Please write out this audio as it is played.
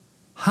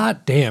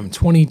Hot damn,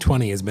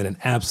 2020 has been an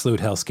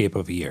absolute hellscape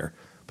of a year.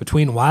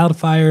 Between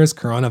wildfires,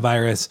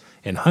 coronavirus,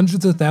 and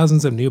hundreds of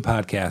thousands of new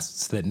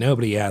podcasts that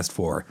nobody asked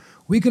for,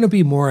 we couldn't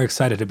be more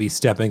excited to be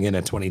stepping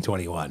into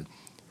 2021.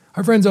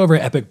 Our friends over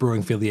at Epic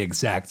Brewing feel the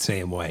exact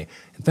same way.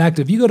 In fact,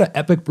 if you go to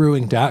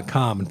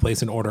epicbrewing.com and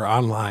place an order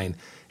online,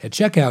 at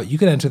checkout, you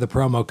can enter the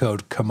promo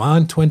code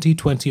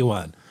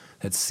COMMON2021.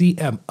 That's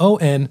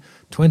CMON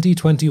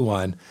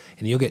 2021,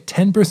 and you'll get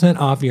 10%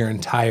 off your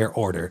entire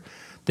order.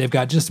 They've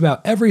got just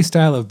about every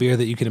style of beer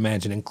that you can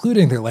imagine,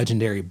 including their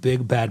legendary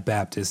Big Bad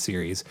Baptist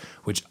series,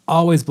 which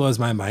always blows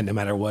my mind no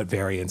matter what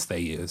variants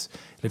they use.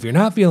 And if you're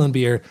not feeling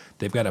beer,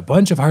 they've got a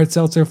bunch of hard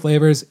seltzer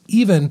flavors,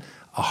 even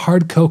a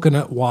hard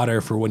coconut water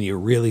for when you're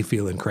really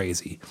feeling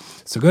crazy.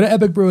 So go to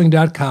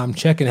epicbrewing.com,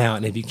 check it out,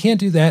 and if you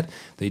can't do that,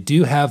 they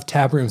do have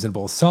tap rooms in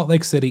both Salt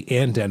Lake City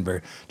and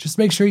Denver. Just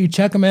make sure you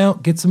check them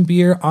out, get some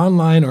beer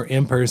online or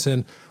in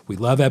person. We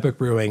love Epic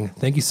Brewing.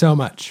 Thank you so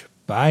much.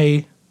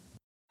 Bye.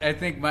 I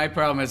think my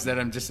problem is that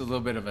I'm just a little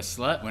bit of a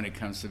slut when it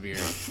comes to beer.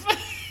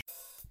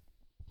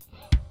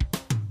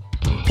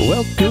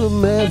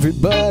 Welcome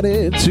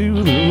everybody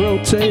to the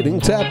Rotating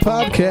Tap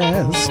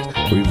Podcast.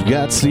 We've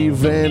got Steve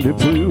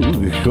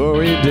Vanderploeg,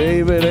 Corey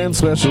David, and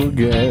special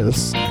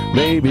guests.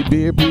 Maybe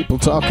beer people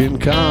talking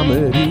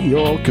comedy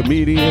or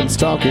comedians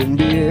talking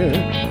beer.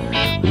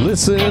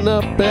 Listen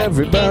up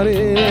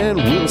everybody and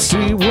we'll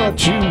see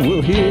what you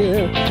will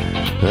hear.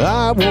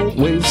 I won't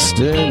waste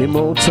any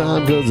more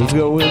time cause it's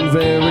going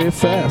very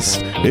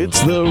fast.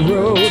 It's the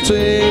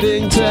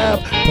Rotating Tap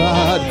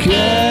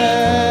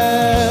Podcast.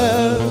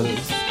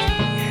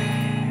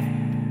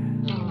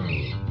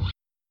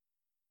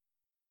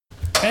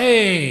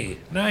 Hey,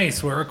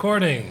 nice. We're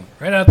recording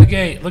right out the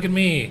gate. Look at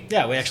me.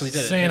 Yeah, we actually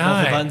did it. Saying Both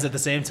hi. the buttons at the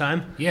same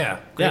time.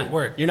 Yeah, great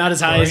work. You're not as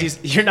high as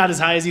you're not as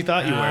high as you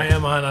thought you were. I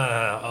am on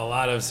a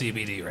lot of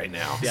CBD right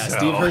now. Yeah, so.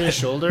 Steve hurt his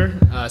shoulder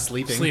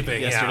sleeping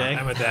yesterday.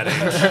 Yeah, I'm at that age.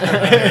 I'm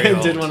very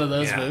old. Did one of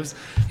those moves.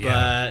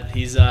 Yeah. But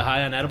he's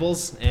high on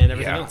edibles and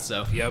everything else.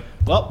 So, Yep.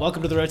 Well,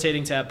 welcome to the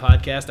Rotating Tap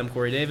Podcast. I'm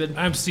Corey David.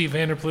 I'm Steve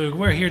Vanderploeg.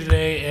 We're here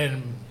today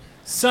in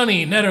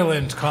sunny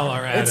Netherlands,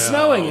 Colorado. It's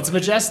snowing. It's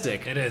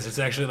majestic. It is. It's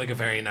actually like a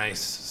very nice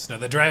snow.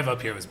 The drive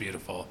up here was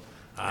beautiful.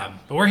 But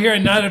we're here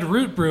at Knotted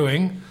Root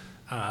Brewing.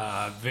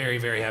 Very,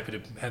 very happy to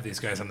have these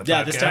guys on the podcast.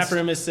 Yeah, this tap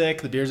room is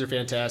sick. The beers are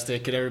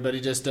fantastic. Could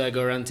everybody just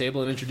go around the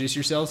table and introduce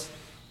yourselves?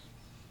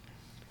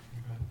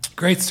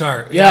 Great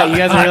start. Yeah, you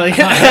guys are really...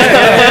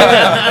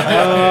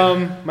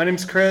 My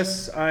name's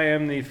Chris. I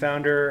am the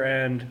founder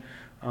and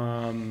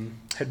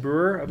head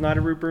brewer of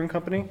Knotted Root Brewing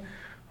Company.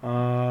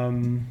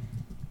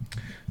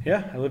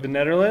 Yeah, I live in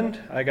Netherlands.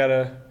 I got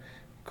a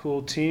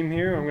cool team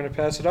here I'm going to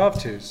pass it off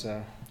to.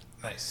 So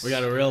Nice. We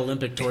got a real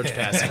Olympic torch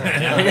passing.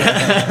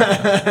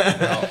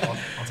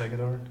 I'll take it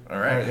over. All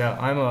right. Yeah,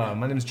 I'm.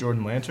 My name is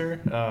Jordan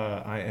Lanter.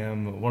 I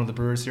am one of the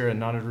brewers here at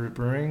Knotted Root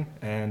Brewing,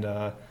 and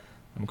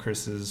I'm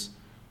Chris's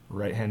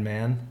right-hand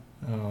man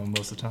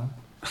most of the time.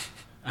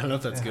 I don't know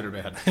if that's good or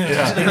bad.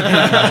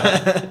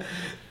 Yeah.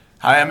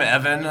 Hi, I'm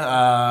Evan.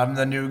 I'm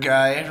the new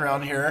guy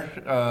around here,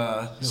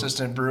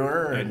 assistant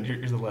brewer. And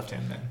you're the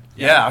left-hand man.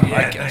 Yeah, I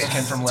nice.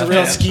 came from It's left a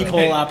real hand, ski so-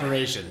 pole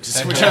operation.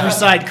 Just whichever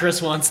side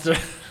Chris wants to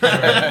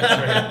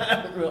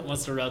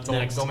wants to rub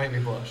next. Don't make me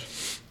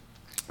blush.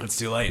 It's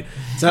too late.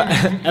 So,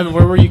 Evan,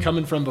 where were you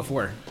coming from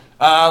before?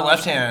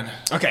 Left hand.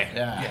 Okay.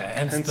 Yeah.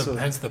 Yeah,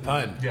 hence the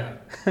pun. Yeah.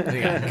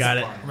 Got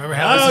it. Remember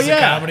how this is a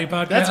comedy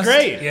podcast? That's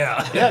great.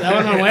 Yeah. Yeah, that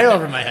one went way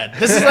over my head.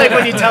 This is like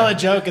when you tell a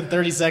joke and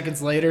 30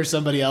 seconds later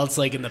somebody else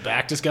like in the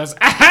back just goes,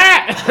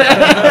 aha!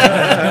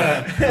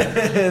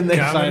 And they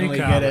finally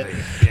get it.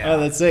 Yeah. Oh,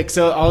 that's sick.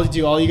 So all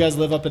you guys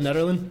live up in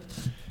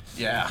Netherlands?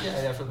 Yeah.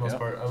 Yeah, for the most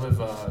part. I live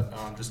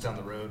just down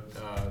the road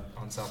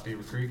on South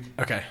Beaver Creek.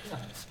 Okay.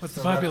 What's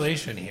the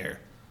population here?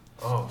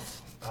 Oh.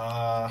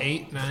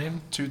 8,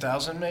 9?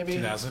 2,000 maybe?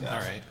 2,000? All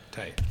right.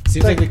 Tight.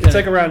 Seems like it's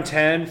like around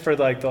 10 for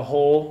like the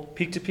whole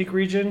peak-to-peak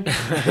region,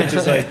 which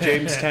is like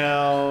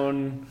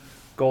Jamestown,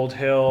 Gold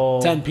Hill.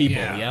 10 people,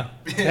 Yeah.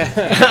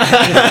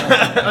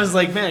 I was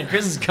like, man,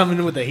 Chris is coming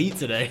in with the heat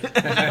today.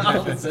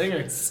 All the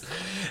singers.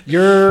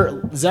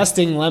 You're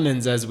zesting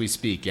lemons as we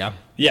speak, yeah?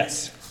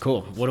 Yes.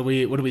 Cool. What are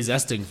we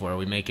zesting for? Are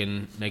we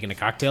making a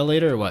cocktail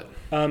later or what?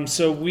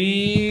 So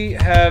we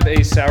have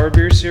a sour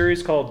beer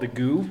series called The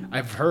Goo.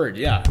 I've heard,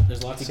 yeah.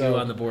 There's lots of goo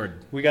on the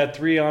board. We got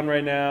 3 on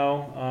right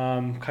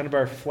now. Kind of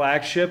our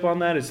flagship on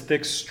that is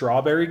Thick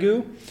Strawberry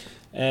Goo.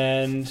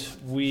 And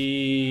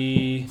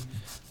we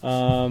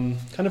kind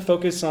of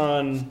focus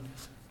on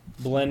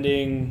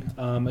blending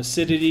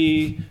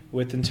acidity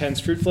with intense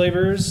fruit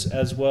flavors,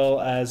 as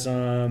well as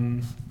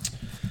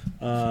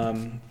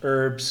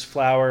herbs,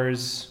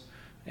 flowers,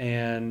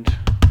 and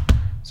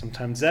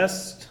sometimes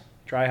zest,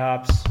 dry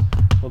hops, a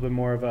little bit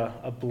more of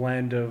a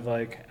blend of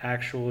like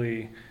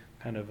actually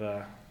kind of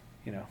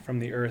from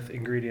the earth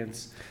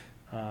ingredients.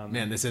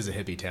 Man, this is a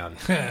hippie town.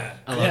 I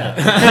love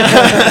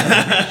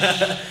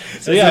it.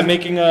 So yeah,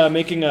 making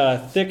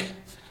a thick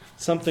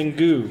something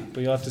goo,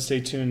 but you'll have to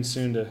stay tuned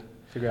soon to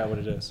figure out what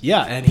it is.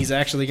 Yeah, and he's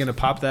actually going to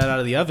pop that out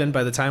of the oven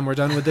by the time we're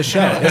done with the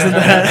show. Isn't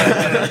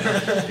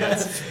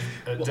that?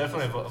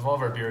 definitely of all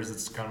of our beers,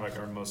 it's kind of like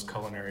our most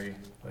culinary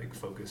like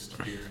focused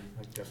beer.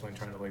 Like definitely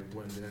trying to like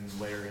blend in,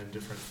 layer in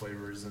different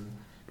flavors, and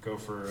go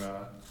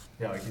for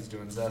like he's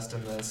doing zest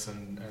in this,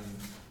 and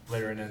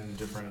layering in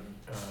different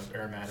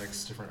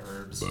aromatics, different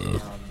herbs.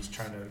 Just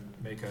trying to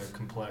make a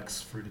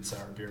complex fruited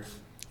sour beer.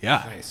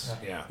 Yeah. Nice.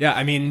 Yeah. Yeah,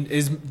 I mean,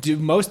 do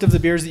most of the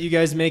beers that you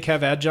guys make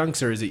have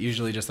adjuncts, or is it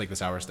usually just like the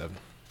sour stuff?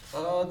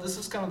 This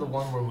is kind of the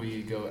one where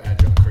we go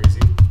adjunct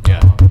crazy.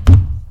 Yeah.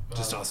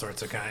 Just all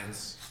sorts of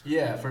kinds.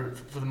 Yeah, for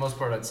the most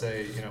part, I'd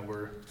say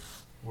we're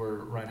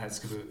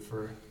Reinheitsgebot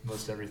for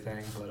most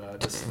everything,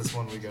 but this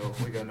one we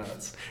go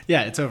nuts.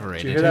 Yeah, it's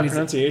overrated. Did you hear that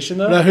pronunciation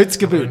though?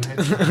 Reinheitsgebot.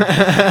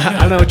 I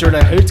don't know what you're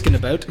hootskin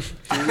about.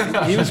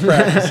 He was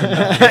practicing.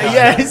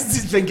 Yeah,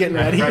 he's been getting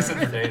ready. Pressing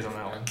for days on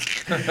that one.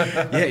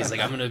 Yeah, he's like,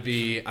 I'm gonna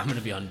be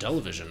on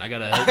television. I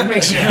gotta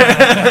make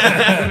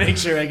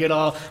sure I get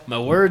all my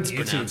words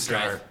pronounced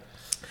right.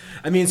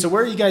 I mean, so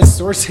where are you guys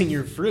sourcing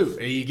your fruit?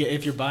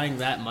 If you're buying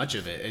that much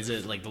of it, is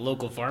it like the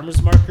local farmers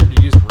market, or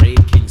do you just raid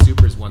King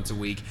Supers once a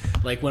week?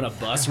 Like when a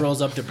bus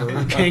rolls up to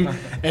Burger King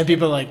and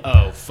people are like,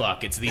 oh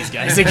fuck, it's these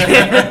guys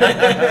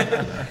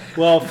again.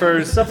 Well,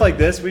 for stuff like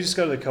this, we just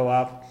go to the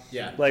co-op.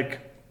 Yeah. Like,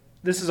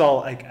 this is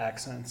all like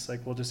accents.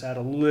 Like, we'll just add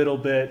a little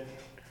bit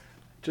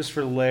just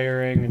for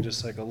layering and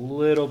just like a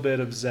little bit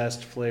of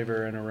zest,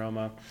 flavor, and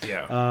aroma.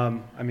 Yeah.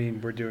 I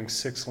mean, we're doing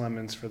 6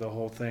 lemons for the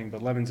whole thing,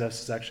 but lemon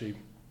zest is actually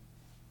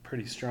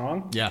pretty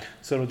strong. Yeah.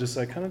 So it'll just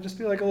like kind of just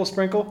be like a little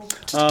sprinkle.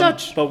 Just a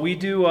touch. But we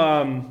do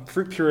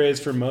fruit purees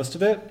for most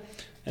of it.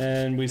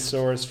 And we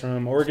source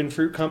from Oregon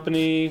Fruit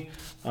Company,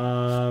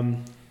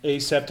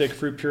 Aseptic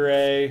Fruit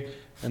Puree,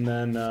 and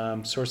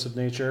then Source of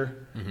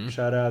Nature. Mm-hmm.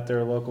 Shout out, they're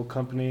a local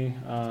company.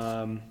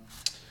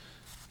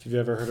 If you've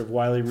ever heard of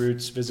Wiley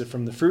Roots, visit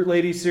from the Fruit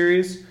Lady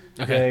series.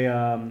 Okay.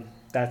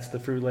 That's the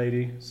Fruit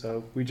Lady.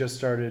 So we just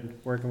started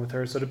working with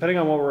her. So depending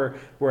on what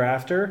we're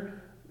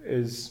after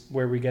is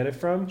where we get it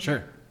from.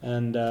 Sure.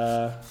 And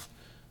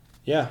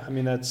yeah, I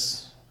mean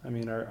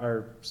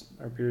our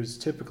beers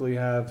typically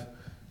have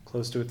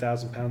close to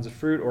 1,000 pounds of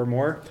fruit or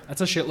more. That's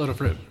a shitload of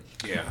fruit.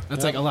 Yeah.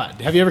 That's like a lot.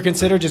 Have you ever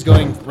considered just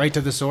going right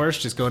to the source,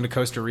 just going to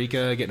Costa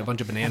Rica, getting a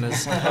bunch of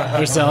bananas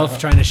yourself,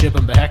 trying to ship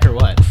them back, or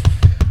what?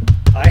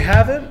 I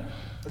haven't.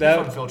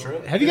 Fun field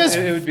trip. Have you guys?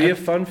 It would be a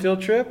fun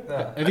field trip.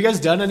 Yeah. Have you guys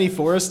done any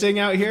foresting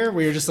out here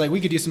where you're just like,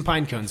 we could use some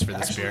pine cones for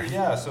this beer?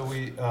 Yeah. So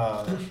we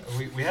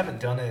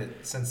haven't done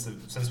it since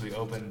we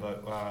opened,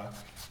 but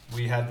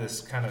we had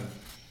this kind of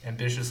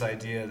ambitious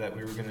idea that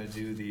we were going to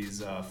do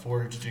these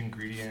foraged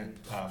ingredient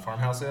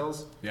farmhouse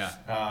ales. Yeah.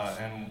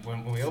 And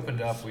when we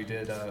opened up, we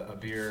did a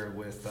beer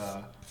with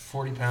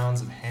 40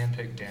 pounds of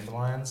hand-picked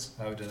dandelions.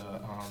 That would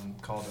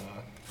called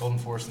Golden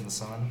Forest in the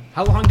Sun.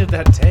 How long did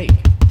that take?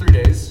 3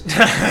 days.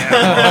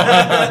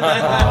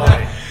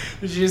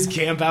 Did you just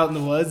camp out in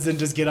the woods and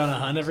just get on a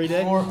hunt every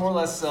day? More or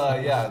less,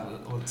 yeah.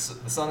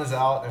 The sun is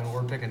out and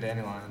we're picking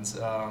dandelions.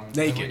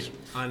 Naked.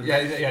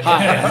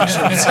 Yeah.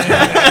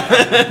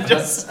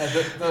 Just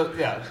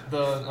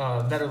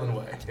the Netherland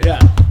way.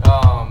 Yeah.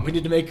 We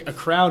need to make a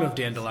crown of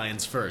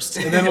dandelions first,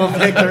 and then we'll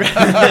pick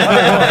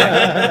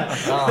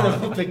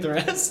the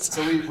rest.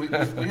 So we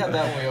had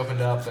that when we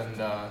opened up, and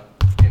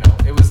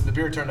the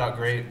beer turned out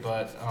great,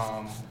 but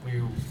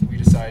we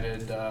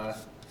decided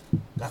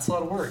that's a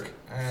lot of work,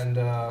 and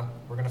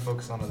we're gonna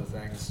focus on other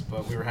things.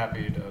 But we were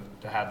happy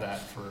to have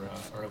that for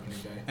our opening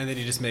day. And then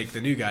you just make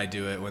the new guy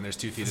do it when there's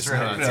 2 feet of snow.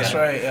 right. That's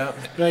right, yeah.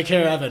 Like,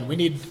 here, Evan, we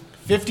need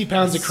 50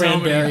 pounds of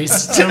cranberries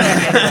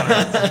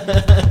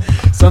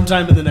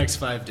sometime in the next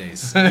 5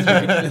 days.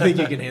 I think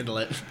you can handle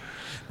it.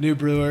 New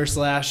brewer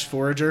 /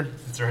 forager.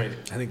 That's right.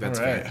 I think that's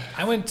Right. fair.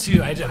 I went to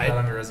Put that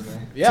on your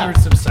resume. Yeah. toured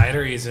some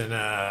cideries in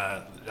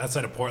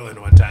outside of Portland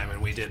one time,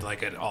 and we did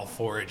like an all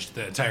foraged.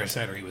 The entire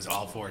cidery was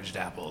all foraged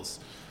apples,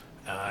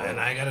 and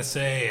I gotta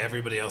say,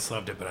 everybody else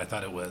loved it, but I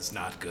thought it was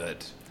not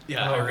good.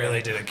 Yeah. I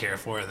really didn't care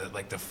for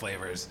the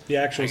flavors. The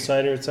actual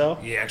cider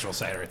itself. The actual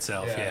cider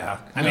itself, Yeah. yeah.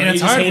 I No, mean, he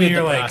it's just hard when hated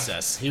you're the like,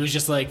 process. He was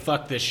just like,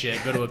 fuck this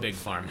shit, go to a big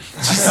farm.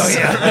 oh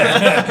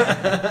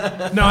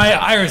yeah. No,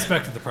 I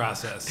respected the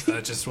process.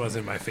 It just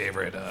wasn't my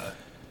favorite of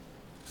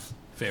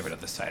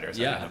the ciders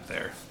I had up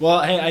there.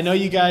 Well, hey, I know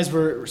you guys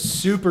were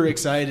super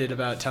excited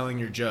about telling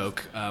your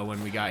joke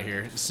when we got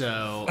here,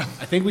 so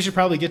I think we should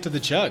probably get to the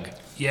chug.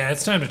 Yeah,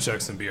 it's time to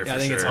chug some beer Yeah, I for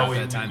think it's sure. all- We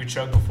that time.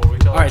 chug before we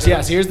tell. All right, so yeah,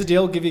 so here's the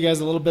deal. Give you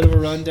guys a little bit of a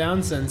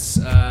rundown since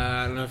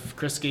I don't know if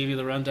Chris gave you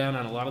the rundown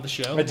on a lot of the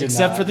show, I did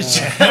except not, for the no.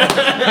 chug.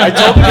 I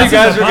told them you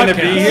guys were going to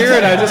be podcast. here,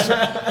 and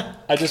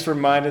I just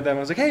reminded them. I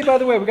was like, hey, by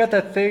the way, we got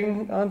that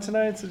thing on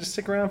tonight, so just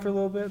stick around for a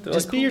little bit. They're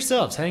Just like, be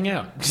yourselves, hang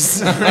out.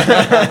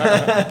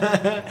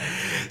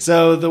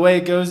 So the way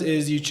it goes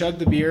is you chug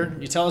the beer,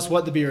 you tell us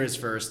what the beer is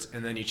first,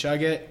 and then you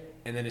chug it,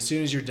 and then as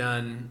soon as you're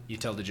done, you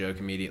tell the joke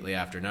immediately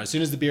after. Now, as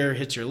soon as the beer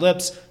hits your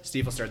lips,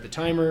 Steve will start the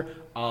timer.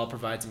 I'll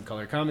provide some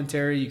color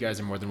commentary. You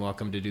guys are more than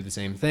welcome to do the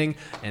same thing.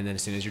 And then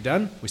as soon as you're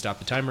done, we stop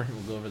the timer, and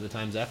we'll go over the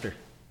times after.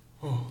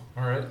 All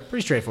right.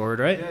 Pretty straightforward,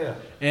 right? Yeah.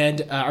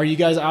 And are you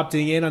guys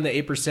opting in on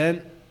the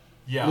 8%?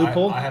 Yeah,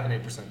 loophole? I have an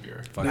 8%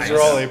 beer. These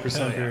are all 8%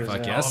 Hell yeah. beers.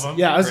 Fuck yeah. yes. All of them?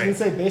 Yeah, I was Great. going to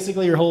say,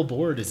 basically your whole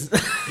board is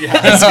Yeah.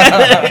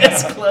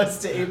 it's close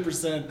to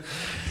 8%.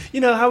 You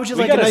know, how would you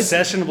We like got a a nice...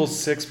 sessionable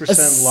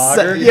 6%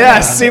 lager.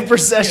 Yeah, Super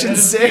Session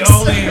That's 6. the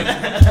only.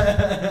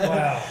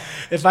 Wow.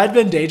 If I'd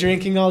been day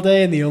drinking all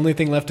day and the only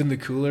thing left in the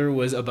cooler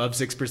was above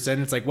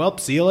 6%, it's like, well,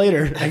 see you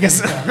later, I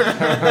guess.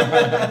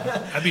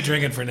 I'd be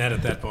drinking Fernet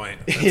at that point.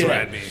 That's Yeah.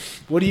 where I'd be.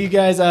 What do you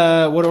guys,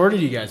 what order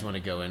do you guys want to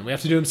go in? We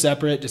have to do them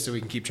separate just so we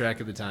can keep track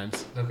of the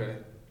times. Okay.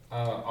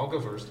 I'll go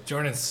first.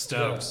 Jordan's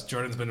stoked.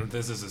 Jordan's been.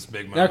 This is his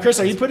big Now, moment. Chris,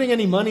 are you putting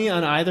any money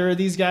on either of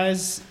these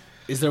guys?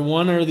 Is there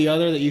one or the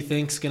other that you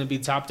think's going to be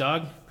top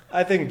dog?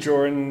 I think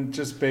Jordan,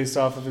 just based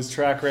off of his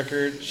track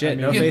record. Shit, I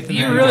mean, no You, faith in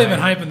you that really guy. been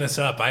hyping this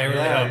up. I really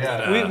Yeah, hope yeah.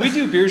 that. we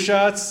do beer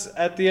shots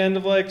at the end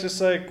of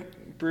just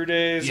brew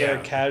days, Yeah.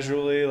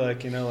 casually,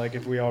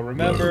 if we all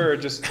remember, or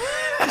just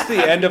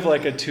the end of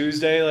a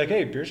Tuesday,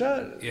 hey, beer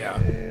shot. Yeah.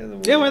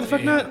 Yeah, why the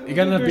fuck not? You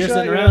got enough beer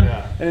sitting yeah. around?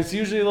 Yeah. And it's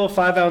usually a little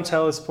 5-ounce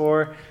Hellas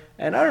pour,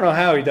 and I don't know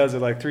how he does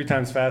it 3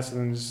 times faster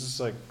than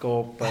just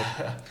gulp, but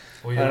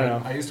Well, I don't yeah,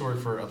 know. I used to work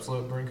for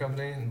Upslope Brewing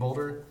Company in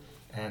Boulder,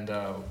 and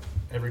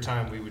every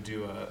time we would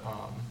do a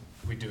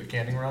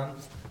canning run,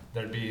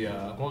 there'd be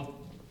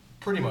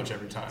pretty much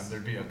every time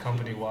there'd be a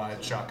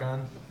company-wide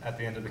shotgun at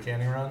the end of the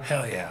canning run.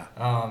 Hell yeah.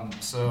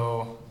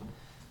 So,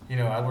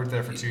 I worked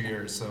there for 2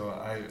 years, so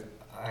I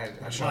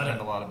shotgunned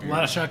a lot of beer. A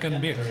lot of shotgun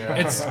beer. Yeah.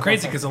 It's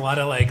crazy because a lot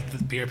of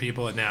the beer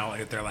people now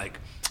they're like,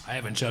 I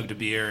haven't chugged a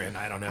beer in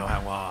I don't know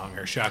how long,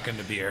 or shotgunned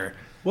a beer.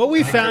 What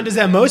we found is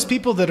that most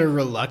people that are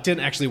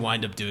reluctant actually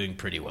wind up doing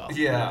pretty well.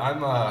 Yeah,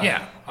 I'm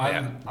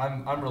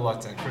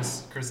reluctant.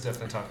 Chris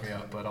definitely talked me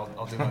up, but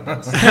I'll do my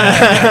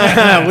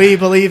best. We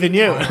believe in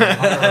you. 100%,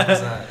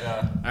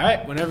 yeah. All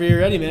right, whenever you're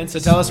ready, man. So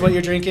tell us what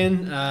you're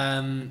drinking. Yeah,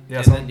 and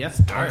so then,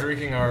 I'm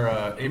drinking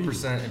our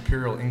 8%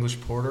 Imperial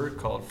English Porter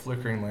called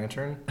Flickering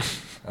Lantern.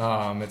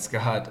 It's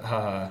got,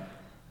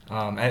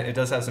 it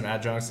does have some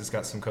adjuncts. It's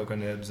got some cocoa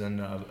nibs and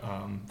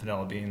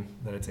vanilla bean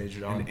that it's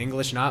aged on.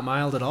 English not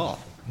mild at all.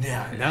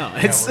 Yeah. No,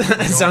 yeah, it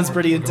sounds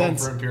pretty we're going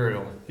intense. for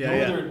Imperial.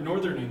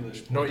 Northern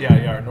English. No, yeah,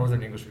 our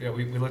Northern English. Yeah,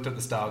 we looked at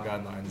the style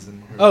guidelines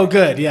and. we were Oh, like,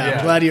 good. Yeah, Yeah,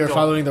 I'm glad you're don't-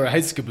 following the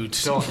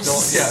Heizgeboot. Don't,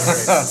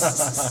 yeah,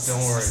 right.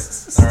 Don't worry.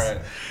 All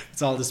right.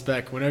 It's all the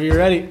spec. Whenever you're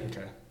ready.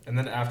 Okay. And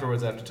then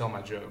afterwards, I have to tell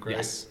my joke, right?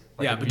 Yes.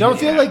 Like yeah, a but don't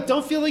feel beat.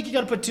 like you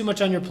got to put too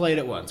much on your plate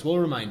at once. We'll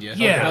remind you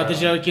Yeah. about the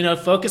joke.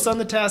 Focus on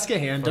the task at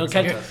hand. Focus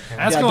Don't on catch. the task at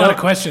Ask Yeah, a lot of don't-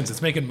 questions.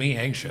 It's making me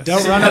anxious.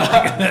 Don't run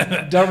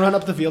up. Don't run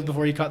up the field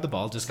before you caught the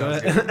ball. Just go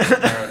Sounds ahead. good. All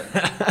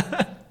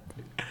right.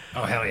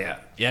 Oh hell yeah.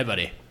 Yeah,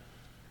 buddy.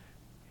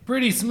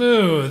 Pretty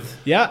smooth.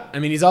 Yeah, I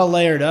mean he's all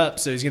layered up,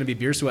 so he's gonna be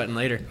beer sweating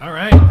later. All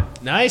right.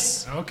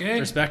 Nice. Okay.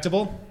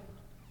 Respectable.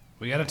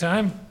 We got a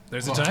time.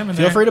 There's a time in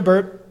Feel there. free to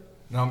burp.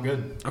 No, I'm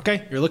good.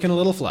 Okay, you're looking a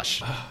little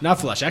flush. Not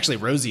flush, actually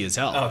rosy as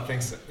hell. Oh,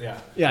 thanks. Yeah.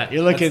 Yeah,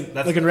 you're looking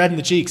That's- looking red in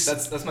the cheeks.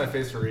 That's my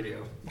face for radio.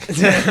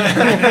 Gonna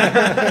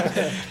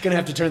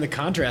have to turn the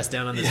contrast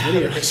down on this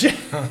video.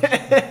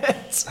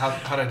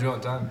 How'd I do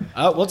on time?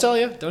 We'll tell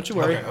you. Don't you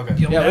worry. Okay.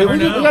 You'll Yeah, never we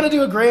know. got to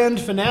do a grand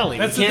finale.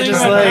 That's we the can't thing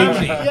just about like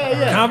comedy.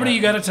 yeah. Comedy,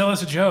 you got to tell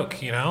us a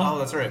joke. You know. Oh,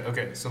 that's right.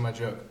 Okay, so my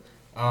joke.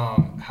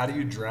 How do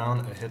you drown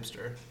a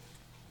hipster?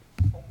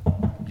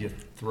 You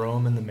throw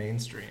him in the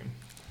mainstream.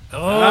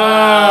 Oh,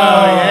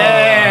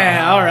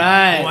 Yeah, all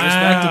right. Wow.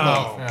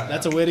 Respectable. Yeah.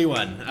 That's a witty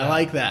one. I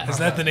like that. Is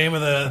that the name of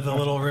the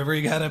little river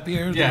you got up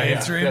here? The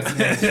mainstream. Yeah, that's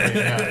the mainstream.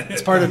 Yeah.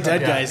 It's part of Dead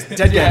Yeah. Guys.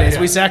 Dead Yeah, Guys.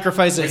 yeah. We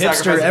sacrifice a We hipster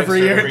sacrifice a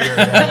every year.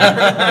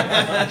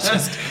 yeah.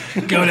 Just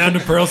go down to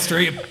Pearl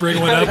Street, bring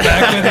one up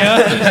back with you.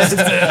 Just,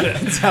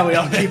 That's how we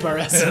all keep our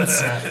essence.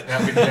 Yeah,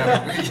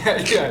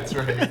 that's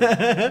right.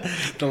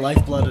 The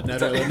lifeblood of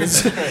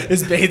Netherlands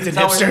is bathed in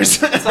That's hipsters.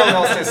 that's how we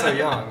all stay so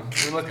young.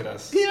 I mean, look at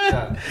us.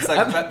 Yeah. It's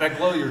like that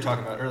glow you were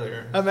talking about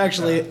earlier. I'm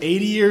actually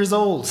 80 years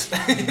old. All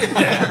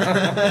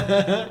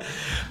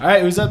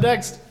right, who's up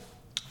next?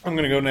 I'm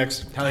gonna go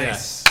next. Hell yeah.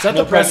 Nice. Set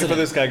No the pressure for precedent.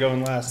 this guy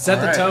going last. Set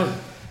the tone.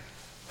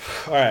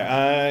 All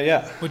right.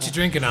 Yeah. what you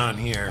drinking on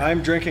here?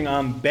 I'm drinking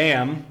on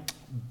BAM.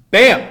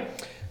 BAM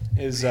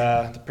is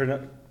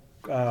the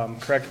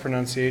correct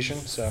pronunciation.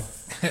 So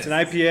it's an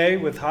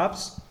IPA with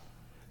hops.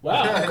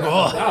 Wow. Cool.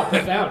 Wow,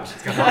 profound.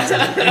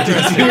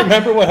 Do you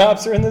remember what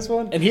hops are in this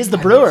one? And he's the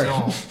brewer.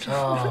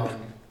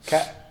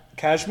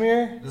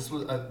 Cashmere? This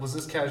was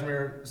this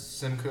Cashmere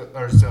Simcoe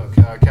or so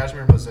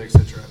Cashmere Mosaic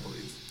Citra, I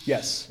believe.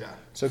 Yes. Yeah.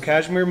 So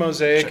Cashmere,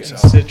 Mosaic, Checks and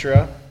out.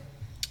 Citra.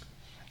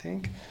 I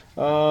think.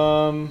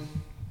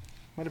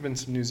 Might have been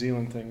some New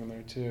Zealand thing in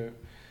there too.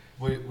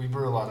 We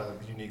brew a lot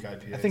of unique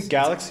IPAs. I think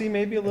Galaxy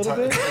maybe a little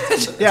bit.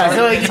 Yeah, I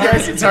feel like you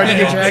guys, it's hard to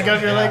get track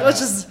of. You're like, let's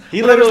just.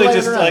 He whatever's literally laying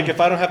just around. like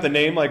if I don't have the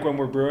name like when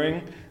we're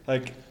brewing,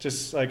 like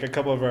just like a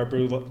couple of our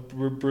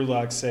brew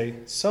logs say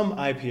some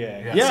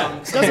IPA. Yeah,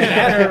 it doesn't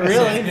matter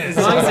really. As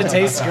long as it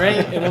tastes great,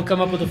 and we'll come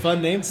up with a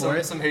fun name for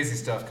it. some hazy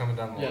stuff coming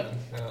down the line.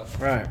 Yeah.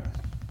 Right.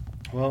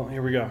 Well,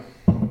 here we go.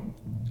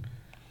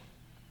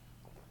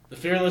 The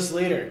fearless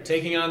leader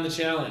taking on the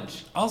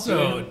challenge.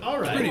 Also, Doing all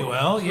right. pretty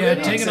well. Yeah,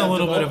 Pretty taking a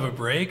little bit of acceptable. a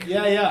break.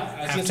 Yeah.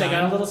 I was gonna say, Halftime.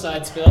 got a little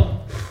side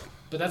spill,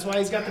 but that's why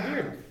he's got the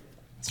beard.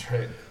 That's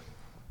right.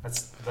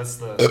 That's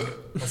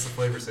the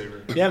flavor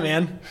saver. Yeah,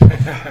 man.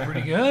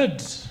 Pretty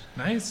good.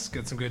 Nice.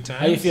 Got some good times.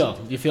 How you feel?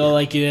 You feel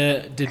like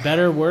you did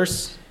better,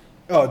 worse?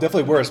 Oh,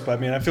 definitely worse, but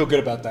I mean, I feel good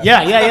about that.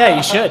 Yeah.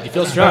 You should. You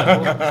feel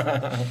strong.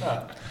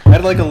 I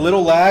had like a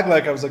little lag,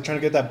 like I was like trying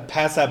to get that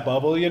past that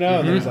bubble, and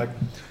then it was like,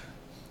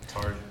 It's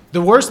hard. The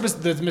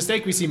the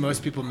mistake we see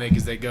most people make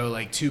is they go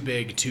like too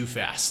big, too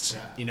fast.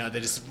 Yeah.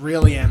 They're just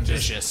really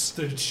ambitious. Just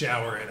to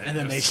shower in it. And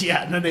then they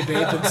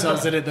bathe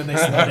themselves in it, then they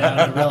slow down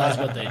and realize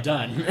what they've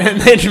done.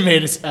 And then you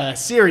made a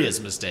serious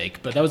mistake.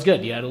 But that was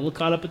good. You had a little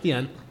caught up at the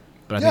end.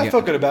 But I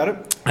felt good about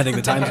it. I think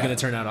the time's going to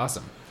turn out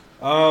awesome.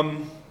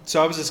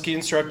 So I was a ski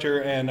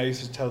instructor, and I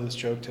used to tell this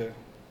joke to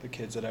the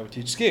kids that I would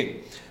teach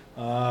skiing.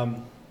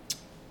 So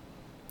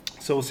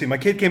we'll see. My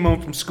kid came home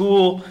from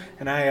school,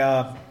 and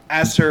I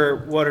asked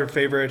her what her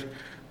favorite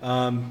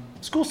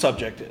school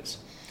subject is.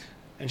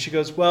 And she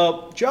goes,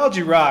 well,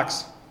 geology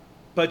rocks,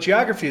 but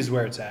geography is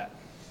where it's at.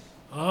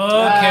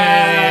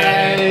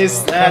 Okay.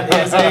 Nice. That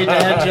is a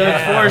dad joke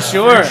for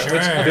sure.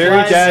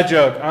 Very dad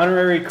joke.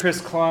 Honorary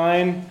Chris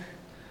Klein.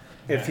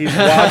 If he's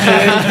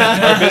watching,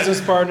 our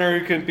business partner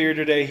who couldn't be here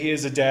today, he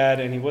is a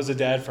dad, and he was a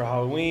dad for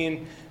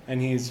Halloween,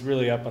 and he's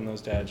really up on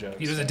those dad jokes.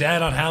 He was a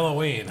dad on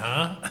Halloween,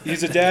 huh?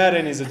 He's a dad,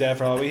 and he's a dad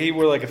for Halloween. He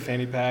wore like a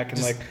fanny pack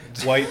and like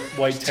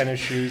white tennis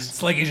shoes.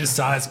 It's like he just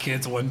saw his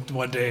kids one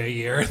day a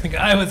year. I think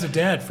I was a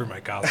dad for my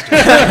costume.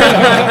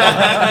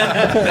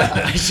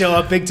 I show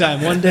up big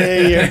time one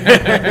day a year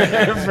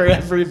for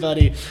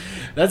everybody.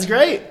 That's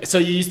great. So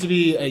you used to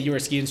be you were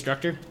a ski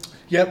instructor?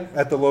 Yep,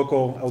 at the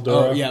local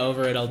Eldora. Oh, yeah,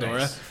 over at Eldora.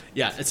 Nice.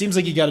 Yeah, it seems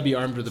like you got to be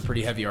armed with a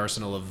pretty heavy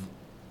arsenal of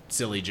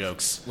silly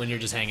jokes when you're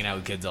just hanging out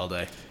with kids all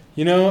day.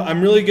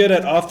 I'm really good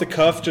at off the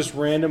cuff, just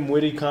random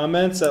witty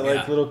comments that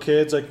like little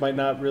kids like might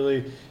not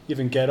really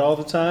even get all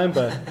the time,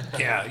 but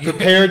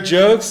prepared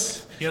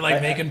jokes. You're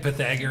like making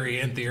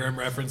Pythagorean theorem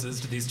references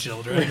to these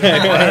children. Right.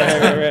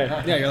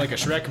 Yeah, you're like a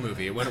Shrek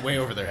movie. It went way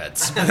over their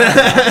heads.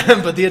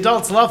 But the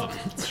adults love them.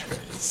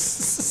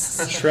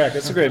 Shrek,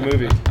 it's a great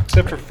movie.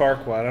 Except for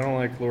Farquaad. I don't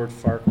like Lord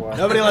Farquaad.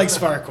 Nobody likes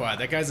Farquaad.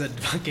 That guy's a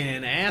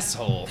fucking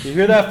asshole. You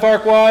hear that,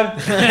 Farquaad?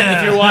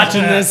 If you're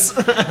watching this,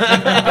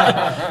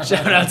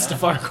 shout outs to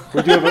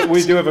Farquaad.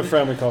 We do have a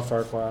friend we call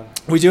Farquaad.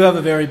 We do have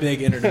a very big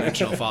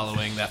interdimensional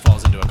following that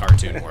falls into a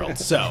cartoon world.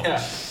 So,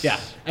 yeah.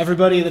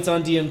 Everybody that's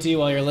on DMT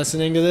while you're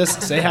listening to this,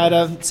 say hi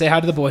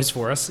to the boys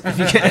for us. If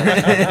you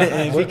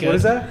can. What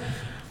is that?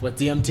 What,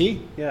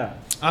 DMT? Yeah.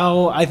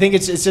 Oh, I think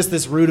it's just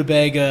this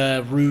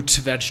rutabaga root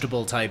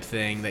vegetable type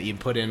thing that you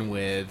put in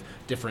with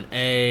different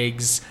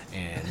eggs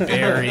and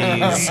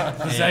berries.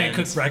 Is that you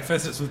cook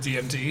breakfast? It's with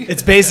DMT?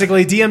 It's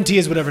basically, DMT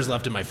is whatever's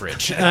left in my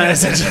fridge.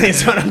 Essentially,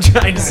 is what I'm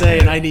trying to say,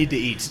 and I need to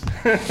eat.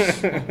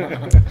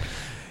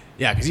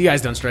 Yeah, because you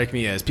guys don't strike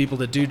me as people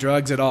that do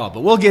drugs at all.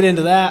 But we'll get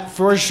into that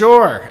for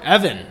sure.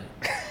 Evan,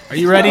 are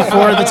you ready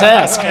for the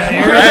task?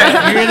 You're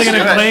either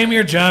going to claim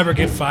your job or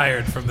get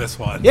fired from this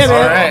one. Yeah,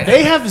 man. Right.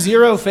 They have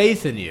zero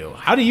faith in you.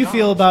 How do you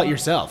feel about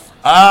yourself?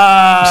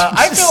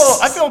 I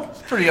feel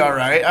pretty all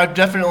right. I'm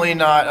definitely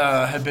not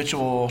a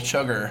habitual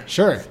chugger.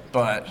 Sure.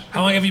 But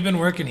how long have you been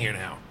working here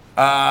now?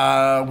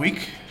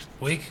 Week.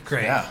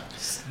 Great. Yeah.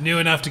 New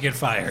enough to get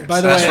fired.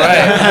 By the way,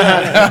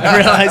 I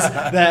realized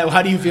that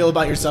how do you feel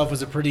about yourself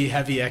was a pretty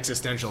heavy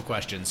existential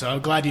question. So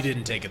I'm glad you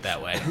didn't take it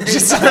that way.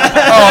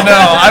 Oh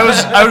no,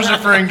 I was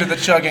referring to the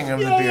chugging of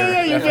the beer.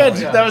 Yeah, you're good.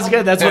 That was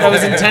good. That's what I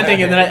was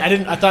intending. And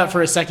then I thought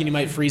for a second you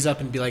might freeze up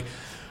and be like,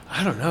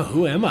 I don't know,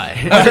 who am I?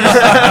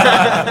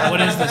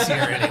 What is this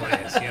here,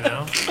 anyways?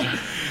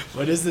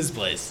 What is this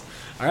place?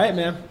 All right,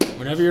 man.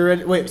 Whenever you're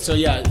ready. Wait. So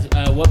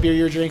what beer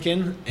you're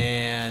drinking,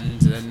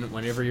 and then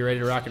whenever you're ready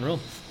to rock and roll.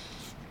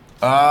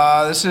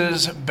 This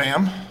is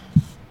Bam.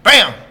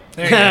 Bam!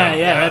 There you go.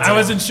 Yeah, I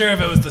wasn't sure if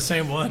it was the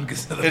same one.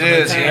 It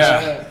is,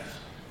 yeah.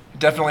 It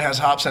definitely has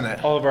hops in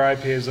it. All of our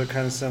IPAs look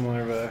kind of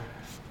similar, but...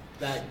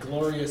 That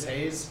glorious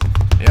haze?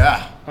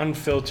 Yeah.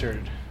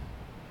 Unfiltered.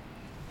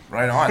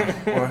 Right on.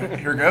 Well,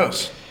 here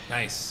goes.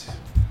 Nice.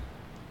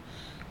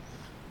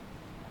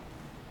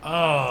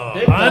 Oh,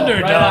 Big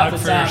underdog right for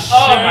sure.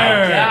 Oh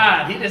my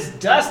god, he just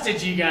dusted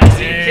you guys.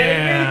 Are you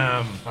kidding me?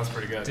 That's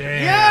pretty good.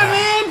 Damn.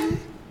 Yeah, man.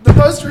 The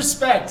most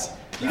respect.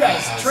 You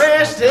guys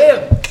trashed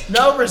him.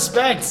 No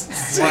respect.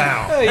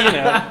 Wow.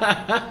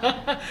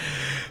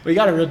 We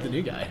gotta rip the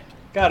new guy.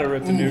 Gotta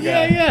rip the new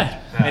guy. Yeah.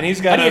 And he's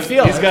got. How do you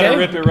feel? He's got to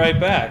rip it right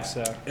back.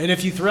 So. And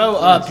if you throw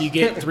up, you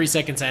get 3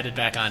 seconds added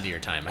back onto your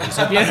time. I just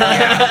hope you.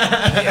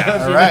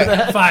 Yeah. All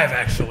right. 5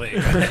 actually.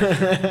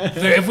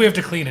 If we have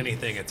to clean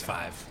anything, it's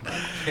 5.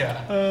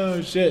 Yeah.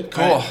 Oh shit.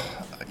 Cool. Right.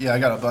 Yeah, I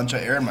got a bunch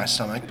of air in my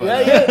stomach,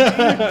 but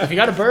Yeah. If you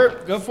got a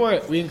burp, go for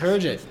it. We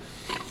encourage it.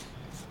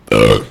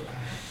 all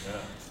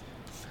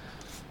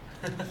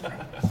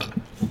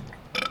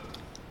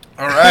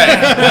right.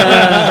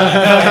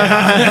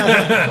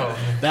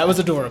 That was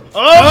adorable.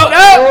 Oh,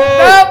 no.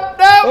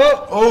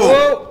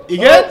 Oh, You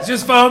good? It's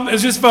just foam.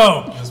 It's just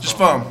foam. just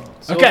foam.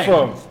 Okay.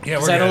 Foam. Yeah,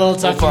 Just we're had good. a little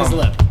tuck to his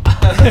lip.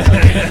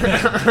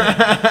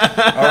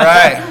 All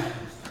right.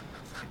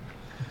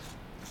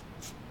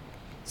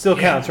 Still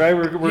counts, right?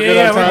 We're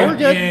good on time. we're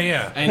good.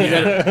 Yeah. And you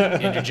got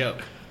and your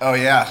joke. Oh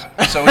yeah.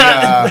 So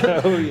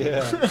Oh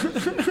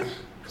yeah.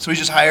 we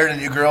just hired a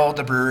new girl at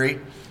the brewery.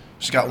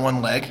 She's got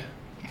one leg.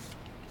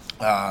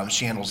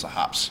 She handles the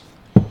hops.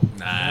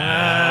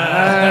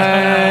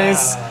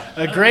 Nice.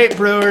 A great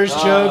brewer's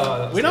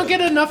joke. We don't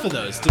get enough of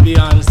those, to be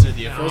honest with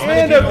you.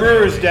 And a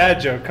brewer's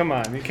dad joke. Come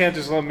on, you can't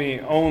just let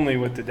me only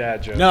with the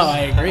dad joke. No,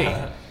 I agree.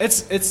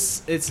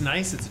 It's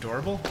nice. It's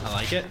adorable. I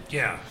like it.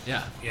 Yeah.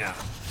 Yeah. Yeah.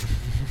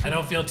 I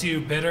don't feel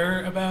too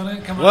bitter about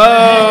it. Come on.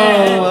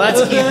 Whoa,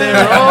 let's keep it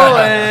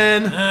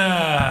rolling.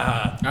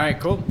 Ah. All right,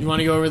 cool. You want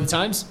to go over the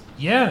times?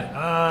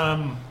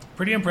 Yeah.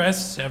 Pretty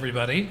impressed,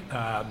 everybody.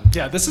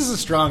 Yeah, this is a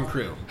strong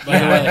crew, by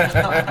the way.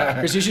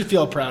 Chris, you should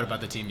feel proud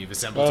about the team you've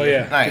assembled. Oh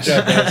here. yeah. Nice.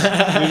 Good job,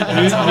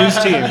 guys. News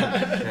team.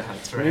 Yeah,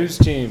 that's right. News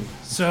team.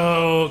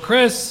 So,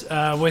 Chris,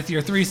 with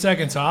your 3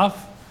 seconds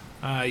off,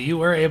 you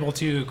were able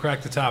to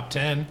crack the top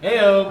 10,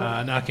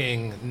 Heyo.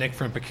 knocking Nick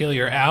from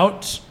Peculiar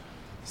out.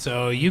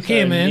 So you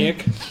came in.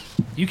 Nick.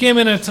 You came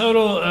in a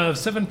total of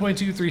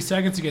 7.23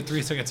 seconds to get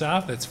 3 seconds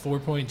off. That's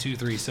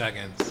 4.23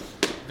 seconds.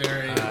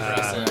 Very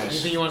impressive.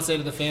 Anything you want to say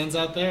to the fans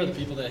out there, the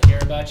people that care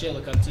about you,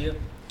 look up to you?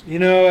 You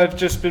know, I've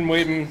just been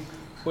waiting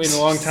a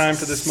long time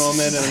for this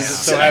moment, and I'm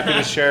just so happy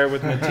to share it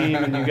with my team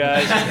and you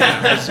guys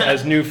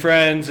as new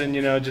friends, and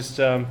just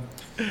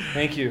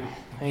thank you.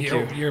 Thank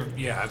you.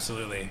 Yeah,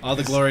 absolutely. All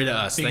the glory to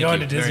us. Be Thank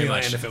going you to very Disneyland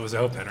much. if it was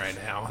open right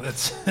now.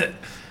 That's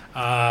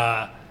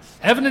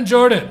Evan and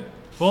Jordan,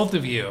 both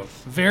of you,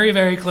 very,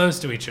 very close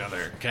to each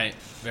other. Okay,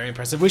 very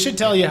impressive. We should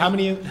tell you how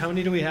many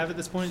do we have at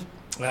this point?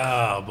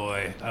 Oh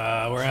boy,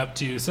 we're up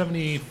to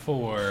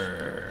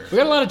 74. We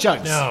got a lot of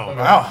chunks. No,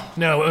 Wow.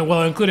 no,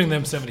 well, including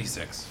them,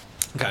 76.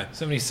 Okay.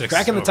 76.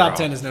 Cracking the top overall.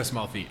 10 is no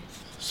small feat.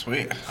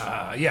 Sweet.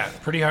 Yeah,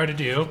 pretty hard to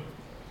do.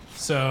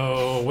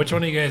 So, which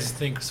one of you guys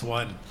thinks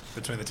won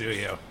between the two of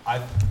you? I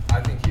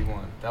think he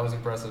won. That was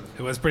impressive.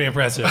 It was pretty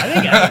impressive. I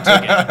think Evan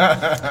took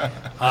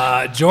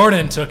it.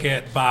 Jordan took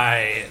it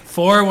by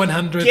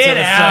 4/100ths Get of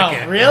a out,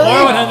 second. really?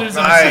 4/100ths of a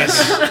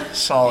second. Nice.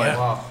 Solid. Yeah.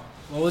 Wow.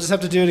 Well, we'll just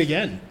have to do it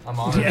again. I'm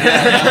on it.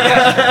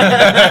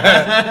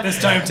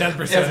 This time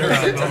 10% or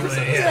up.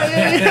 10%.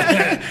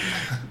 Yeah.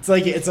 It's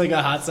like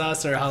a hot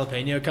sauce or a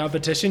jalapeno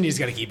competition. You just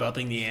got to keep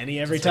upping the ante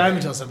every time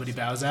until somebody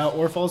bows out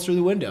or falls through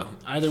the window.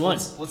 Either one.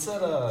 What's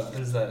that?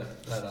 There's that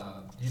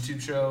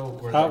YouTube show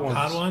where Hot they- Ones.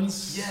 Hot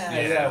ones?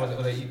 Yeah,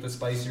 where they eat the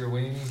spicier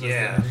wings. as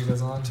Yeah. the interview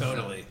goes on.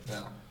 Totally. Yeah.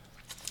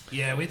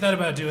 Yeah, we thought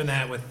about doing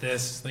that with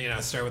this.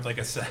 Start with like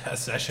a session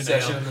Session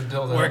ale, and then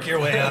build up. work your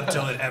way up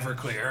till it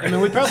Everclear. I mean,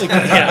 we probably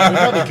could. Yeah, we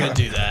probably could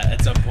do that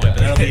at some point, but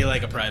that'll be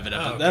like a private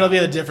episode. Oh, That'll God. be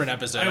a different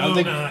episode. I don't will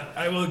think. not.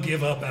 I will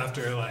give up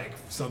after like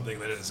something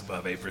that is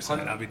above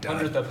 8%. I'll be done.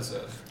 100th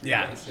episode.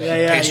 Yeah.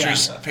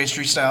 Yes.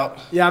 Pastry stout.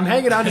 Yeah, I'm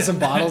hanging on to some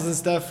bottles and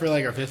stuff for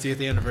like our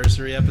 50th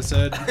anniversary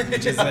episode,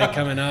 which is like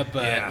coming up,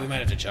 but Yeah. we might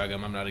have to chug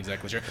them. I'm not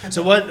exactly sure.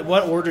 So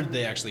what order did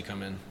they actually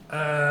come in?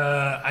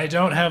 I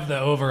don't have the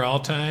overall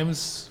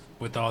times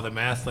with all the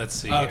math. Let's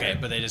see. Okay, here.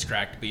 but they just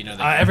cracked. But they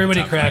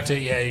Everybody top cracked five.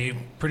 it. Yeah, you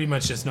pretty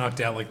much just knocked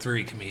out like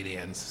 3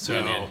 comedians. So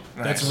Yeah,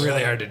 that's Nice.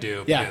 really hard to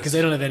do. Yeah, because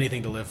they don't have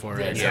anything to live for,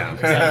 right? Yeah.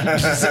 Yeah.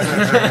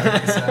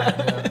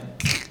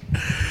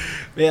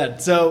 Yeah.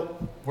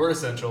 So We're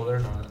essential. They're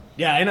not.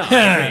 yeah, I know.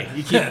 I agree.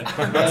 You keep.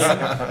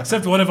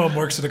 Except one of them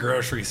works at a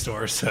grocery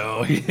store,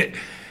 so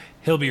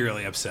he'll be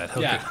really upset.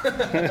 Yeah.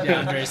 Yeah,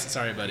 Andres.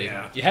 Sorry, buddy.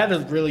 Yeah. You had a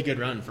really good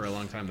run for a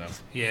long time, though.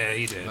 Yeah,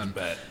 he did.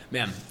 But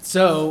Man.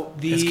 So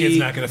the this kid's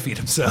not going to feed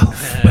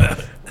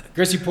himself.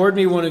 Chris, you poured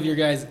me one of your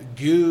guys'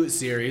 Goo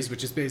series,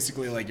 which is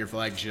basically like your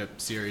flagship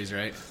series,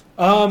 right?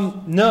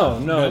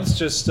 No, it's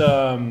just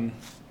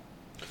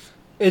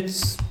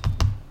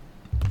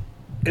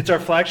it's our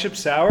flagship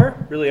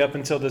sour. Really, up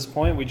until this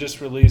point, we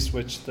just released,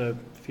 which the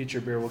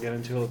feature beer we'll get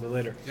into a little bit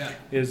later, Yeah.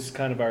 is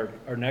kind of our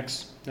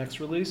next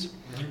release.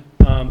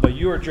 But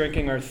you are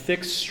drinking our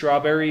thick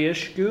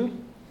strawberry-ish goo.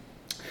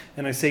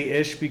 And I say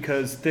ish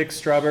because thick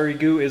strawberry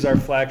goo is our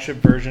flagship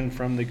version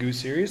from the Goo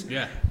series.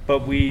 Yeah.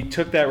 But we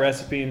took that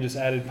recipe and just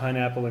added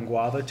pineapple and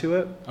guava to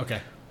it. Okay.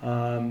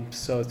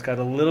 So it's got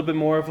a little bit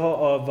more of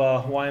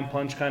a Hawaiian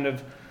punch kind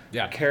of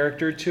Yeah.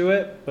 character to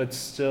it, but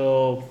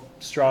still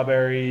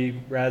strawberry,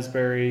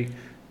 raspberry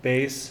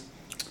base.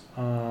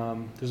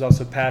 There's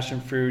also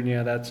passion fruit,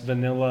 and that's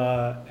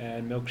vanilla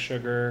and milk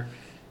sugar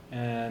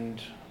and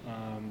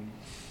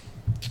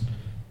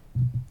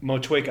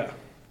motueka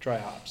dry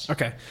hops.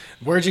 Okay.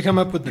 Where'd you come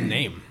up with the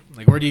name?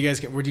 Like, where do you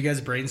guys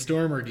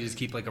brainstorm, or do you just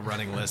keep like a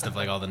running list of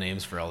like all the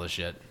names for all this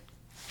shit?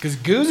 Because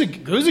Goo's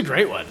a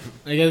great one.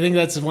 Like, I think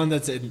that's the one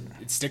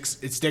it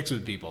sticks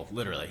with people,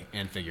 literally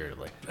and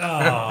figuratively.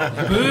 Oh,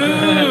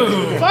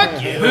 boo!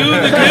 Fuck you. Boo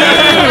the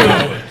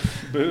goo!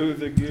 Boo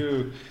the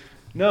goo.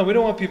 No, we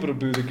don't want people to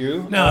boo the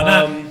goo. No,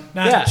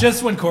 not yeah.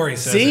 just when Corey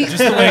says See? it.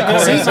 Just the way Corey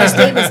See, says my it.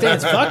 statement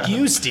stands. Fuck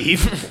you,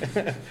 Steve.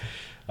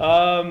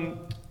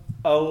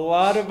 A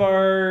lot of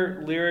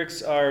our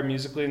lyrics are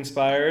musically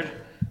inspired,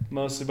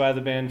 mostly by the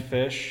band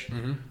Fish.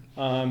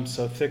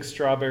 So Thick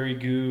Strawberry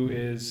Goo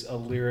is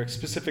a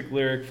specific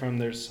lyric from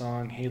their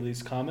song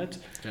Haley's Comet.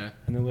 Okay.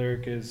 And the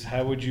lyric is,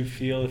 how would you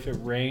feel if it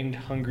rained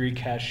hungry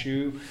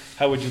cashew?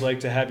 How would you like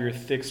to have your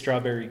thick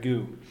strawberry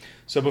goo?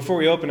 So before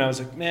we opened, I was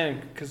like,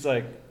 man, because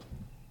like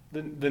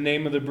the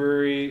name of the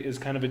brewery is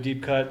kind of a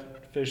deep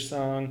cut fish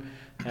song.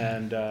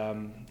 And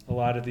a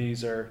lot of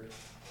these are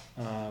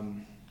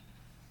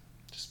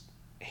just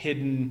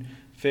hidden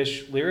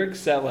fish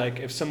lyrics that, like,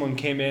 if someone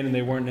came in and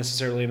they weren't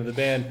necessarily into the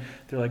band,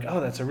 they're like,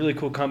 oh, that's a really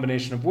cool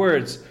combination of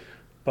words,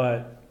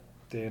 but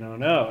they don't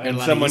know. Got a And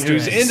lot of someone Easter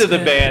who's eggs. into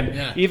the band,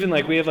 Yeah. even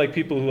like we have like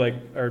people who like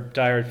are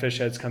diehard fish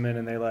heads come in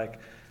and they like,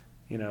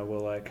 you know,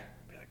 will like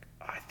be like,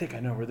 oh, I think I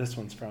know where this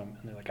one's from, and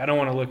they're like, I don't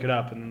want to look it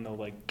up, and then they'll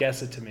like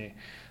guess it to me.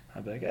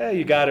 I'll be like, hey,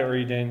 you got it or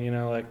you didn't, you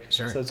know, like.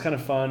 Sure. So it's kind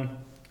of fun.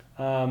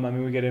 I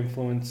mean, we get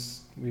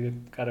influence. We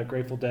got a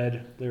Grateful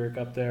Dead lyric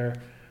up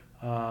there.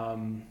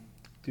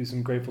 Do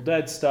some Grateful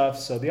Dead stuff.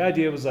 So the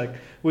idea was like,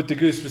 with the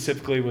goo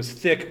specifically, was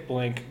thick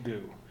blank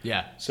goo.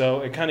 Yeah.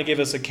 So it kind of gave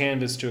us a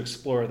canvas to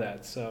explore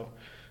that. So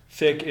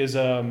thick is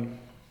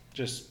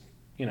just,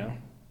 you know,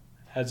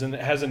 has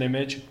an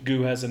image.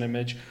 Goo has an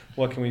image.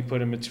 What can we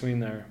put in between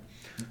there?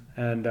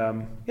 And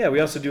yeah, we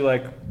also do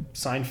like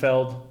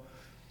Seinfeld,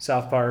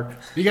 South Park.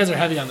 You guys are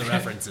heavy on the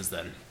references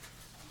then.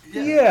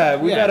 Yeah,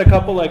 we Yeah. got a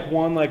couple, like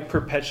one like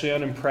Perpetually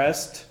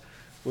Unimpressed,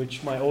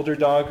 which my older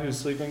dog who's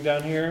sleeping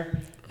down here,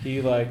 he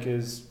like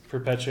is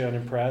perpetually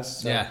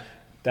unimpressed. So Yeah.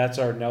 that's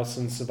our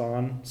Nelson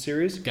Savan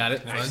series. Got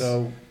it. Nice.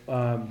 So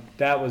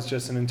that was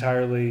just an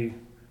entirely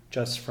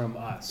just from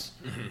us.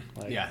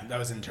 Like, Yeah, that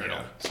was internal.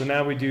 So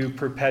now we do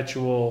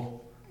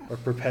perpetual or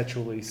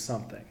perpetually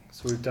something.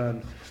 So we've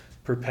done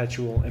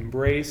perpetual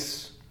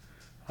embrace,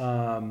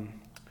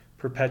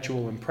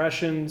 perpetual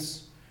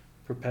impressions,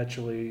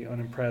 Perpetually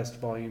Unimpressed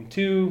Volume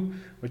 2,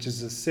 which is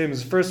the same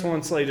as the first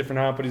one, slightly different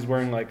hat, but he's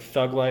wearing like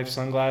Thug Life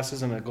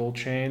sunglasses and a gold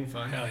chain.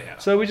 Hell yeah.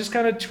 So we just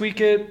kind of tweak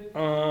it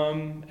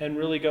and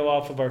really go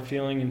off of our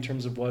feeling in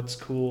terms of what's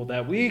cool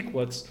that week,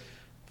 what's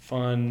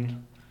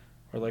fun,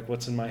 or like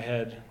what's in my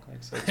head.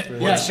 Like, so it's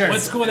really Yeah, sure.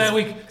 What's cool that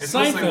week? It's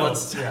mostly Seinfeld.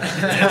 it's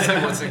mostly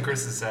what's in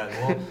Chris's head.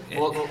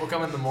 We'll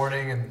come in the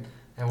morning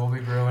and we'll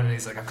be brewing, and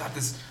he's like, I've got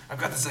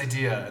this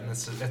idea, and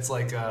it's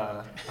like like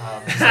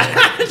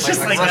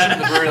rushing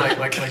the brewery,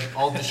 like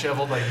all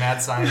disheveled, like mad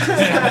scientist,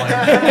 kind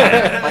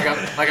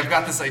of like I've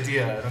got this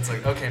idea, and it's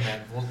like, okay,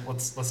 man,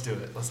 let's do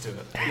it.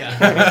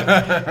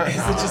 Yeah. Is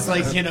it just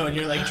like, you know, and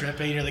you're like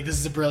dripping, you're like, this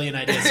is a brilliant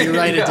idea. So you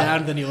write it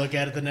down, then you look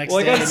at it the next Well,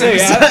 I day. gotta say,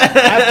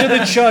 after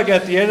the chug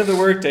at the end of the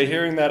workday,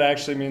 hearing that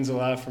actually means a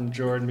lot from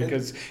Jordan,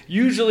 because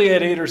usually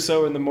at 8 or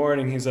so in the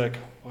morning, he's like,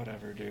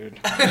 whatever, dude.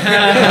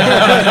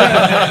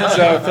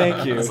 So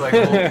thank you. It's like,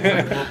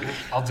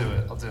 I'll do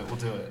it. We'll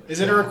do it.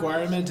 Is it a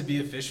requirement to be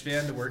a fish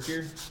fan to work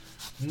here?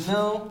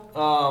 No,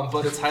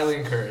 but it's highly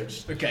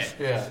encouraged. Okay.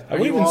 Yeah. I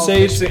wouldn't you even all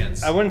say fish it's.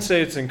 fans? I wouldn't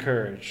say it's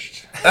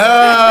encouraged.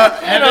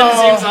 Evan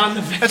seems on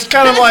the fence. It's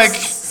kind of like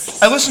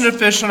I listened to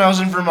Fish when I was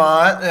in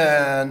Vermont,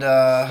 and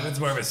It's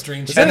more of a string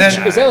And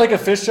then- Is that like a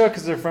fish joke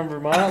because they're from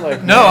Vermont?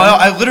 Like no,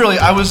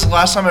 I was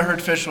last time I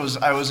heard Fish was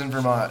I was in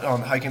Vermont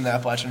hiking the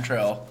Appalachian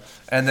Trail,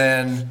 and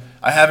then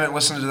I haven't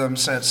listened to them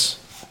since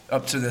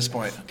up to this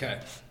point. Okay.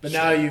 But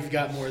now you've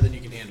got more than you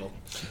can handle.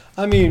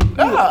 I mean,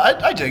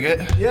 I dig it.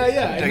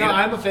 Yeah. Dig No, it.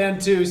 I'm a fan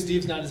too.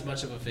 Steve's not as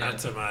much of a fan. Not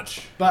so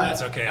much. But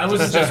that's okay. I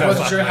wasn't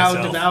Fuck sure how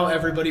myself. devout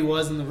everybody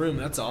was in the room.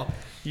 That's all.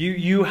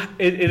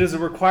 it is a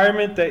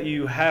requirement that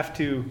you have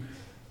to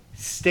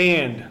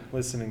stand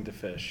listening to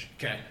Fish.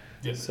 Okay.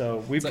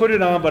 So we put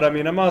it on, but I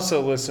mean, I'm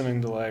also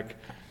listening to like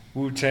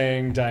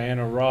Wu-Tang,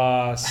 Diana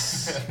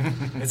Ross,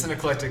 It's an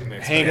eclectic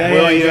mix. Hank Yeah,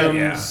 Williams.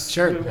 yeah.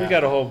 Sure. We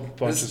got a whole bunch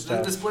of This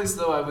stuff. place,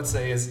 though, I would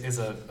say is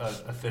a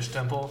fish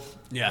temple.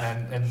 Yeah.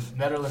 And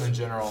Nederland in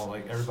general,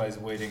 like everybody's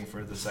waiting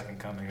for the second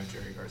coming of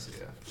Jerry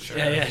Garcia. Sure.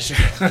 Yeah, sure.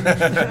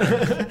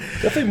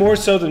 Definitely more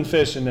so than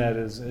Fish, and that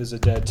is a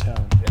dead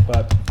town.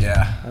 But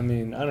Yeah. I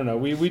mean, I don't know.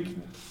 We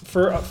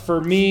for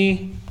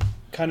me,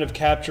 kind of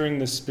capturing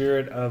the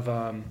spirit of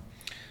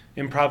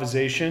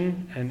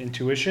improvisation and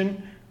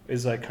intuition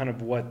is like kind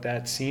of what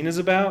that scene is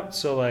about.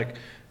 So like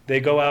they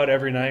go out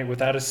every night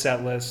without a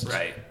set list,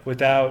 Right.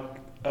 without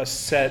a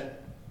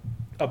set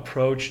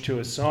approach to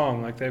a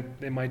song. Like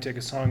they might take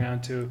a song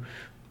out to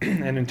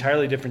an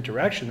entirely different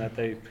direction that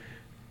they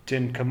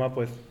didn't come up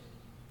with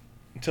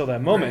until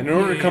that moment. In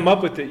order to come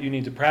up with it, you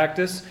need to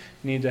practice,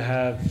 you need to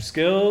have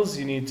skills,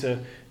 you need to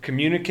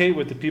communicate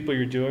with the people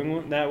you're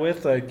doing that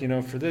with. Like, you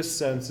know, for this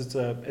sense, it's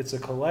a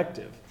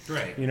collective.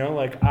 Right. You know,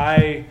 like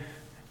I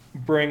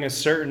bring a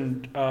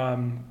certain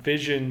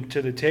vision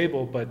to the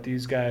table, but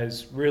these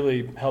guys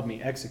really help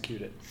me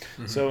execute it.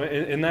 So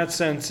in that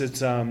sense,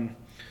 it's an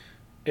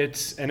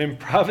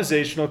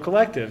improvisational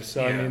collective.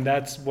 So I Yeah. mean,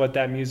 that's what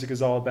that music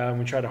is all about, and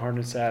we try to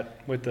harness that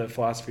with the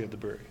philosophy of the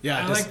brewery.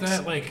 Yeah, I like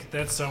that. Like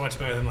that's so much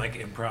better than like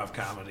improv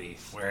comedy,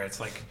 where it's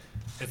like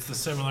it's the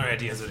similar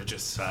ideas that it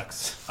just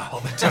sucks all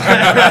the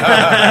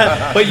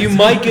time. But you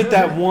might get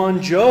that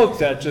one joke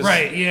that just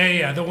Right?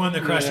 Yeah. The one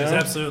that crushes. Yeah.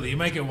 Absolutely. You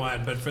might get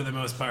one, but for the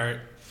most part,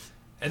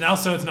 And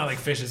also, it's not like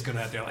Fish is going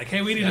out there like,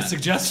 hey, we need a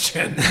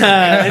suggestion.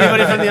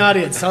 Anybody from the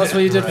audience, tell us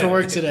what you did for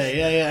work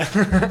today. Yeah.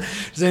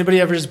 Does anybody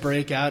ever just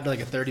break out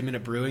like a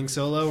 30-minute brewing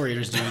solo where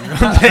you're just doing your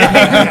own thing?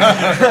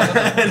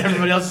 And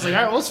everybody else is like,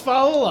 all right, well, let's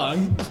follow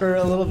along for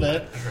a little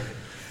bit.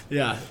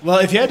 Yeah. Well,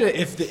 if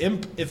the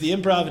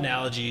improv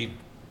analogy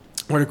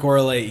were to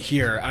correlate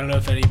here, I don't know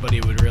if anybody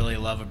would really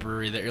love a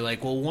brewery that you're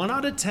like, well, 1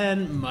 out of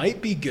 10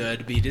 might be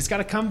good, but you just got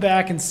to come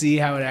back and see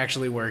how it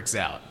actually works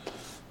out.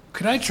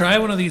 Could I try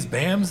one of these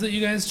BAMs that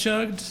you guys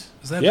chugged?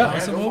 Is that Yeah.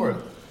 possible?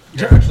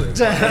 Yeah, go for it.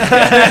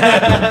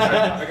 Yeah,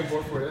 actually, I can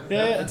pour for you.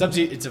 Yeah, it's up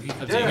to you. It's up to you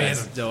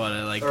guys. Yeah. Don't want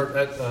to like. Or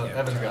Evan's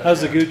got it.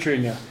 How's the goo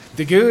treating you?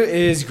 The goo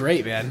is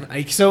great, man.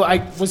 So I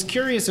was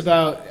curious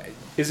about.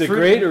 Is it fruit-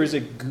 great or is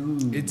it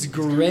goo? It's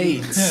great.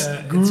 It's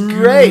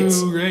Great.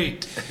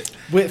 Great.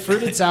 With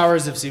fruited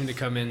sours have seemed to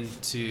come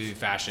into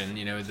fashion,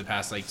 the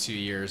past like 2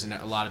 years, and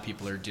a lot of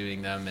people are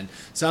doing them, and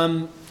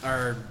some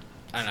are.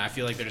 I don't know. I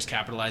feel like they're just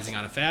capitalizing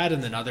on a fad,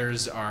 and then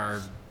others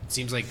are.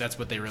 Seems like that's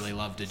what they really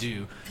love to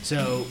do.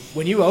 So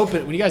when you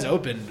guys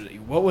opened,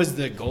 what was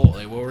the goal?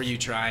 Like, what were you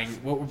trying?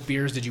 What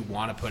beers did you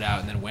want to put out,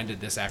 and then when did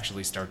this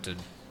actually start to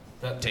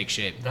take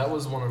shape? That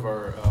was one of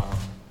our,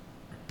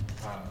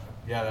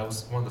 that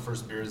was one of the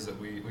first beers that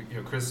we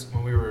Chris,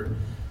 when we were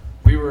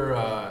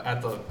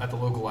at the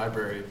local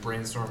library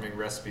brainstorming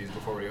recipes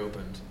before we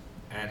opened,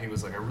 and he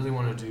was like, I really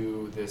want to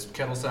do this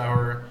kettle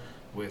sour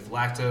with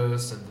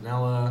lactose and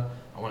vanilla.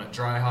 I want it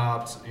dry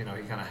hopped. He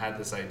kind of had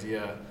this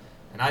idea,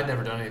 and I'd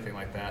never done anything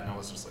like that, and I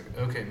was just like,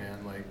 okay,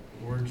 man, like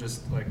we're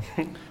just like,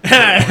 You're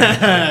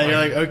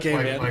like, okay,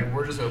 man. like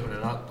we're just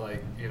opening up,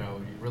 like you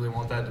really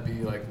want that to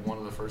be like one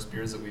of the first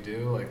beers that we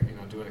do, like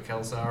doing a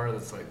kettle sour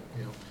that's like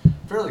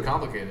fairly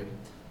complicated,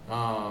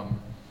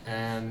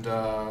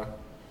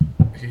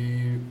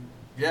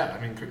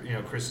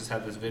 Chris just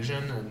had this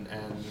vision,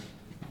 and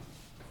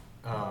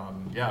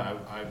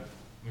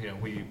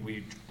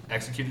we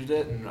executed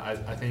it, and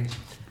I think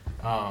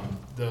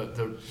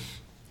the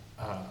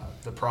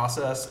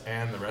process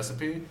and the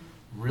recipe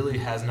really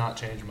has not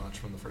changed much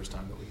from the first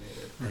time that we made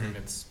it. I mean,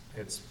 it's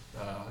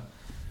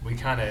we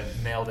kind of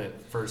nailed it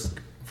first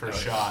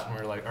shot, and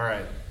we were like, all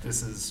right,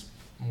 this is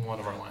one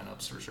of our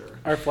lineups for sure.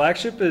 Our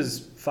flagship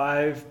is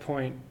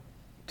 5.2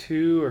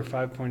 or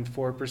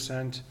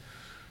 5.4%.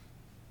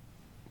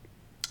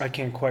 I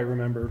can't quite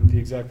remember the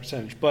exact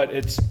percentage, but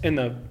it's in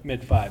the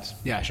mid fives.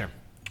 Yeah, sure.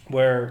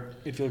 Where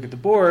if you look at the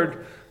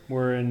board,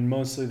 we're in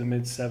mostly the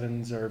mid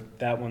sevens, or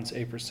that one's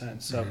 8%.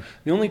 So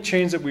the only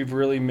change that we've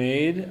really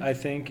made, I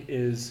think,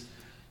 is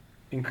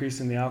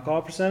increasing the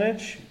alcohol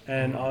percentage,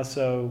 and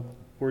also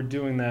we're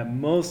doing that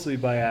mostly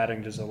by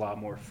adding just a lot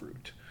more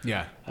fruit.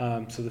 Yeah.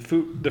 So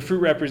the fruit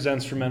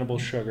represents fermentable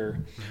sugar.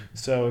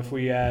 So if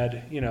we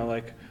add,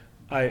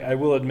 I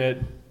will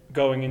admit,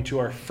 going into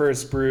our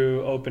first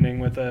brew, opening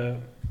with a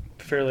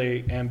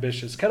fairly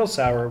ambitious kettle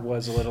sour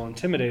was a little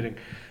intimidating.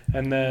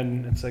 And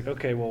then it's like,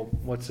 okay, well,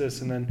 what's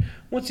this? And then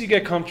once you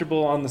get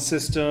comfortable on the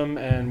system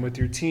and with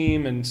your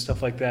team and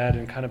stuff like that,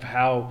 and kind of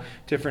how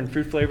different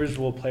fruit flavors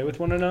will play with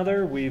one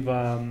another, we've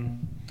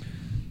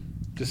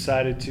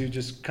decided to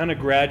just kind of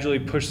gradually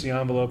push the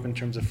envelope in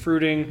terms of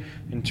fruiting,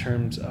 in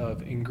terms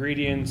of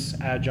ingredients,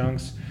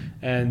 adjuncts.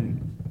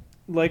 And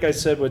like I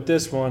said with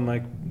this one,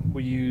 like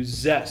we use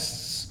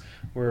zests.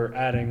 We're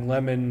adding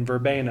lemon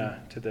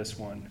verbena to this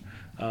one.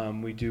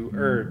 We do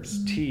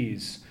herbs,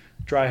 teas,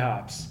 dry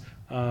hops.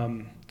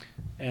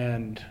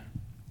 And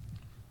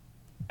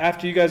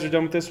after you guys are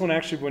done with this one,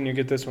 actually, when you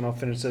get this one, I'll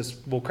finish this.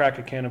 We'll crack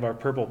a can of our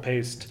purple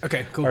paste.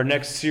 Okay, cool. Our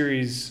next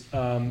series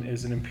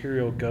is an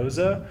Imperial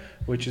Goza,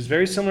 which is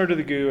very similar to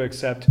the goo,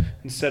 except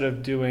instead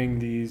of doing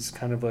these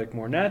kind of like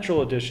more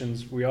natural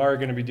additions, we are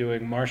going to be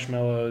doing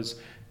marshmallows,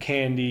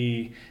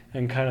 candy,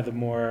 and kind of the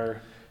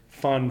more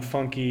fun,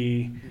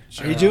 funky.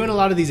 Are you doing a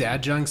lot of these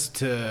adjuncts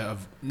to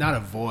not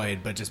avoid,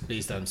 but just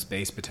based on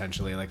space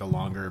potentially, like a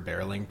longer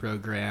barreling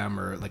program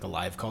or like a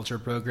live culture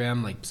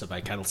program? Like, so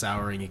by kettle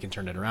souring, you can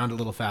turn it around a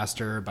little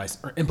faster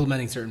or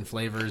implementing certain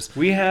flavors.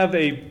 We have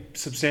a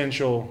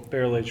substantial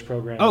barrel age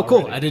program. Oh,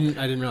 cool! already.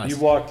 I didn't realize. You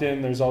walked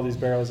in. There's all these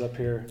barrels up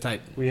here.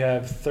 Tight. We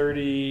have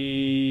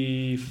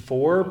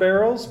 34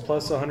 barrels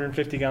plus a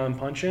 150-gallon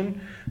punch-in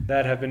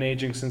that have been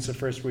aging since the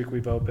first week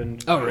we've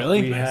opened. Oh,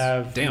 really? We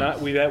Nice.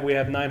 have we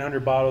have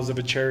 900 bottles of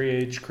a Cherry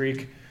Aged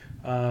Creek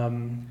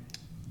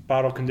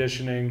bottle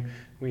conditioning.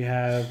 We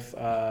have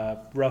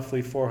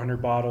roughly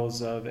 400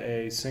 bottles of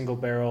a single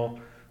barrel,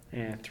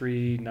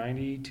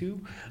 392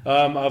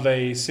 of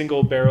a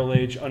single barrel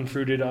age,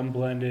 unfruited,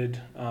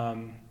 unblended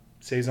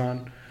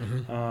saison.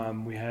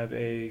 We have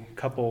a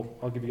couple.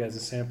 I'll give you guys a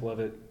sample of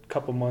it.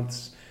 Couple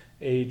months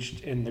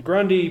aged in the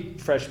Grundy,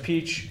 fresh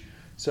peach.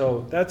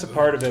 So that's a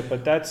part of it,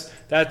 but that's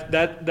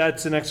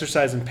an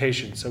exercise in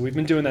patience. So we've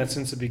been doing that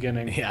since the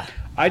beginning. Yeah.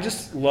 I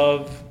just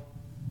love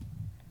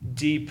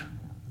deep,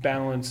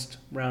 balanced,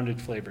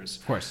 rounded flavors.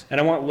 Of course. And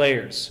I want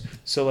layers.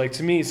 So like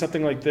to me,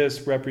 something like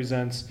this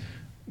represents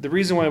the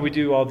reason why we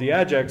do all the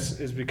adjuncts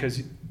is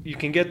because you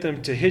can get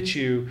them to hit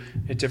you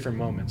at different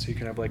moments. So you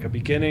can have like a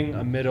beginning,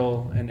 a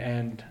middle, an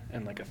end,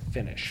 and like a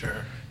finish.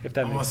 Sure. If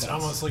that makes sense.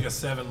 Almost like a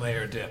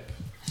 7-layer dip.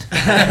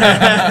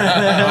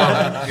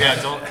 Yeah,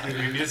 don't.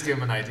 You just give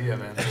him an idea,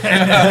 man.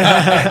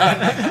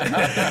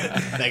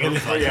 That could be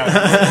fun.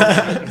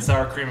 Yeah,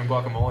 sour cream and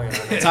guacamole.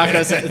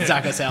 Taco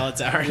salad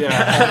sour.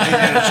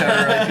 Yeah.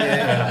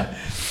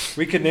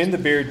 We could name the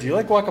beer, do you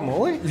like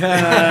guacamole?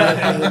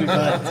 That'd be fun.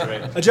 That's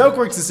right. A joke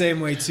works the same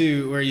way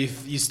too, where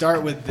you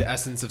start with the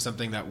essence of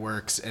something that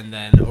works, and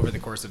then over the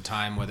course of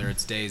time, whether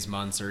it's days,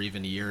 months, or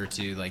even a year or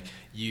two, like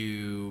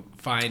you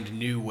find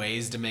new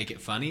ways to make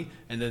it funny,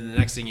 and then the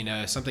next thing you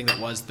know, something that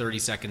was 30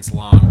 seconds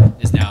long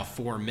is now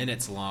 4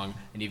 minutes long,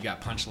 and you've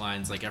got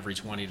punchlines like every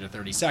 20 to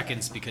 30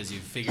 seconds because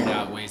you've figured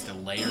out ways to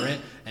layer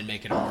it and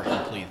make it a more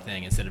complete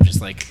thing instead of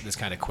just like this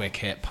kind of quick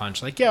hit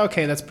punch. Like, yeah,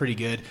 okay, that's pretty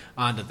good.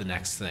 On to the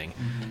next thing.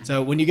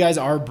 So when you guys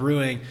are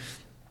brewing,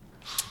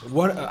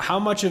 how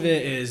much of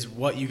it is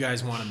what you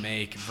guys want to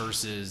make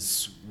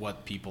versus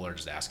what people are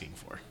just asking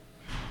for?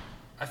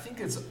 I think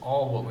it's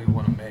all what we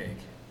want to make.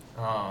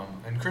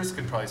 And Chris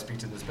could probably speak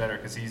to this better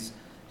because he's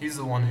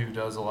the one who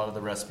does a lot of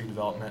the recipe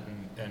development,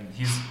 and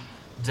he's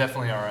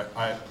definitely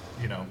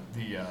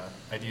the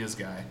ideas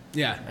guy.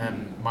 Yeah.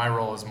 And my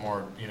role is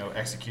more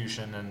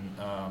execution and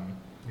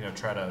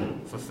try to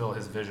fulfill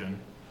his vision.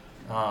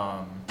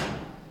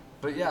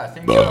 But yeah, I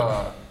think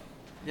for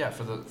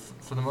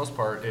the most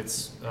part,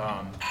 it's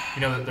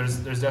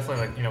there's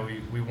definitely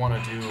we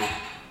want to do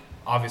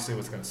obviously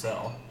what's going to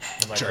sell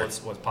and what's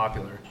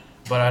popular.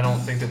 But I don't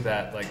think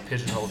that like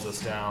pigeonholes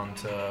us down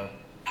to,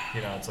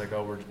 it's like,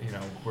 oh,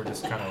 we're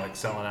just kind of like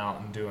selling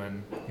out and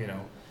doing,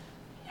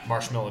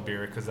 marshmallow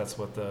beer because that's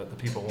what the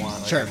people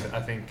want. Like, sure. I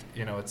think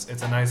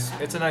it's a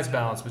nice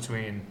balance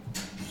between,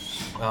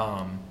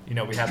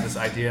 we have this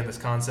idea and this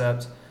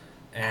concept,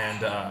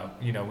 and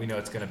we know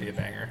it's going to be a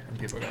banger and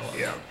people are going to love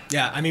it.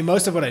 Yeah, I mean,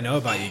 most of what I know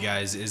about you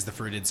guys is the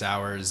fruited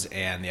sours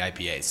and the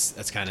IPAs.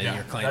 That's kind of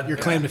your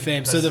claim to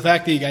fame. So the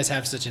fact that you guys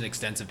have such an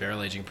extensive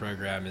barrel aging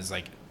program is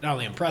like not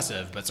only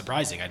impressive but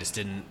surprising. I just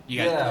didn't.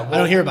 I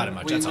don't hear about it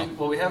much. That's all.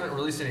 Well, we haven't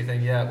released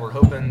anything yet. We're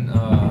hoping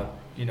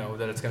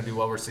that it's going to be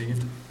well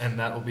received, and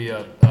that will be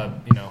a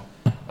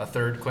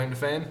third claim to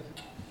fame.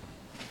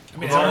 I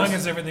mean, how long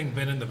has everything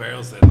been in the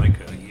barrels then? Like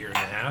a year and a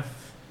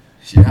half?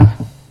 Yeah.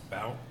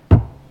 About?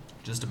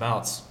 Just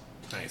about.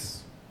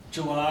 Nice.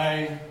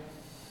 July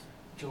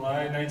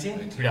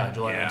 19th? Yeah,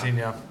 July 19th,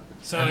 yeah.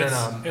 So and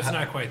it's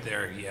not quite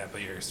there yet,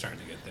 but you're starting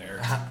to get there.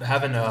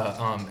 Having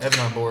Evan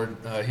on board,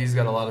 he's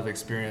got a lot of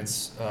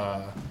experience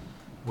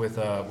with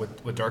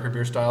darker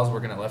beer styles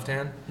working at Left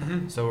Hand.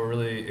 Mm-hmm. So we're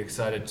really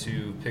excited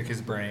to pick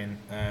his brain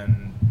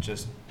and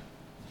just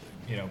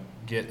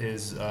get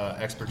his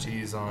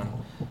expertise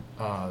on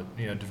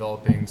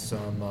developing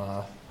some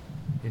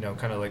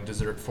kind of like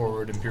dessert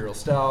forward imperial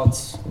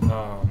stouts,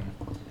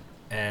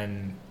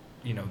 and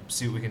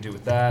see what we can do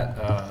with that.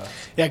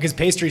 Yeah, because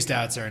pastry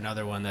stouts are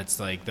another one that's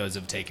like those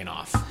have taken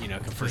off.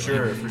 For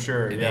sure.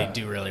 They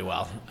do really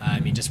well. I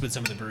mean, just with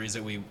some of the breweries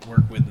that we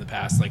work with in the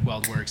past, like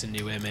WeldWorks and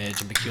New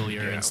Image and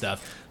Peculiar and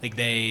stuff, like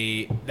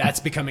that's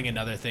becoming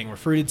another thing where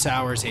fruited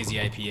sours, hazy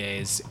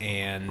IPAs,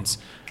 and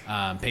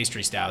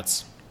pastry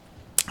stouts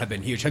have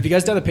been huge. Have you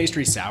guys done a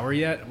pastry sour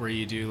yet, where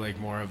you do like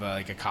more of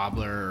a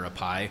cobbler or a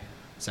pie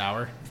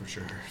sour? For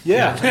sure.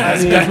 Yeah,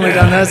 I've definitely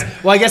done those.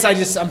 Well, I guess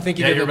I'm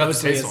thinking of you're it about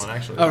mostly to taste as. one,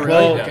 actually. Oh, really?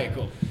 Well, okay,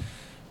 cool.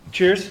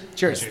 Cheers.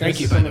 Thank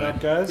you. Sum it up,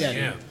 guys.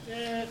 Yeah.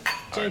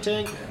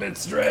 Ting. Mid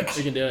stretch.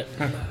 We can do it.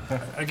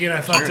 Again,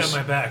 I fucked up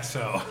my back,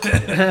 so.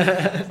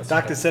 The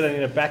doctor said I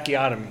need a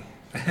bacchiotomy.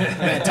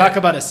 Man, talk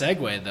about a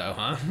segue, though,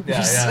 huh?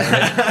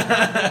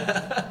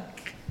 Yeah.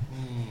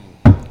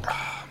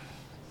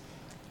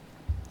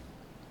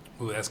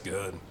 Ooh, that's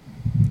good.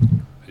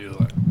 I do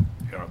like.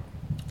 Yeah.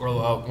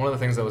 Well, one of the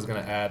things I was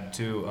going to add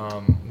too,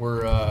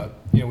 we're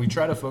we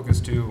try to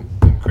focus too,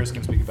 and Chris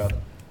can speak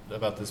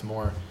about this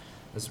more.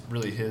 It's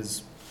really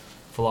his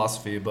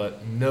philosophy,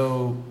 but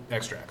no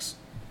extracts.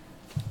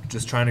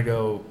 Just trying to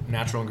go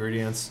natural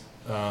ingredients,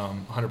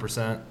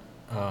 100%,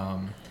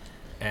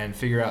 and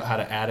figure out how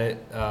to add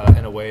it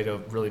in a way to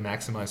really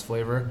maximize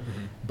flavor,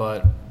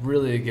 but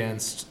really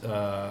against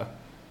the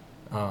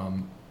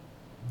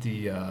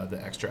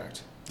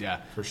extract.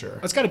 Yeah, for sure.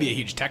 That's got to be a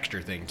huge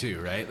texture thing too,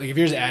 right? Like if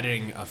you're just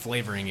adding a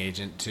flavoring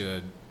agent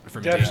to a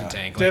fermentation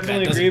tank, like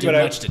definitely that doesn't agree, do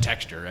but much to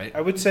texture, right? I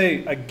would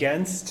say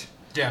against.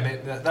 Yeah,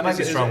 that might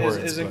be strong words.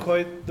 Isn't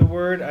quite the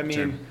word. I mean,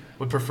 sure.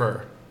 Would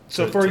prefer.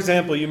 So, for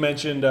example, you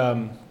mentioned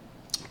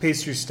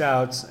pastry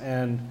stouts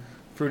and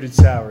fruited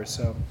sours.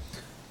 So,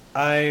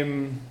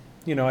 I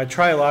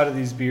try a lot of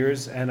these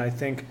beers, and I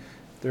think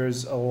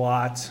there's a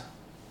lot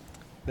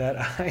that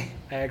I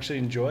actually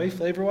enjoy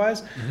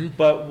flavor-wise. Mm-hmm.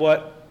 But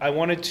what I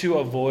wanted to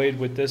avoid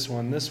with this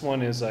one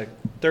is like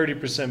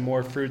 30%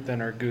 more fruit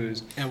than our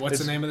goose. And what's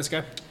the name of this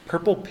guy?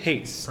 Purple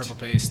Paste. Purple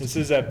Paste. This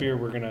is that beer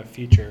we're going to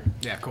feature.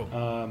 Yeah, cool.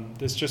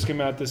 This just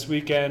came out this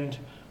weekend.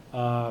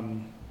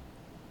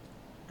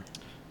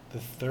 the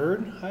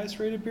third highest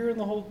rated beer in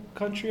the whole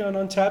country on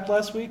Untappd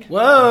last week.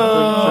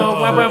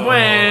 Whoa! Wham, wham,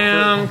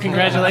 wham.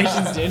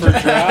 Congratulations, dude. For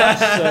draft,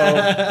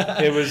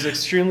 so it was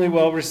extremely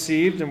well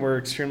received, and we're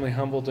extremely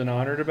humbled and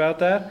honored about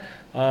that.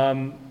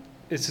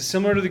 It's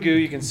similar to the Goo.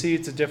 You can see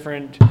it's a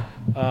different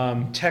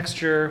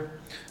texture.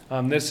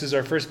 This is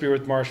our first beer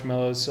with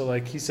marshmallows, so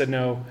like he said,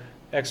 no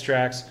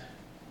extracts.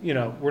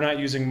 We're not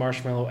using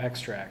marshmallow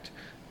extract.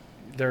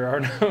 There are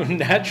no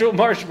natural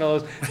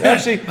marshmallows.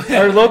 Actually,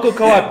 our local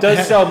co-op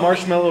does sell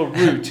marshmallow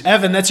root.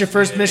 Evan, that's your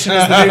first mission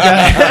as the new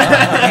guy. You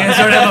guys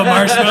don't have a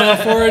marshmallow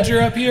forager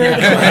up here?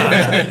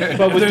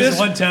 But with There's this,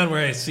 one town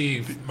where I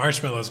see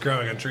marshmallows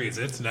growing on trees.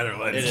 It's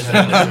Netherlands.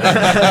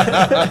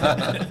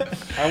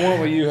 I want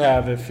what you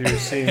have if you're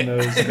seeing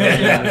those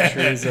growing on the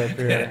trees up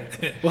here.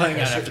 We'll hang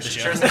out after the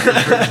show.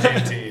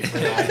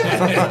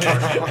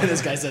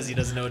 This guy says he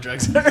doesn't know what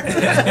drugs are.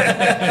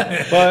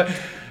 But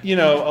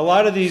a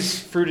lot of these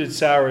fruited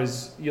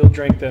sours, you'll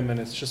drink them and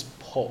it's just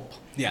pulp.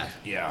 Yeah.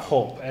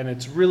 Pulp, and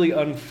it's really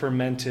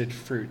unfermented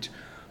fruit.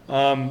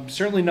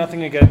 Certainly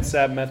nothing against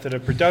that method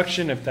of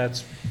production if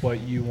that's what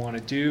you want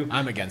to do.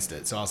 I'm against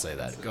it, so I'll say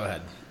that. Go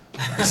ahead.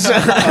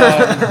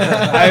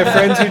 I have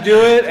friends who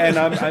do it, and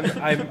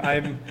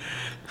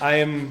I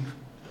am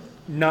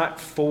not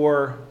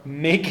for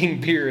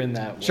making beer in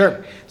that way.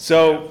 Sure.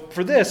 So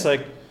for this,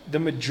 like the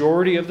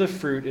majority of the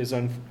fruit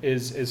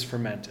is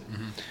fermented,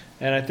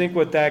 and I think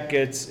what that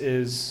gets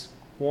is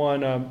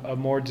one a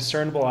more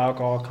discernible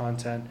alcohol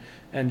content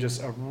and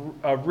just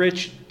a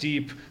rich,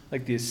 deep,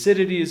 like the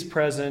acidity is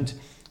present.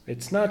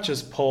 It's not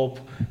just pulp,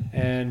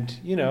 and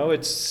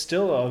it's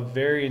still a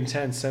very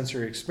intense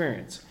sensory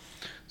experience.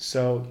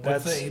 So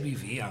What's that's the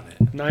ABV on it?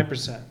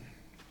 9%.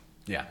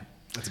 Yeah,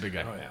 that's a big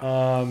guy.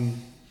 Oh,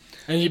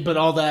 yeah. But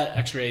all that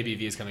extra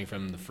ABV is coming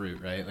from the fruit,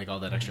 right? Like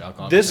all that extra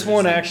alcohol. This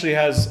one actually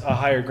has a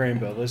higher grain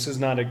bill. This is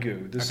not a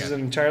Goo. This is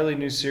an entirely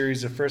new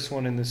series. The first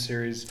one in this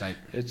series. Tight.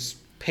 It's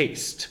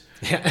paste.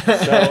 Yeah.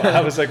 So I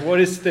was like, what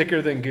is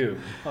thicker than Goo?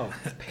 Oh,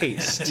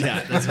 paste.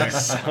 Yeah, that's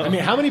fair. I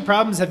mean, how many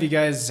problems have you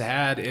guys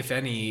had, if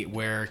any,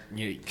 where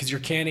because you're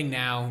canning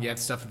now, you have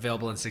stuff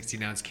available in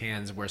 16-ounce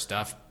cans where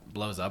stuff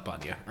blows up on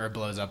you or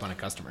blows up on a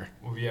customer?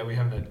 Well, yeah, we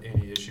haven't had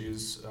any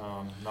issues,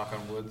 knock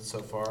on wood, so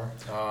far.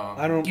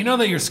 I don't. You know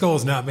that your skull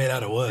is not made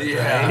out of wood,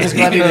 Yeah. right? I'm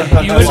glad he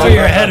didn't You wish where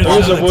your head is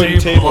There's on a the wooden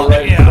table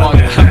right in Yeah.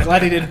 front of you. I'm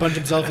glad he didn't punch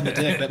himself in the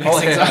dick. That makes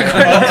things awkward.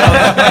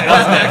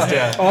 What's next?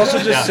 Yeah. Also,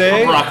 just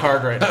say. I'm rock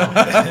hard right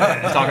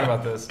now. Talking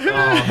about this.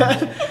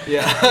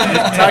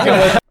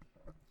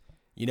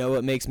 You know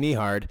what makes me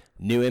hard?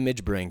 New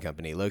Image Brewing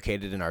Company,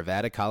 located in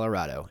Arvada,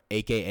 Colorado,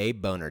 aka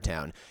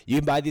Bonertown. You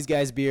can buy these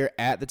guys beer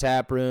at the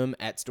tap room,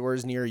 at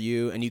stores near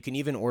you, and you can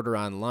even order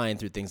online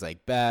through things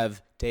like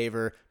Bev,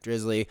 Taver,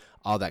 Drizzly,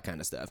 all that kind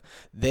of stuff.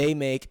 They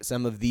make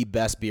some of the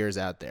best beers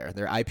out there.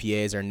 Their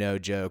IPAs are no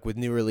joke, with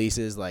new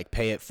releases like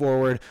Pay It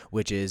Forward,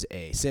 which is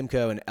a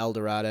Simcoe and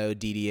Eldorado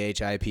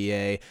DDH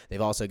IPA.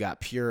 They've also got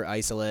Pure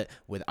Isolate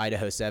with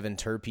Idaho 7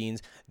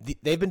 terpenes.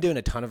 They've been doing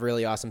a ton of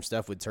really awesome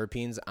stuff with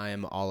terpenes. I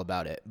am all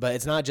about it. But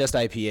it's not just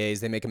IPAs.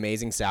 They make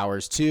amazing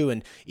sours too,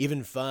 and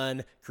even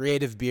fun,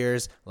 creative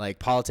beers like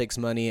Politics,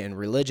 Money, and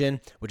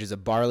Religion, which is a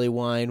barley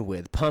wine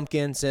with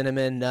pumpkin,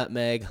 cinnamon,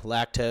 nutmeg,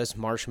 lactose,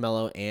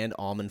 marshmallow, and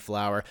almond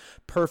flour.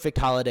 Perfect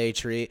holiday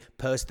treat,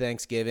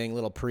 post-Thanksgiving,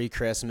 little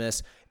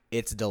pre-Christmas.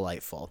 It's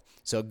delightful.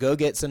 So go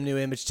get some New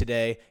Image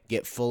today.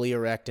 Get fully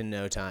erect in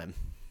no time.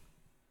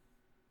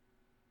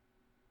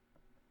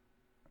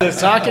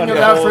 Talking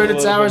about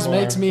fruited sours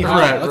makes me hot.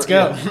 Right, Let's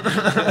go.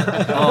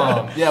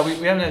 Yeah, we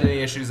haven't had any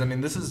issues. I mean,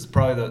 this is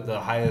probably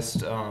the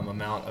highest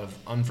amount of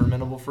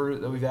unfermentable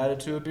fruit that we've added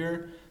to a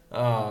beer.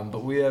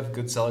 But we have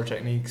good cellar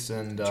techniques,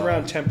 and It's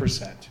around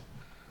 10%.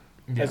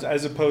 yeah.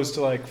 As opposed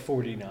to like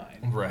 49.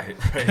 Right.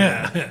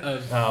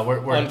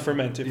 Where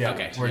Unfermented. yeah,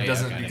 Okay. where it Yeah,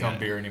 doesn't okay, become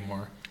got it. beer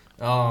anymore.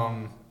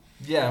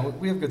 Yeah,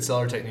 we have good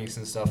cellar techniques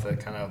and stuff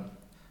that kind of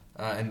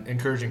and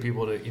encouraging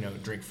people to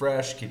drink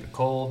fresh, keep it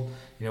cold.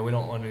 We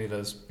don't want any of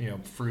those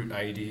fruit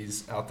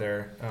IEDs out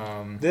there.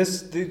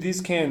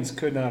 These cans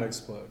could not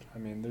explode. I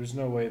mean, there's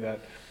no way that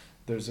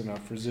there's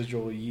enough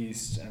residual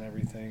yeast and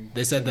everything.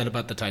 They said that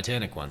about the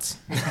Titanic once.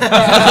 It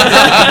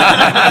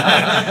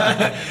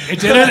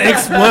didn't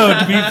explode,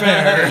 to be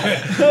fair.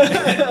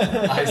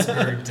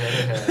 Iceberg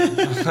dead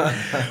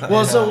ahead.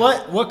 Well, so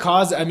what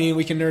caused? I mean,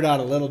 we can nerd out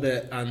a little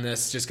bit on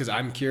this just because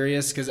I'm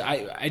curious. Because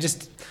I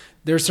just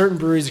there are certain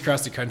breweries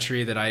across the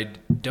country that I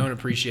don't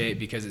appreciate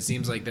because it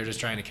seems like they're just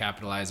trying to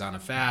capitalize on a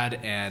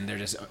fad and they're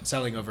just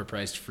selling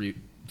overpriced fruit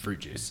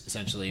juice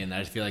essentially, and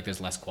I feel like there's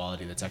less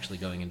quality that's actually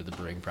going into the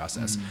brewing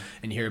process.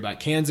 And you hear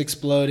about cans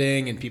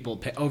exploding and people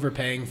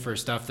overpaying for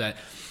stuff that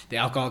the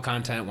alcohol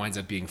content winds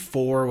up being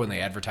 4 when they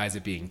advertise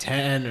it being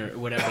 10 or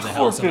whatever the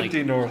hell.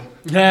 450 north.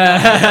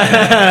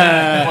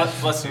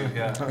 Bless you.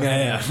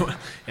 Yeah.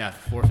 Yeah,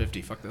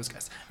 450. Fuck those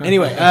guys.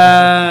 Anyway,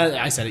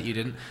 I said it. You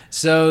didn't.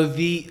 So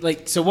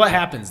so what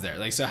happens there?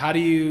 Like, so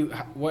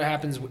what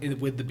happens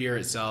with the beer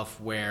itself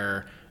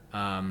where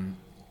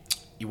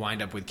you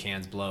wind up with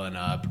cans blowing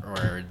up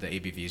or the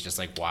ABV is just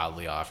like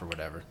wildly off or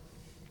whatever?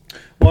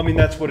 Well, I mean,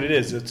 that's what it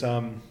is. It's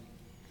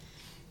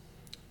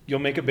you'll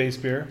make a base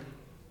beer,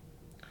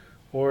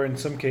 or in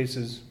some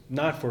cases,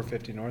 not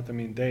 450 North. I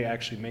mean, they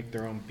actually make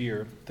their own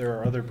beer. There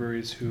are other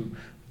breweries who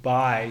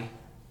buy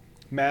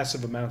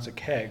massive amounts of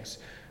kegs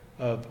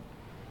of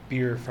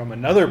beer from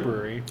another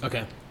brewery,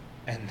 Okay.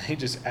 and they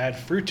just add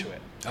fruit to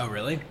it. Oh,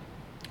 really?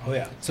 Oh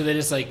yeah. So they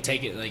just like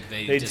take it, like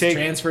they just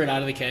transfer it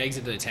out of the kegs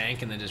into the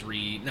tank and then just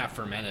not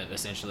ferment it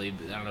essentially.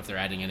 But I don't know if they're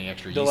adding any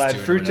extra yeast They'll to add it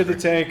or fruit to the whatever.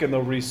 tank, and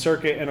they'll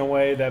recirculate in a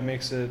way that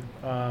makes it,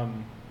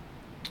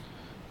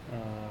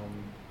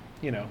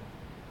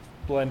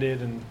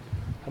 blended and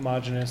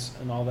homogeneous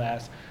and all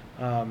that.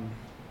 But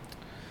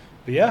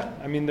yeah,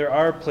 I mean, there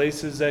are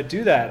places that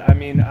do that. I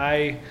mean,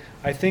 I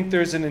think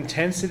there's an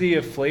intensity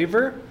of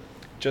flavor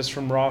just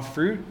from raw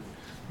fruit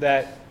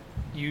that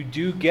you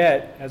do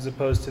get as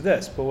opposed to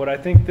this. But what I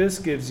think this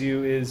gives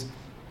you is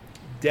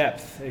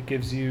depth. It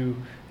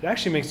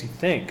actually makes you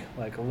think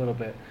like a little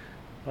bit.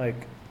 Like,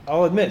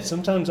 I'll admit,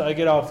 sometimes I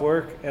get off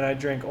work and I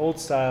drink old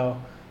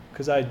style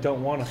because I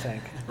don't want to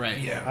think. Right.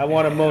 Yeah. I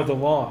want to mow the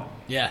lawn.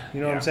 Yeah.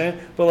 You know what I'm saying?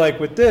 But like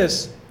with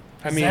this,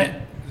 I mean,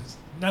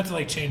 not to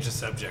like change the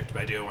subject,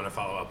 but I do want to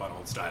follow up on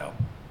old style.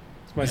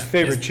 it's my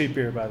favorite cheap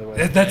beer, by the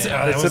way. That's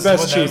It's the the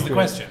best That cheap was the beer.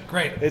 question.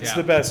 Great. It's Yeah.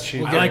 the best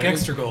cheap I beer. like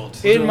extra gold.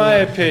 In my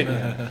opinion.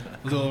 A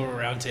little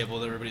round table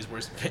with everybody's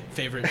worst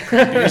favorite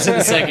beers in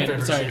a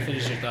second. Sorry to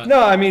finish your thought.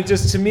 No, I mean,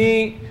 just to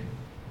me,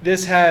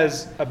 this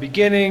has a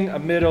beginning, a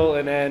middle,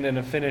 an end, and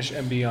a finish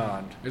and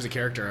beyond. There's a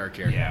character arc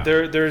here. Yeah.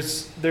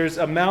 There's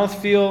a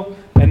mouthfeel,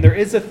 and there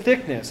is a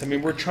thickness. I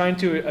mean, we're trying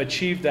to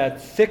achieve that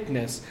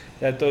thickness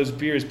that those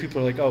beers,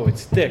 people are like, oh,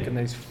 it's thick, and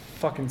they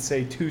fucking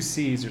say 2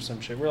 C's or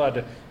some shit. We're allowed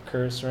to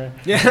curse, right?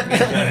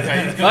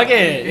 Fuck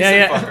it.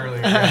 Yeah. Fuck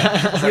earlier.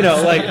 Yeah. You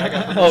know, like,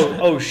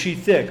 oh, she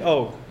thick.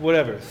 Oh,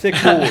 whatever. Thick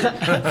bully.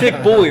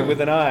 Thick bully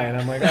with an I. And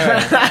I'm like, all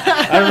right.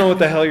 I don't know what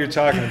the hell you're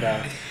talking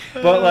about.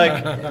 But,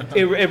 like,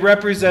 it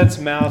represents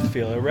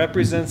mouthfeel. It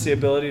represents the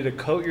ability to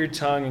coat your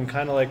tongue and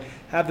kind of, like,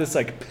 have this,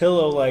 like,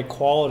 pillow-like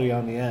quality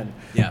on the end.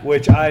 Yeah.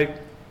 Which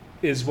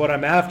is what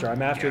I'm after.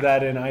 I'm after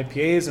that in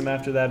IPAs. I'm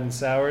after that in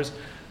sours.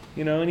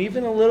 You know, and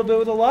even a little bit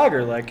with a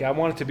lager. Like, I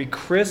want it to be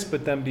crisp,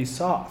 but then be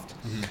soft.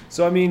 Mm-hmm.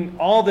 So, I mean,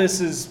 all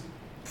this is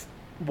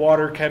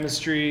water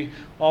chemistry.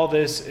 All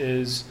this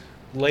is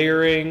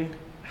layering,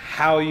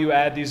 how you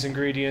add these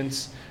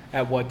ingredients,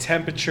 at what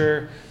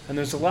temperature. And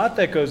there's a lot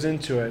that goes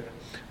into it.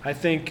 I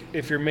think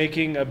if you're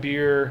making a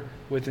beer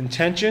with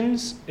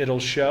intentions, it'll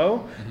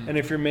show. Mm-hmm. And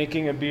if you're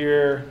making a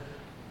beer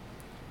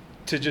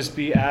to just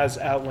be as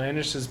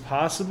outlandish as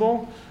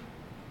possible,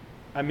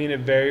 I mean, it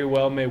very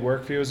well may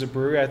work for you as a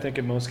brewery. I think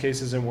in most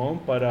cases it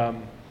won't. But,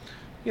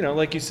 you know,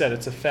 like you said,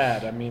 it's a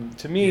fad. I mean,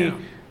 to me, Yeah.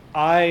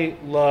 I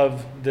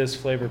love this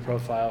flavor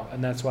profile,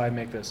 and that's why I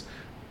make this.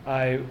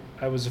 I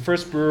was the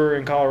first brewer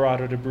in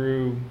Colorado to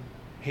brew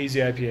hazy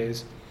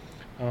IPAs.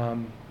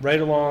 Right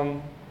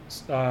along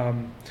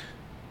the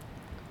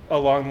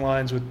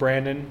lines with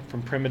Brandon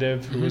from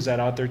Primitive, who was at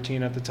Odd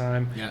 13 at the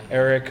time. Yeah.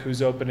 Eric,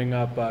 who's opening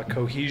up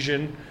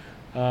Cohesion,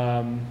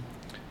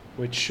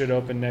 which should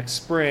open next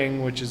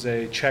spring, which is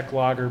a Czech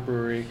lager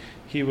brewery.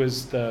 He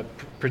was the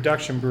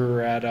production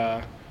brewer at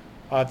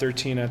Odd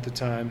 13 at the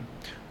time.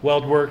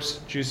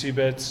 Weldworks, Juicy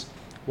Bits,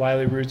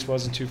 Wiley Roots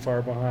wasn't too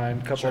far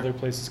behind. A couple other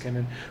places came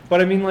in.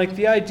 But I mean, like,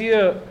 the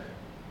idea,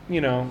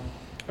 you know,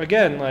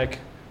 again, like,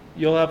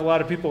 you'll have a lot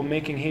of people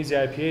making hazy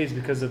IPAs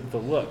because of the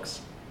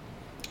looks.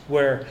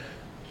 Where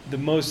the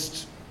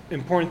most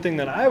important thing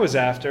that I was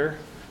after,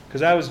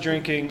 because I was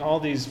drinking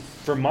all these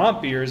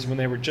Vermont beers when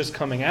they were just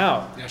coming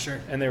out, Yeah, sure.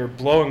 and they were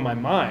blowing my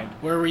mind.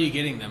 Where were you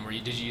getting them?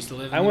 Did you used to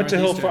live in I went to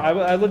Northeast, Hill or- Farm.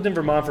 I lived in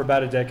Vermont for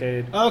about a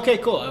decade. Oh, okay,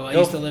 cool. I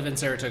Hill- used to live in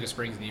Saratoga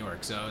Springs, New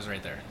York, so I was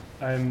right there.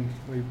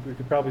 We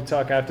could probably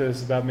talk after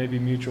this about maybe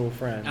mutual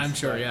friends. I'm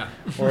sure, yeah.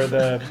 Or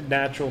the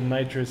natural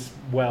nitrous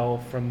well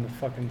from the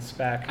fucking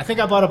SPAC. I think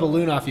I bought a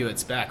balloon off you at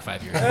SPAC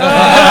 5 years ago. No,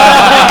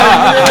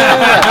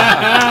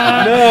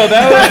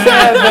 that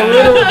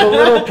was the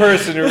little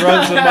person who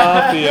runs the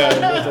mafia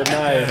with a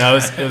knife. No,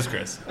 it was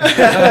Chris.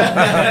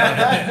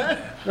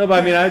 No,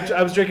 but I mean,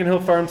 I was drinking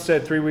Hill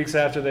Farmstead 3 weeks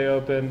after they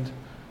opened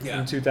Yeah.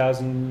 in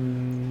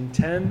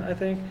 2010, I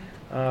think.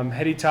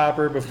 Heady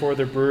Topper before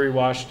the brewery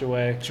washed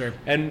away. Sure.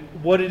 And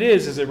what it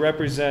is it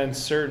represents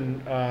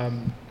certain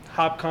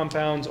hop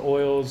compounds,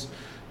 oils,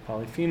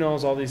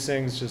 polyphenols, all these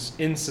things just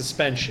in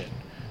suspension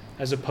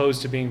as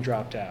opposed to being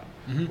dropped out.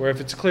 Mm-hmm. Where if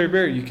it's a clear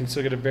beer, you can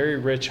still get a very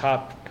rich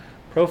hop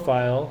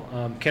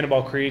profile.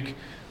 Cannonball Creek,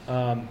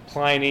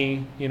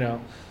 Pliny, you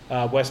know,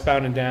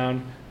 Westbound and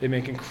Down. They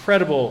make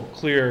incredible,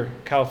 clear,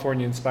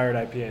 California-inspired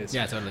IPAs.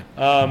 Yeah, totally.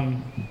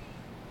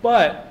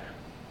 But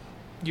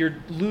you're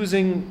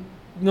losing,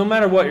 no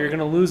matter what, you're going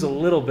to lose a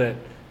little bit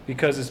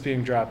because it's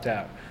being dropped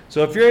out.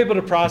 So if you're able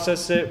to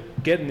process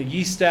it, getting the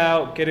yeast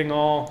out, getting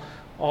all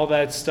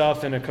that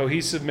stuff in a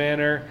cohesive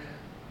manner,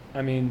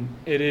 I mean,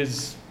 it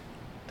is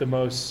the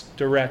most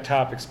direct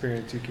hop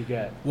experience you could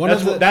get.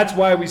 That's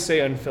why we say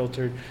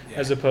unfiltered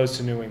as opposed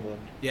to New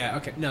England. Yeah,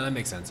 okay. No, that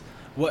makes sense.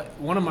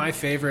 One of my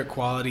favorite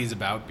qualities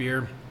about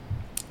beer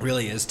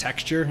really is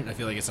texture, and I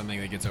feel like it's something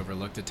that gets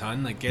overlooked a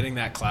ton. Like getting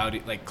that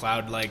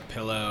cloud-like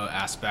pillow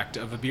aspect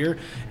of a beer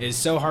is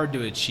so hard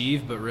to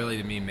achieve, but really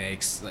to me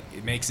makes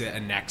it a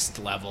next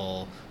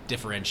level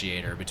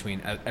differentiator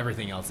between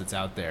everything else that's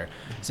out there.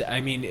 So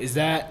I mean, is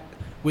that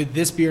with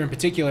this beer in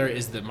particular,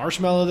 is the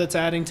marshmallow that's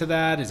adding to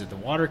that? Is it the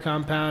water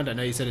compound? I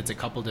know you said it's a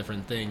couple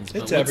different things.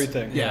 But It's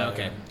everything. Yeah.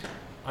 Okay.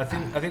 I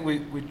think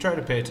we try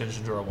to pay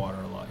attention to our water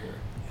a lot here.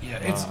 Yeah,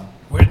 it's.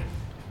 Where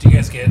do you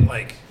guys get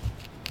like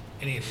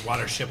any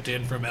water shipped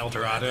in from El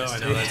Dorado? I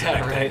know that's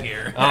a big thing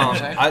here.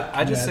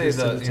 I just say just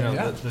to the town.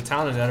 the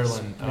town of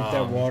Nederland. Make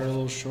that water a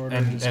little shorter.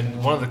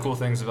 And one of the cool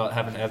things about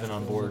having Evan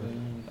on board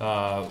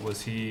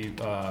was he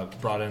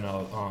brought in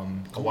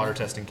a water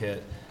testing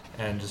kit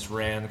and just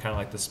ran kind of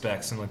like the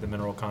specs and like the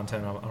mineral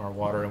content on our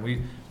water, and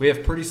we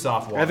have pretty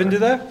soft water. Evan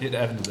did that? Yeah,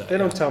 Evan did that. They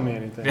don't tell me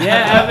anything.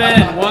 Yeah,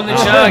 Evan won the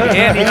chug,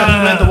 and he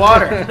complimented the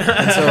water.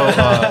 And so,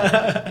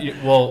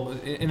 well,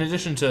 in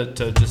addition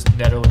to just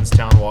Netherlands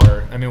town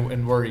water, I mean,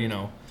 and we're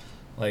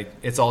like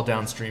it's all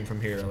downstream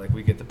from here. Like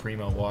we get the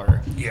primo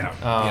water.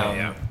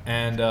 Yeah.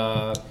 And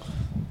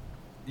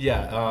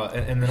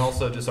and then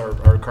also just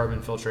our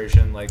carbon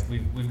filtration. Like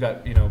we've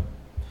got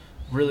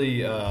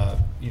really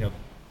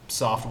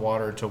soft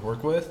water to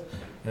work with,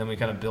 and then we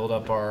kind of build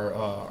up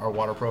our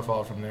water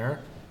profile from there.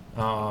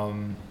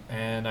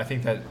 And I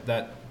think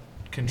that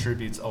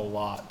contributes a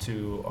lot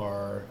to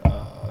our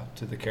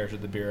to the character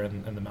of the beer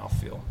and the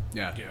mouthfeel.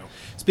 Yeah.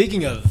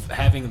 Speaking of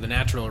having the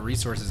natural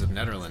resources of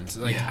Netherlands,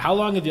 how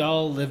long have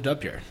y'all lived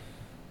up here?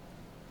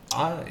 Go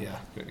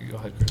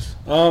ahead, Chris.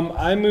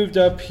 I moved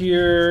up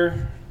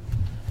here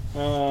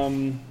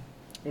and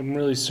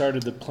really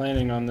started the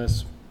planning on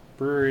this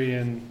brewery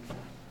in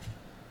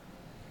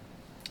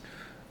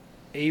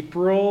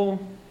April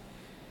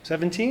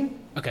 17.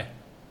 Okay.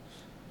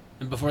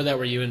 And before that,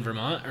 were you in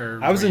Vermont or?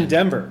 I was in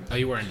Denver. Oh,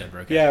 you were in Denver.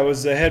 Okay. Yeah, I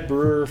was the head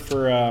brewer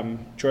for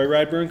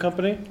Joyride Brewing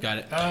Company. Got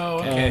it. Oh,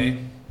 okay.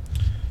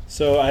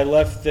 So I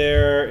left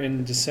there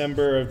in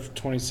December of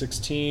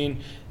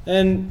 2016,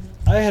 and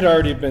I had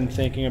already been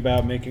thinking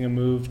about making a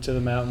move to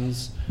the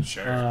mountains.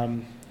 Sure.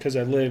 Because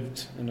I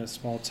lived in a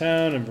small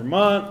town in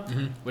Vermont.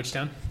 Mm-hmm. Which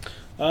town?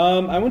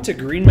 I went to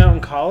Green Mountain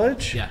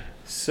College. Yeah.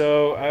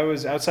 So I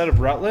was outside of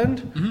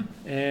Rutland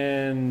Mm-hmm.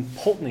 and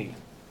Pulteney,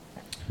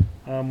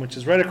 which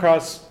is right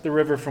across the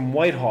river from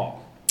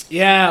Whitehall.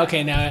 Yeah.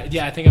 Okay. Now,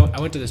 I think I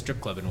went to the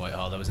strip club in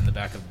Whitehall that was in the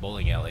back of the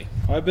bowling alley.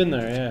 Oh, I've been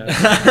there, yeah.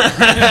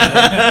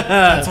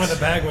 That's where the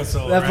bag was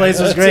sold. That place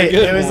was That's a great.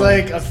 good It was one.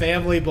 like a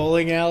family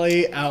bowling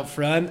alley out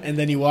front, and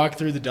then you walk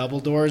through the double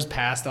doors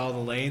past all the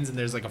lanes, and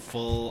there's like a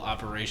full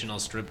operational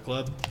strip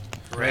club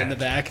right in the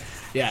back.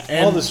 Yeah,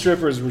 and All the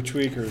strippers were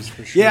tweakers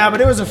for sure. yeah,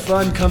 but it was a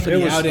fun company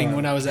It was outing fun.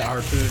 when I was at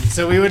Harpoon.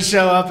 So we would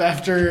show up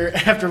after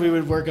we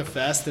would work a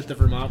fest at the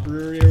Vermont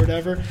Brewery or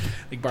whatever,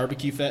 like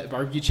barbecue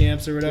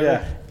champs or whatever.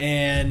 Yeah.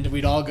 And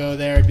we'd all go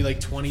there. It'd be like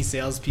 20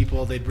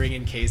 salespeople. They'd bring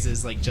in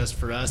cases like just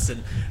for us,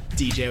 and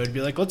DJ would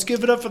be like, "Let's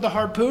give it up for the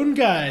Harpoon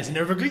guys," and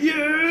everyone would go,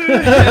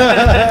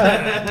 "Yeah!"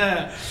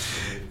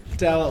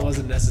 Talent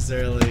wasn't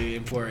necessarily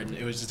important.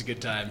 It was just a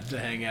good time to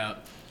hang out.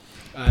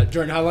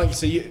 Jordan, how long?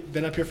 So you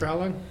been up here for how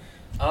long?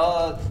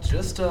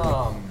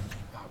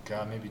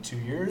 Maybe 2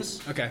 years.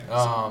 Okay.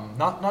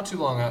 Not too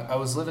long. I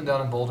was living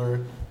down in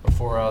Boulder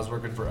before I was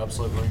working for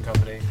Upslope Brewing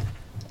Company,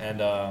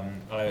 and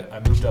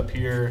I moved up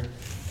here.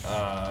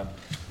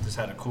 Just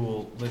had a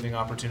cool living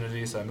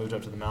opportunity, so I moved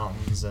up to the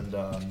mountains, and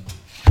I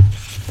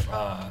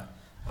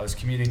was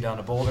commuting down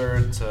to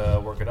Boulder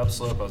to work at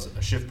Upslope. I was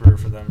a shift brewer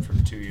for them for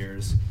 2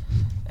 years,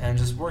 and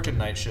just working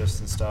night shifts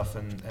and stuff.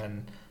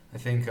 And I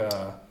think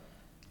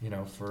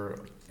for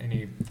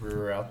any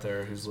brewer out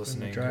there who's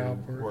listening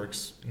who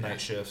works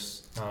night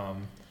shifts,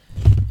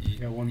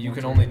 you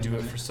can only do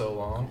it for so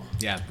long.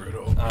 Yeah,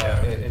 Brutal.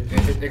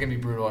 It can be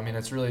brutal. I mean,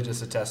 it's really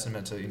just a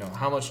testament to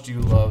how much do you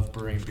love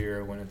brewing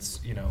beer when it's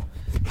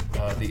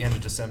the end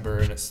of December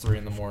and it's 3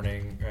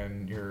 a.m.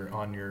 and you're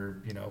on your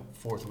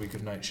fourth week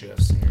of night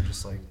shifts and you're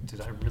just like,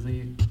 did I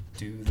really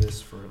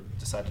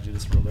decide to do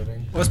this for a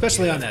living? Well,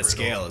 especially on that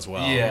scale as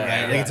well. Yeah,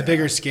 right? Like yeah, it's a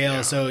bigger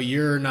scale, so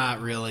you're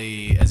not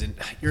really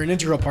you're an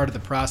integral part of the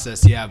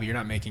process, but you're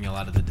not making a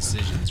lot of the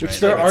decisions. Which right?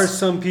 there Like are it's-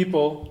 some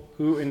people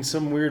who, in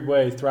some weird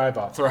way, thrive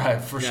off.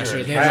 Thrive for Yeah, sure.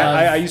 sure. They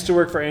I used to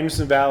work for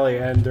Anderson Valley,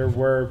 and there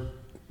were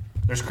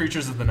There's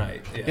creatures of the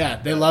night.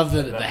 Yeah, they love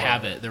the that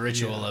habit, the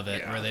ritual of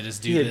it, where they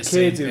just do he had this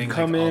same kids. He'd thing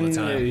come like, all in, the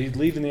time. he'd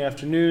leave in the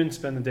afternoon,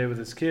 spend the day with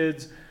his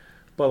kids.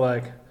 But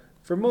like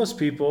for most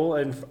people,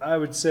 and I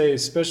would say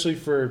especially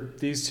for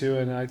these two,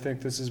 and I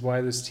think this is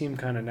why this team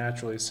kind of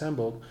naturally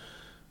assembled.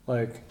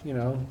 Like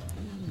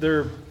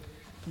they're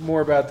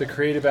more about the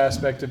creative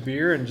aspect of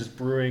beer and just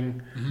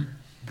brewing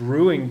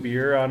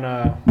beer on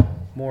a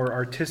more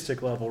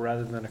artistic level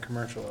rather than a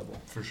commercial level.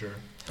 For sure.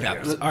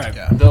 Yeah. All right.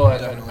 Yeah. Though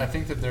I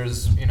think that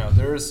there's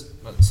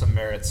some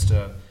merits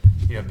to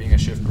being a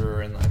shift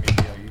brewer, and I mean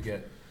you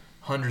get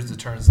hundreds of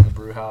turns in the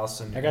brew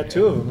house, and I got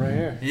 2 of them right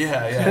here.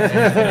 Yeah.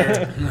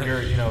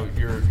 And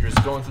you're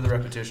just going through the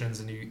repetitions,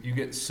 and you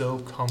get so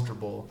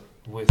comfortable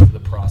with the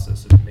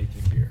process of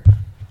making beer.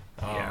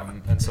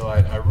 And so I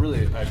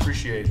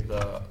appreciate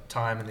the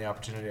time and the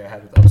opportunity I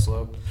had with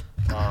Upslope.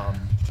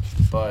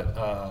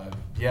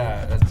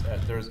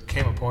 There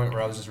came a point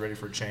where I was just ready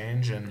for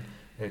change, and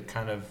it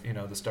kind of,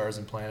 the stars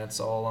and planets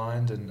all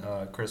aligned, and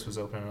Chris was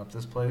opening up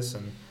this place,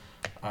 and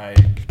I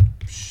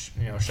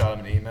shot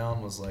him an email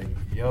and was like,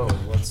 yo,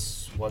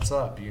 what's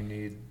up? You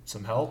need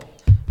some help?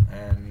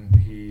 And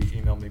he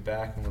emailed me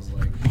back and was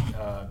like,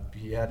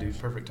 yeah, dude,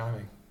 perfect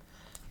timing.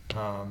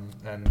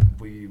 And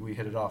we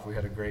hit it off. We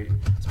had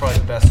it's probably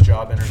the best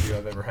job interview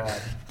I've ever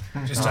had.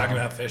 Just talking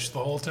about fish the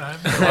whole time?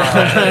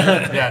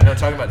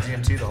 Talking about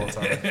DMT the whole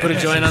time. Put a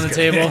joint on the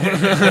table.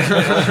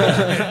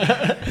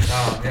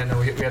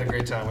 We had a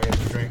great time. We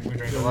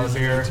drank a lot of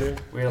beer.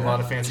 We had a lot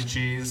of fancy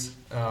cheese.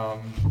 We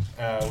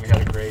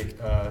had a great,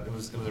 it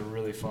was a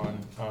really fun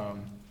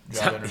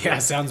job interview. Yeah,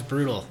 sounds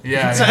brutal.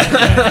 Yeah.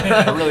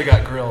 I really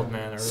got grilled,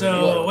 man.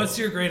 So, what's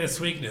your greatest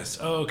weakness?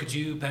 Oh, could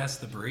you pass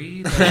the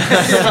brie?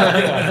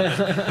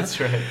 That's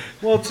right.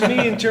 Well, to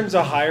me, in terms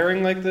of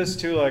hiring like this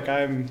too, like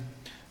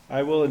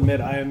I will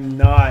admit I am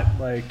not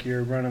like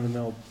your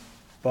run-of-the-mill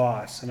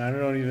boss, and I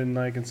don't even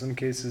like in some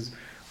cases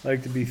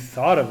like to be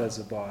thought of as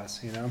a boss,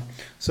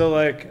 So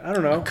like I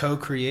don't know, a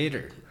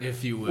co-creator,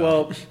 if you will.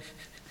 Well,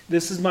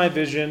 this is my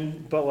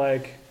vision, but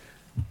like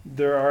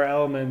there are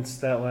elements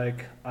that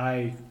like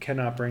I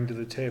cannot bring to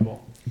the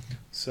table.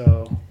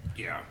 So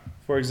yeah.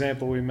 For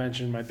example, we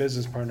mentioned my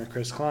business partner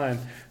Chris Klein,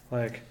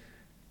 like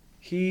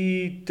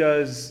he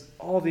does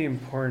all the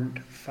important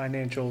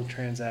financial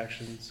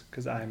transactions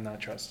because I'm not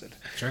trusted.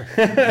 Sure.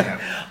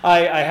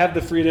 I have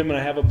the freedom and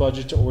I have a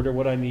budget to order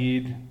what I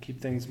need,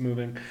 keep things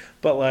moving.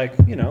 But like,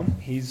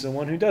 he's the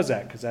one who does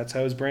that because that's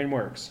how his brain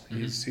works.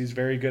 Mm-hmm. He's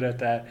very good at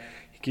that.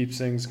 He keeps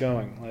things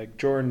going. Like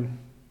Jordan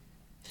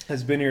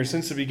has been here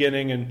since the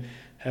beginning and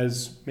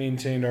has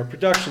maintained our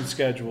production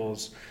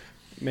schedules,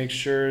 make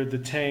sure the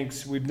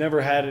tanks, we've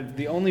never had it.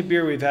 The only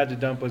beer we've had to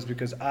dump was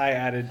because I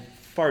added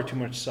far too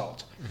much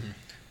salt. Mm-hmm.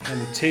 And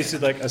it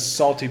tasted like a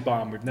salty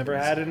bomb. We've never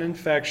had an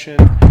infection,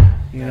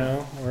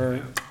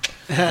 or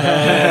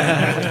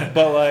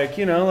but like,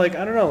 I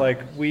don't know, like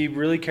we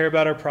really care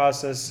about our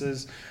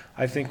processes.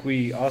 I think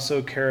we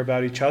also care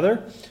about each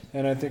other,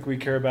 and I think we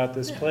care about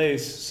this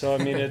place. So I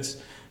mean, it's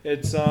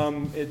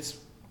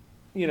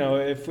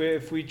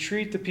if we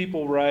treat the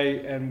people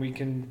right and we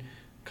can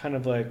kind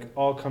of like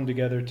all come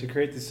together to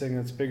create this thing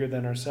that's bigger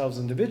than ourselves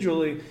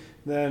individually,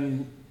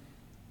 then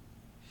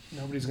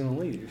nobody's going to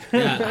leave.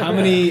 Yeah. How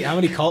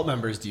many cult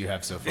members do you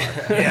have so far?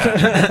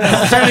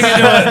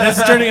 This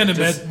is turning into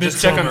just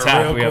check on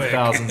tap. We have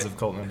thousands of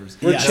cult members.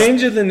 We're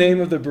changing the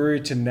name of the brewery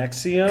to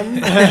Nexium.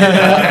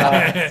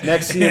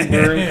 Nexium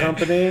Brewing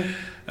Company.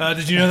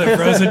 Did you know that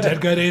Frozen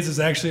Dead Guy Days is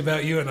actually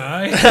about you and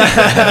I?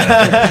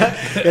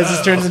 Guys,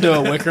 this turns into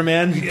a Wicker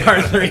Man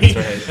part 3.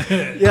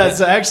 Right. Yeah,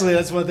 so actually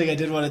that's one thing I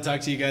did want to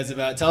talk to you guys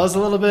about. Tell us a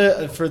little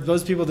bit, for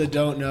those people that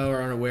don't know or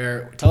aren't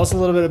aware, tell us a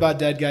little bit about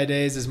Dead Guy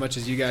Days as much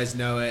as you guys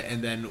know it,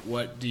 and then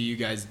what do you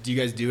guys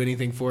do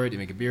anything for it? Do you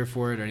make a beer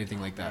for it or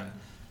anything like that?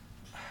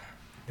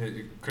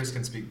 Chris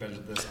can speak better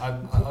to this.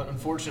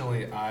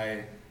 Unfortunately,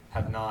 I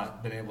have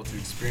not been able to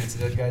experience a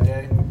Dead Guy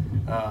Day.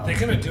 They're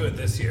going to do it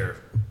this year.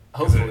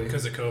 Hopefully,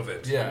 because of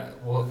COVID. Yeah,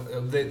 well,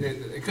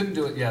 they couldn't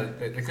do it. Yeah,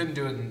 they couldn't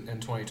do it in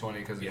 2020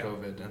 because of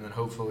COVID, and then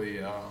hopefully,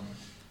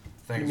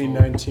 things. You mean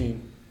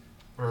 19?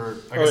 Or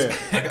I guess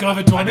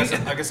COVID 20.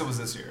 I guess it was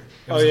this year.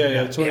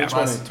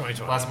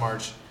 2020. Last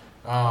March.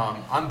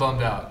 I'm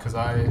bummed out because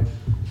I've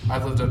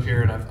lived up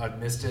here and I've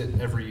missed it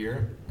every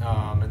year,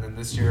 and then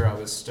this year I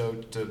was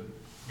stoked to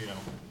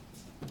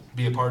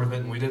be a part of it,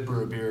 and we did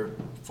brew a beer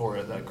for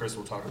it that Chris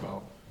will talk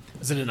about.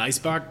 Is it an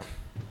Icebox?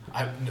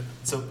 I've been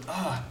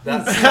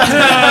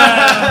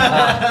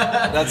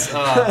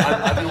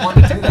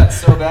wanting to do that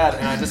so bad,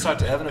 and I just talked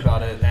to Evan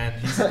about it, and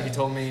he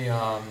told me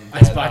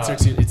Icebox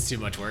it's too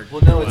much work.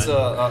 Well, no, it's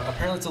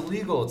apparently it's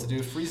illegal to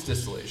do freeze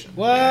distillation.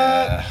 What?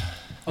 Yeah.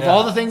 Of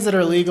all the things that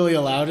are legally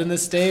allowed in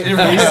this state,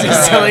 freeze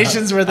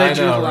distillations where they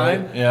drew the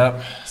line. Right?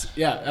 Yeah.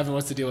 Yeah, Evan,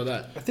 what's the deal with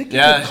that? I think you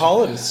can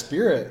call it a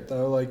spirit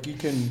though. Like you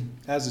can,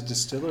 as a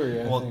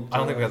distillery. I don't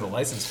think we have the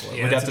license for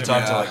it. We'd have to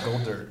talk to like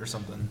Gold Dirt or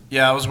something.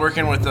 Yeah, I was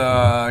working with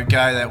a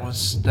guy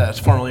that's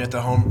formerly at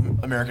the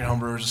American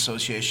Homebrewers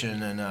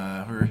Association, and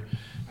we were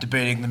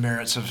debating the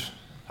merits of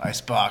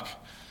Icebox.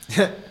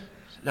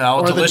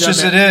 How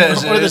delicious it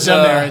is. Or the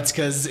demerits,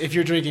 because if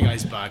you're drinking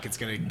Icebox, it's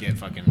going to get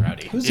fucking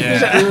rowdy. Who's the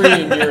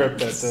brewery in Europe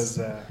that does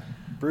that?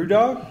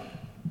 Brewdog?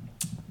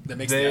 That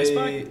makes the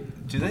Icebox?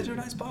 Do they do an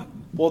Icebox?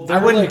 Well, they're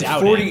like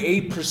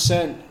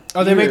 48%.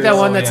 Oh, they make that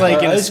one that's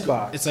like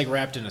it's like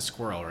wrapped in a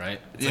squirrel,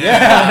 right? Yeah.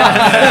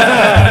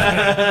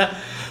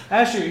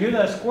 Asher, you hear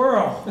that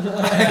squirrel?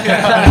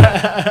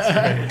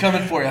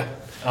 Coming for you.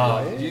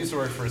 You used to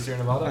work for Sierra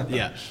Nevada?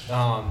 Yeah.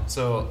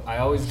 So I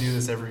always do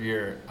this every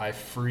year. I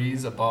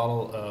freeze a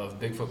bottle of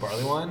Bigfoot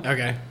barley wine.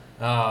 Okay.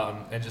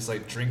 And just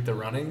like drink the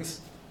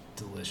runnings.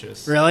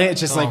 Delicious. Really?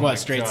 It's just like what,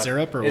 straight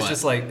syrup or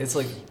it's what? It's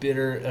like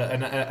bitter,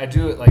 and I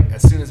do it like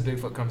as soon as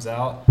Bigfoot comes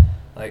out,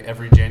 like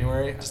every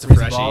January. Just a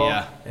freshie, bottle,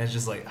 yeah. And it's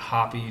just like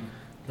hoppy,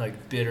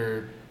 like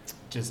bitter,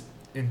 just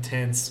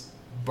intense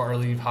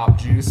barley hop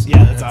juice.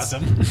 Yeah, that's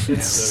awesome. It's so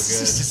It's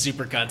just good.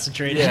 super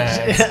concentrated.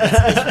 Yeah,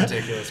 it's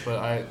ridiculous, but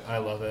I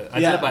love it. I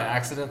Yeah. did it by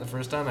accident the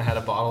first time. I had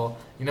a bottle,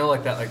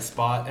 like that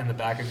spot in the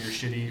back of your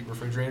shitty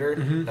refrigerator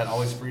that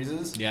always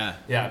freezes. Yeah.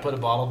 Yeah, I put a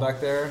bottle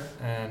back there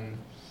and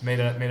made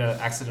an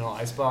accidental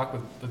ice block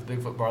with the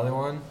Bigfoot barley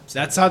one. So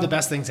that's how the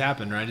best things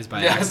happen, right? Is by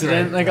Yeah, that's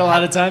accident, right. like a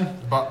lot of time.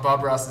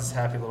 Bob Ross's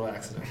happy little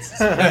accidents.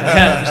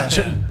 Yeah,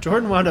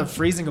 Jordan wound up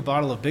freezing a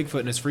bottle of Bigfoot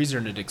in his freezer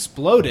and it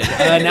exploded.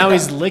 Now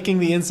he's licking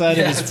the inside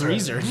of his that's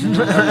freezer.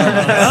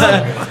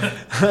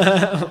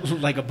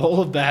 Like a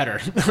bowl of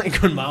batter, like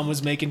when mom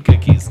was making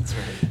cookies.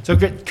 So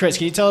Chris,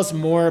 can you tell us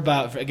more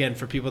about, again,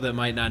 for people that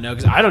might not know,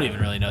 because I don't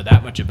even really know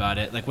that much about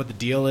it, like what the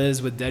deal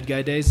is with Dead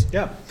Guy Days?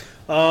 Yeah.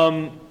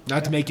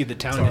 Not to make you the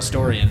town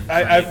historian or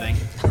I anything.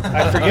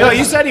 I forget. No,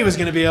 you said he was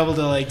going to be able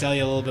to like tell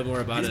you a little bit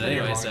more about it been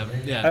anyway. here So longer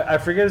than me. yeah, I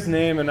forget his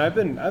name, and I've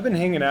been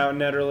hanging out in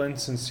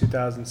Netherlands since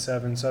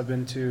 2007. So I've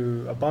been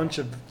to a bunch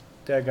of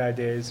Dead Guy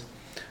Days,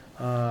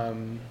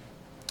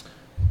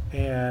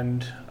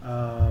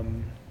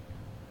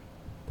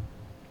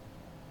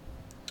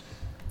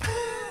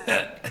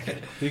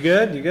 You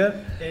good? You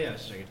good? yeah,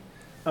 sure.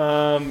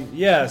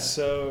 Yeah,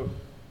 so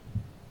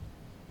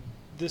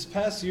this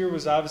past year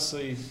was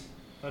obviously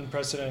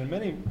unprecedented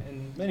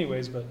in many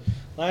ways, but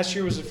last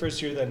year was the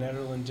first year that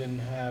Netherlands didn't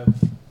have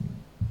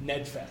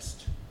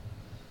Nedfest,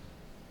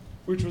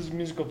 which was a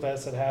musical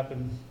fest that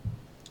happened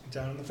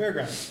down in the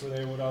fairgrounds, where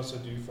they would also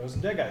do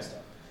Frozen Dead Guy stuff.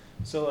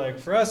 So like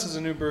for us as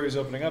a new brewery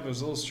opening up, it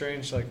was a little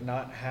strange to like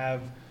not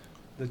have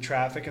the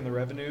traffic and the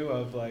revenue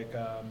of like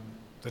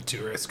The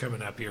tourists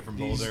coming up here from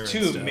these Boulder. two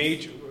and stuff.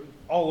 major,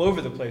 all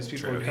over the place,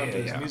 people True, would come yeah,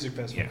 to this yeah. music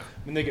festival. Yeah.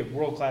 I mean, they get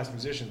world-class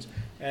musicians.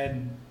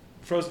 And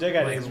Frozen Dead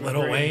Guy Days Like was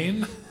Little very-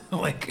 Wayne.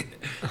 Like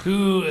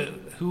who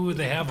would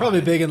they have? Probably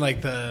on it? big in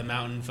like the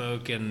mountain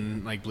folk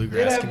and like They'd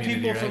bluegrass have community,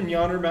 people right? from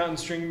Yonder Mountain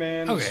String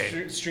Band,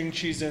 Okay. String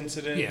Cheese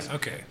Incident. Yeah.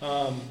 Okay.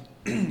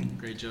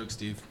 Great joke,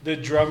 Steve. The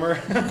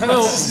drummer.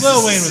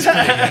 Lil Wayne was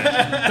pretty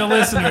good. The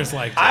listeners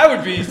liked it. I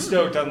would be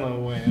stoked on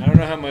Lil Wayne. I don't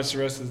know how much the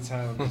rest of the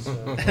town is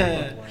Lil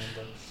Wayne,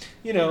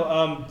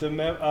 but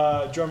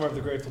the drummer of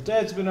the Grateful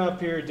Dead's been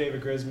up here.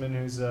 David Grisman,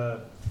 who's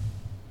a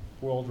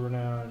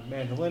world-renowned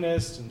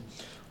mandolinist, and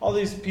all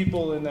these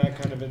people in that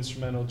kind of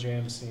instrumental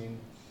jam scene.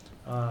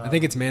 I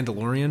think it's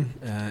Mandalorian,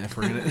 if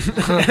we're gonna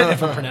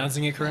if I'm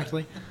pronouncing it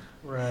correctly.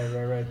 Right,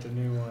 the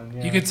new one.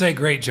 Yeah. You could say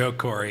 "Great joke,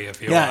 Corey,"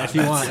 if you Yeah, want. if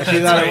you want. If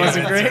you thought it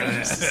wasn't great.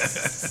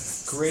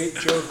 Great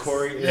Joe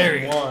Corey is There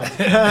you go. one.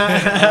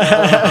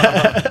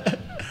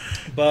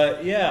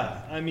 But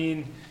yeah, I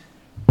mean,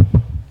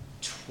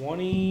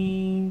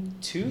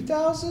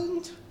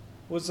 22,000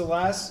 was the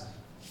last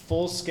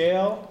full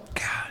scale.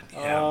 God,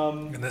 yeah.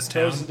 In this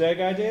town. Frozen Dead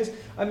Guy Days.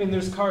 I mean,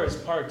 there's cars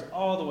parked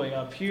all the way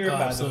up here Oh,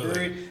 by absolutely. the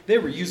brewery. They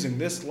were using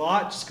this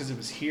lot just because it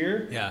was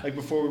here, Yeah. like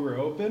before we were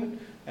open,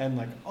 and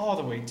like all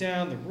the way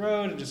down the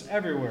road and just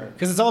everywhere.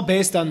 Because it's all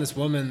based on this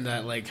woman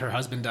that like her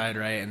husband died,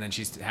 right? And then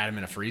she's had him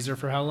in a freezer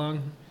for how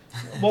long?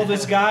 Well,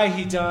 this guy,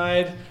 he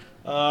died,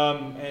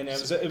 and it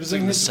was It's in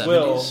like his the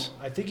will. 70s.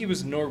 I think he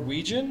was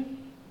Norwegian,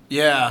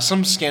 Yeah,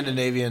 some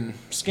Scandinavian.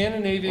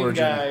 Scandinavian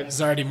Origin. guy.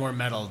 It's already more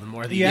metal the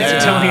more that you Yeah.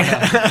 guys are telling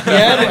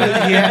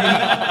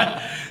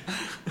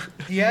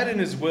it. He had in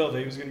his will that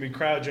he was going to be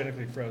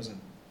cryogenically frozen.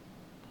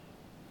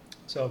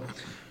 So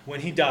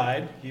when he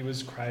died, he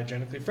was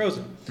cryogenically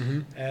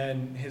frozen.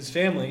 And his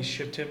family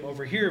shipped him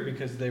over here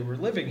because they were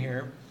living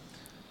here.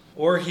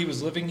 Or he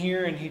was living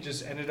here and he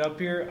just ended up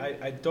here.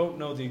 I don't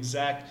know the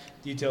exact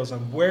details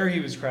on where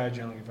he was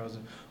cryogenically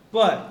frozen.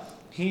 But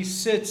he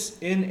sits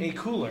in a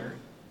cooler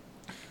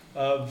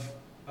of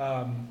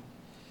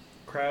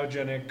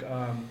cryogenic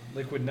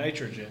liquid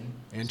nitrogen.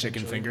 And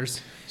chicken essentially.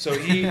 fingers. So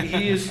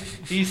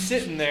he's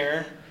sitting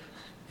there,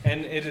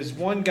 and it is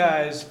one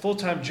guy's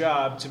full-time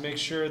job to make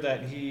sure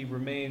that he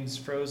remains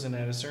frozen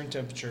at a certain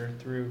temperature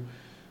through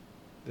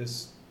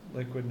this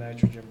liquid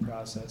nitrogen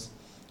process.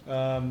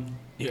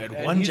 You had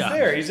And one he's job.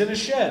 there. He's in a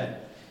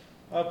shed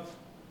up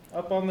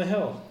on the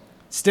hill.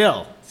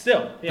 Still.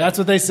 Still, yeah. That's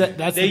what they said.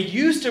 That's They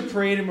used to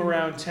parade him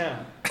around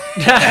town.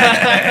 Weekend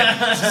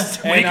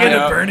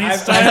at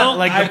Bernie's style?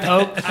 like the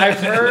Pope. I've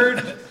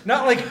heard,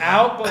 not like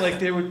out, but like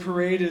they would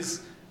parade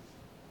his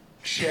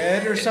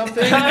shed or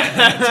something.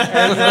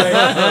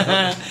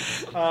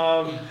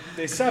 And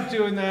they stopped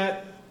doing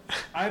that.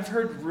 I've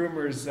heard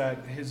rumors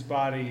that his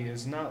body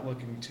is not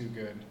looking too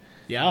good.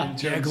 Yeah. In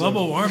Yeah, terms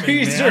global of warming,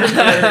 freezer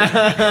man.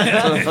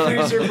 burn,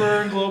 freezer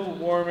burn, global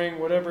warming,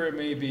 whatever it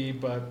may be.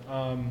 But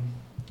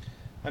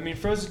I mean,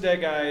 Frozen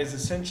Dead Guy is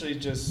essentially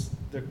just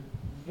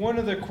one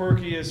of the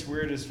quirkiest,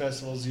 weirdest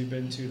festivals you've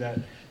been to that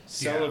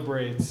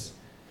celebrates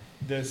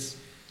this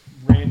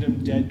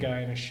random dead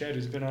guy in a shed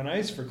who's been on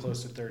ice for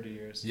close to 30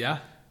 years. Yeah.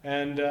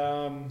 And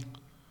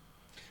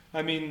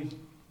I mean,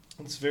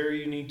 it's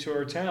very unique to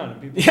our town,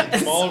 and people Yes,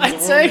 from all over the I'd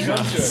world say. come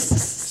to it.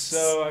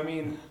 So I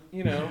mean,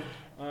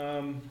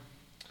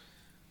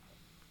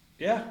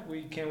 yeah,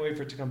 we can't wait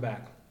for it to come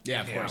back.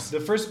 Yeah, of course. The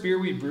first beer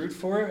we brewed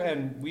for it,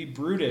 and we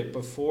brewed it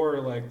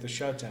before like the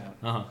shutdown.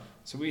 Uh-huh.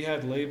 So we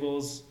had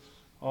labels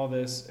all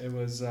this. It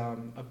was a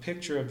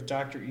picture of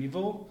Dr.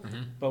 Evil,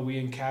 but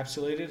we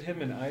encapsulated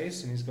him in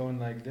ice, and he's going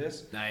like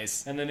this.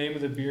 Nice. And the name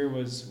of the beer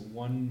was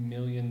 $1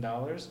 million.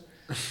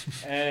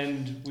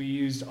 And we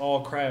used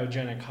all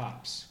cryogenic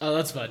hops. Oh,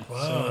 that's fun. Whoa,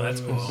 So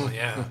that's it was- cool.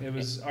 Yeah. It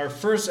was our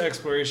first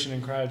exploration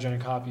in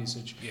cryogenic hop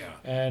usage. Yeah.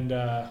 And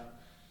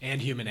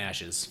And human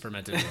ashes,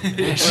 fermented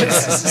human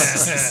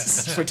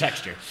ashes for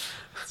texture.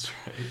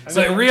 It's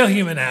like real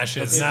human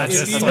ashes, not if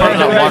just you like know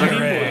the right water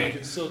people, you gray.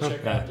 can still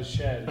check out the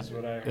shed, is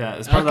what I heard. Yeah,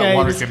 it's part of Okay, that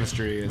water this-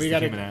 chemistry is we the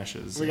gotta- human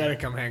ashes. We got to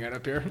come hang out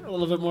up here a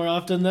little bit more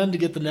often then to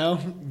get the know,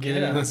 get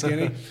it in the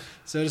skinny,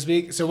 so to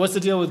speak. So what's the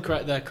deal with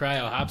the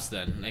cryo hops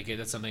then? Like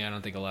that's something I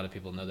don't think a lot of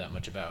people know that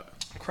much about.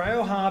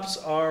 Cryo hops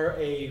are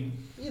a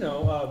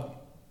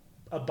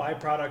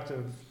byproduct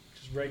of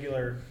just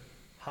regular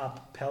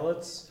hop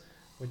pellets,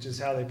 which is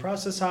how they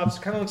process hops.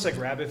 Kind of looks like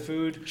rabbit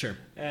food. Sure.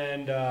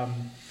 And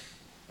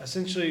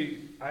essentially,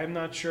 I'm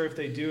not sure if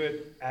they do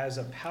it as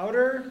a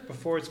powder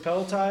before it's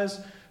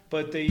pelletized,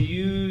 but they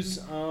use,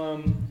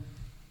 I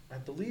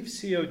believe,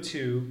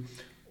 CO2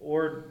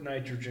 or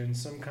nitrogen,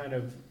 some kind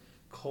of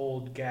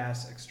cold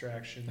gas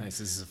extraction. Nice.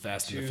 This is a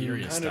Fast and To the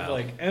Furious kind style. of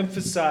like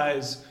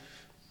emphasize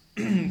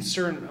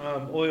certain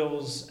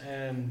oils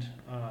and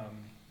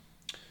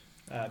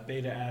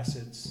beta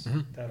acids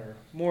that are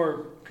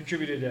more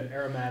contributed to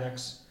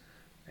aromatics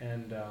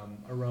and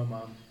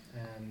aroma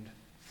and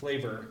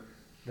flavor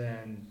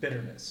than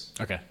bitterness.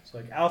 Okay. So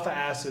like alpha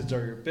acids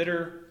are your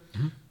bitter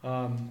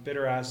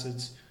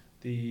acids.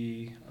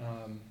 The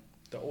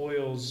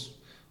oils,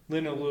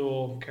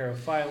 linalool,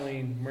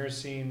 caryophyllene,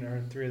 myrcene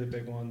are three of the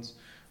big ones.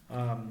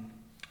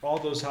 All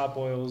those hop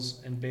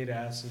oils and beta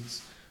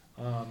acids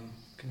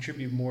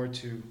contribute more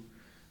to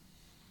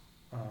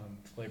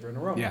flavor and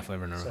aroma. Yeah,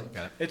 flavor and aroma. So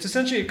Got it. it's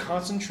essentially a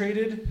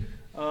concentrated.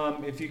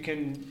 If you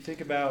can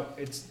think about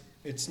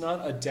it's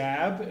not a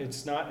dab,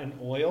 it's not an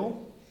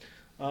oil,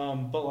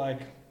 but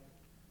like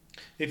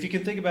if you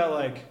can think about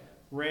like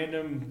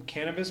random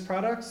cannabis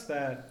products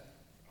that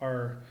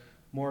are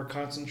more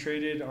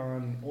concentrated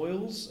on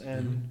oils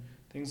and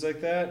things like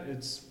that,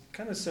 it's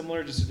kind of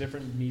similar, just a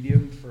different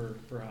medium for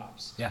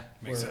hops. Yeah,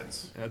 Makes Where-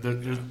 sense.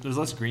 There's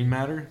less green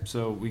matter,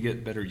 so we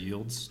get better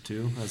yields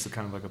too. That's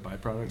kind of like a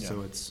byproduct. Yeah.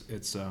 So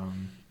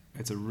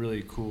it's a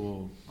really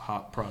cool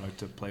hop product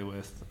to play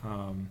with,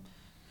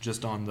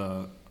 just on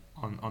the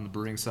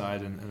brewing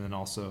side, and then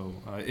also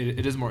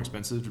it is more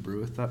expensive to brew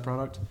with that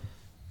product,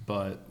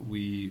 but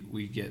we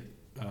get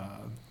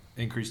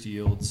increased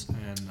yields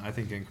and I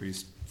think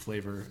increased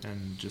flavor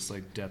and just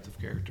like depth of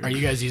character. Are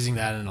you guys using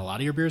that in a lot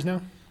of your beers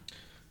now?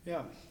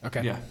 Yeah.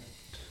 Okay. Yeah.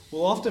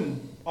 We'll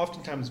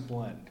oftentimes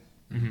blend.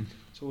 Mm-hmm.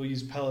 So we'll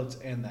use pellets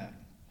and that.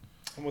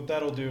 And what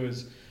that'll do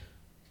is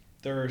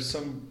there are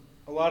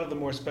a lot of the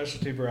more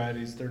specialty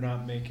varieties they're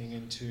not making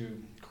into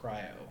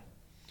cryo.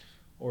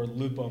 Or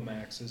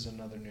Lupomax is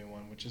another new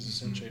one, which is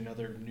essentially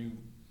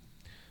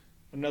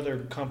another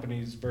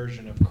company's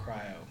version of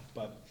cryo.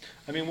 But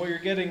I mean, what you're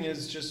getting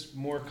is just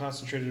more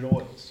concentrated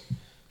oils.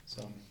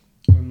 So,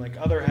 and like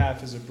Other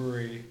Half is a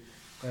brewery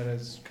that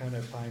has kind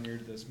of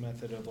pioneered this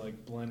method of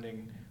like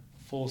blending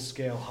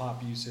full-scale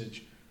hop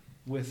usage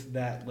with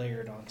that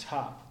layered on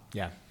top.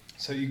 Yeah.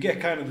 So you get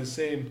kind of the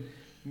same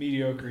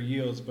mediocre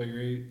yields, but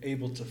you're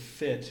able to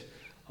fit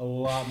a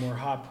lot more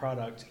hop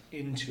product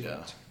into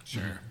it.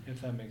 Sure.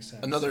 If that makes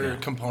sense. Another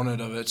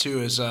component of it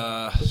too is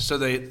so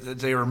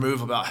they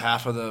remove about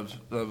half of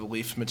the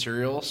leaf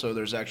material, so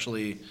there's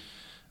actually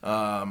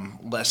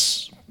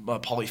less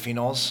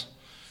polyphenols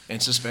in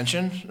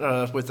suspension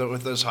with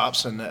those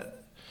hops, and that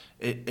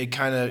it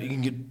kind of, you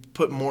can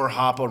put more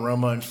hop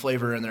aroma and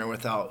flavor in there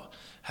without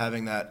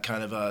having that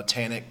kind of a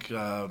tannic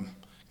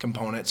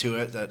component to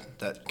it. That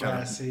kind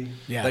Grassy.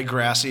 Yeah. that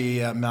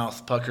grassy,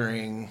 mouth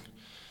puckering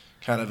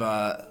kind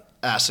of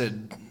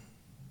acid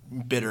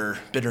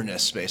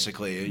bitterness.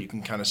 Basically, you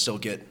can kind of still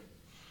get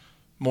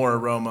more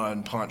aroma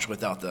and punch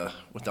without the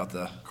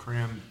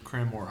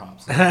Cram more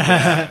hops.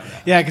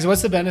 Yeah, because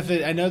what's the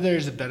benefit? I know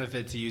there's a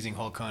benefit to using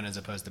whole cone as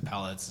opposed to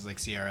pellets. It's like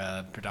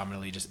Sierra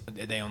predominantly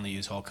they only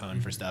use whole cone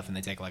for stuff, and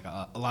they take like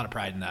a lot of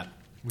pride in that.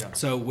 Yeah.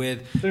 So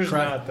with There's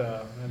not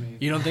though. I mean,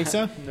 you don't think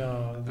so?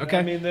 no. Okay.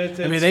 I mean,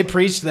 they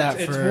preached that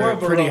it's for more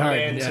of a pretty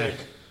romantic,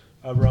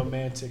 hard. a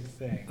romantic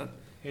thing.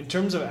 In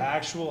terms of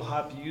actual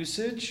hop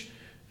usage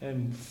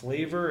and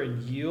flavor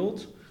and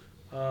yield,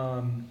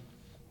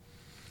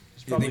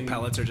 it's Do you think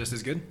pellets are just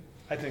as good?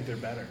 I think they're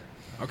better.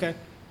 Okay.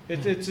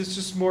 It's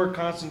just more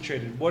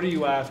concentrated. What are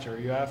you after? Are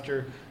you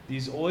after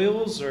these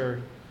oils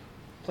or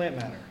plant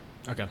matter?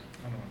 Okay.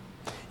 I don't know.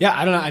 Yeah,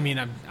 I don't know. I mean,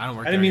 I don't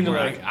work I there didn't mean to,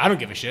 anymore. like- I don't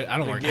give a shit. I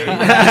don't work there. I'm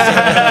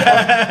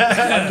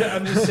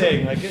just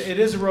saying, like, it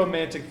is a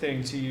romantic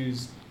thing to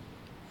use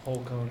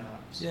whole cone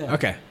hops. Yeah.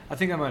 Okay. I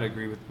think I might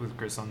agree with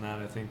Chris on that.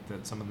 I think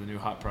that some of the new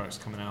hop products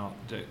coming out,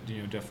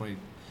 definitely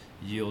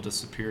yield a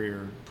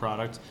superior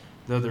product.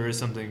 Though there is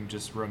something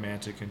just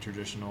romantic and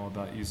traditional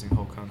about using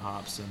whole cone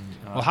hops, and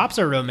Well, hops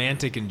are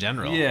romantic in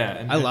general.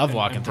 yeah, I love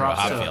walking through a props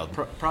hop to-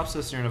 field. Props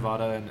to Sierra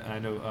Nevada, and I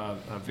know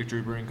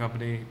Victory Brewing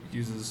Company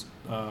uses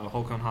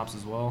whole cone hops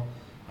as well.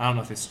 I don't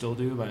know if they still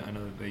do, but I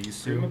know that they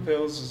used Prima to.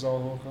 Pils is all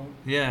local.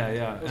 Yeah,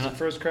 yeah. It was the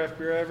first craft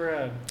beer I ever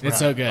had. It's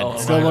so good. Oh,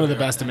 It's still right. one of the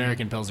best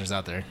American pilsners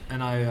out there.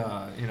 And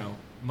I,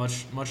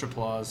 much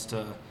applause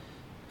to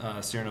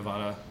Sierra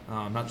Nevada,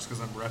 not just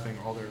because I'm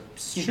repping all their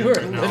shit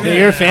right now.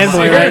 You're a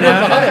fanboy right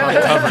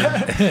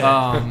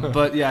now.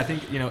 But yeah, I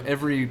think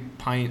every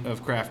pint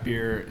of craft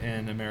beer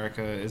in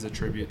America is a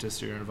tribute to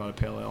Sierra Nevada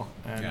Pale Ale,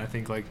 and Yeah. I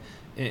think like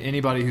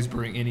anybody who's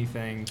brewing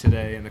anything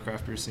today in the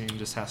craft beer scene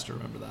just has to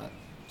remember that.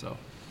 So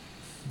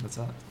that's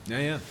that.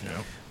 Yeah.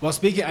 Well,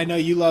 speaking, I know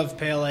you love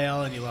pale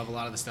ale and you love a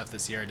lot of the stuff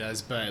that Sierra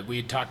does, but we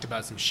had talked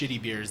about some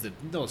shitty beers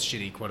those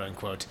shitty quote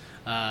unquote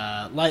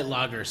light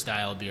lager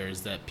style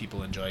beers that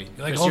people enjoy.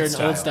 You like Chris, old you're an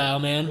style. old style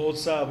man. Old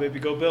style, baby,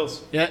 go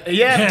Bills. Yeah,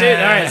 dude.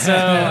 All right, so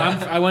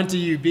I went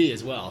to UB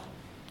as well.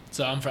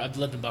 So I've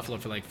lived in Buffalo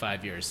for like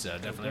 5 years, so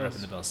definitely Bills.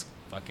 repping the Bills.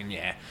 Fucking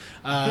yeah.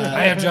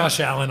 I have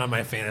Josh Allen on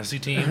my fantasy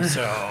team,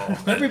 so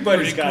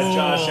Everybody's got cool.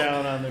 Josh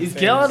Allen on their He's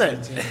killing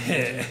it.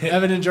 fantasy team.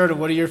 Evan and Jordan,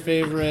 what are your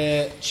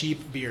favorite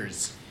cheap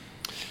beers?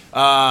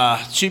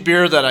 Cheap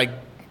beer that I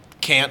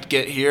can't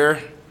get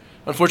here.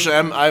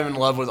 Unfortunately, I'm in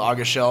love with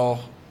August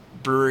Shell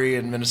Brewery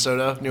in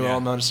Minnesota, New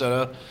Ulm,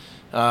 Minnesota.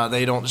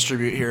 They don't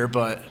distribute here,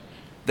 but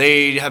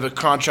they have a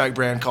contract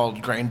brand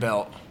called Grain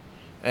Belt,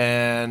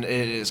 and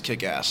it is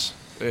kick-ass.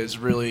 It's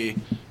really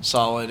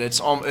solid. It's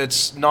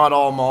not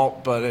all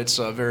malt, but it's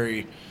a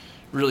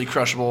really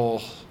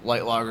crushable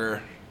light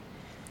lager.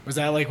 Was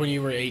that like when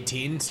you were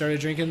 18, started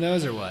drinking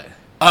those, or what?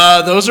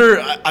 Those are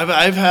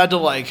I've had to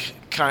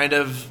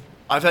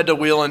I've had to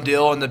wheel and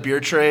deal in the beer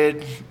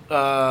trade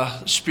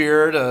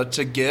sphere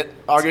to get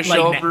August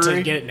Shell Brewery.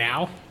 To get it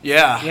now?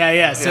 Yeah.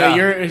 Yeah. So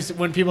Yeah.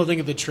 when people think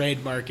of the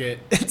trade market,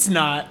 it's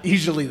not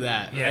usually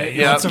that. yeah, Right?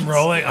 you want some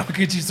rolling? I'll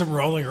get you some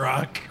Rolling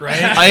Rock,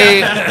 right?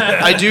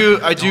 I do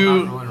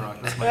Rolling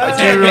Rock. That's my I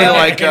do really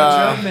like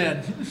Drum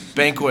man.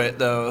 Banquet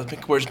though.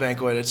 Where's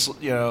Banquet? It's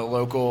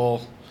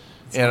local.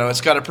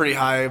 It's got a pretty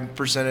high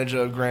percentage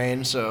of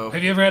grain, so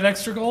Have you ever had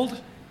Extra Gold?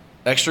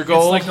 extra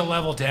gold. It's like the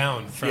level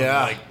down from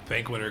Yeah. like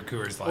Banquet or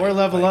Coors Light. Or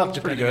level up,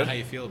 pretty depending on good. how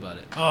you feel about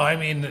it. Oh, I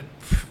mean,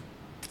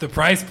 the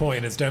price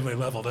point is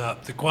definitely leveled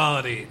up. The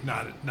quality,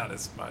 not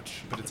as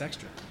much. But it's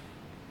extra.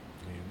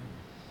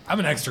 I'm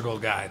an Extra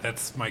Gold guy.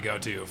 That's my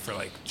go-to for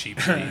like cheap,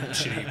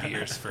 shitty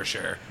beers for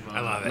sure.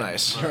 I love it.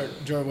 Nice.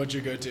 Jordan, what's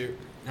your go-to?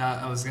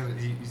 I was gonna.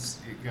 You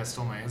guys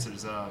stole my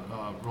answers.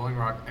 Rolling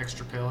Rock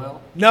Extra Pale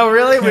Ale. No,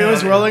 really? It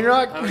was Rolling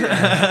Rock? Oh,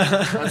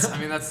 yeah. that's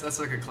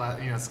like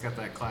a it's got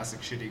that classic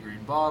shitty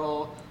green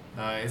bottle.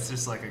 It's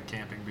just like a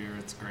camping beer.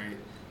 It's great.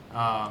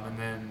 And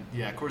then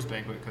Coors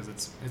Banquet because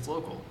it's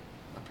local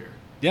up here.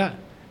 Yeah.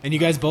 And you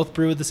guys both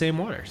brew with the same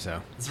water,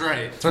 so. That's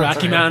right. It's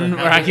Rocky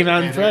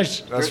Mountain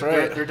Fresh. That's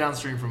right. They're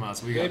downstream from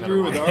us. We They got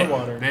brew better with our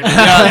water.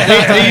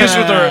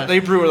 They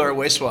brew with our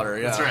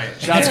wastewater. Yeah. That's right.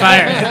 Shots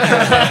fired.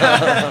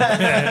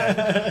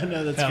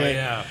 No, that's Hell great.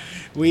 yeah.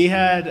 We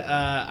had,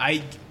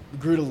 I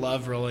grew to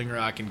love Rolling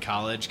Rock in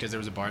college because there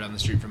was a bar down the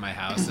street from my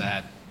house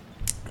that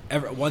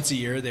once a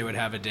year they would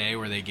have a day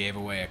where they gave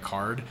away a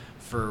card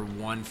for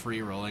one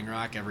free Rolling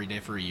Rock every day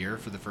for a year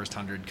for the first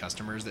 100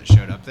 customers that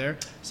showed up there.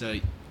 So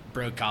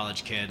broke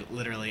college kid,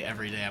 literally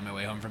every day on my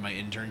way home from my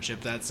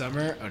internship that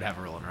summer, I would have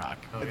a Rolling Rock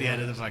at the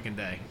end of the fucking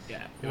day.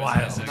 Yeah. It was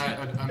Wild. sick.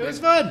 I It was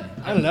fun.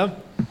 I don't know.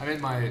 I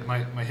made my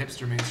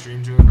hipster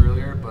mainstream joke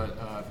earlier, but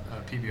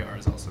PBR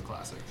is also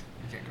classic.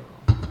 You can't go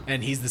wrong.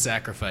 And he's the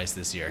sacrifice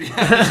this year.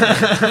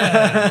 That's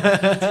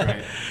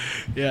right.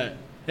 Yeah.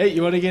 Hey,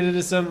 you want to get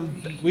into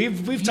some? We've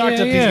talked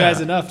up these yeah.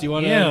 guys enough. Do you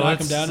want to knock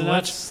them let's, down a notch?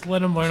 let's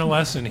let them learn a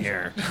lesson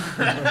here.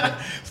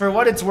 For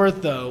what it's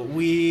worth, though,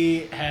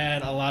 we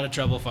had a lot of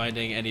trouble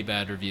finding any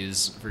bad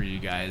reviews for you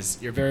guys.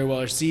 You're very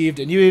well received,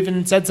 and you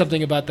even said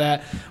something about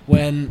that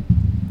when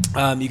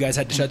you guys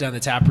had to shut down the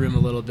tap room a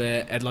little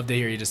bit. I'd love to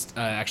hear you just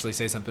actually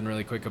say something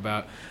really quick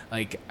about,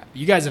 like,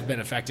 you guys have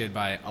been affected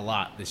by a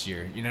lot this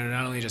year. You know,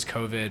 not only just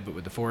COVID, but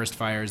with the forest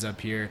fires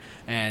up here,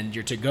 and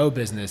your to-go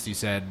business, you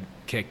said,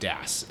 kicked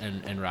ass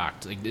and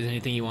rocked. Like, is there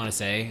anything you want to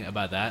say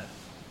about that?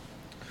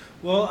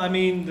 Well, I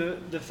mean,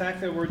 the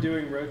fact that we're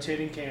doing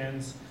rotating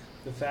cans,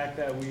 the fact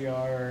that we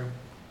are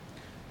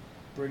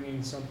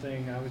bringing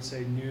something, I would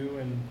say, new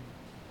and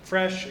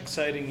fresh,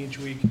 exciting each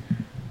week,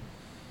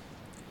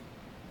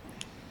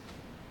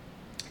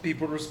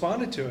 people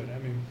responded to it. I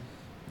mean,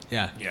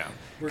 Yeah.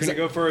 we're going to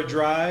go for a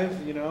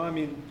drive, you know. I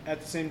mean,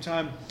 at the same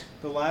time,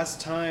 the last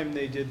time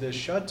they did this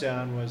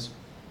shutdown was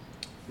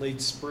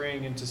late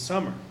spring into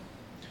summer.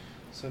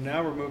 So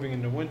now we're moving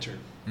into winter.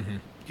 Mm-hmm.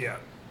 Yeah.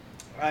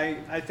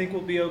 I think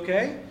we'll be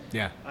okay.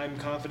 Yeah. I'm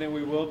confident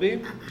we will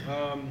be,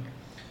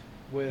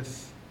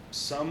 with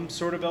some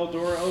sort of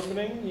Eldora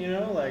opening, you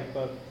know, like,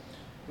 but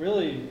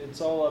really it's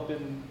all up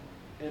in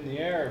the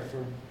air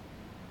for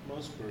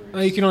most breweries.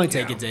 Well, you can only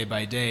take it day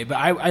by day, but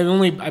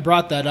I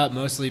brought that up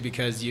mostly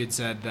because you had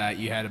said that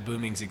you had a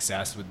booming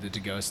success with the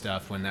to-go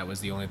stuff when that was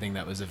the only thing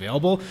that was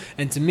available,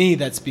 and to me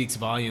that speaks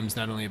volumes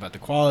not only about the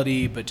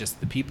quality but just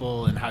the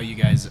people and how you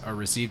guys are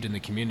received in the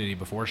community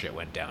before shit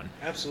went down.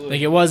 Absolutely.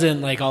 Like it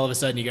wasn't like all of a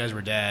sudden you guys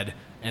were dead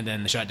and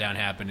then the shutdown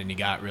happened and you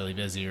got really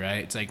busy,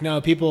 right? It's like,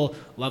 no, people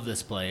love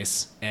this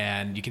place,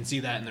 and you can see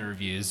that in the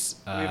reviews.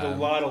 We have a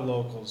lot of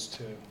locals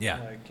too.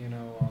 Yeah. Like,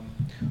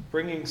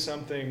 bringing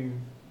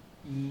something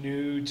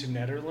new to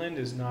Nederland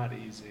is not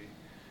easy.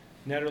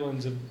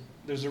 Netherlands,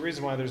 there's a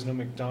reason why there's no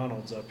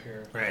McDonald's up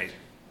here. Right.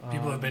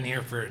 People have been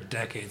here for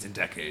decades and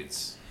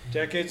decades.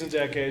 Decades and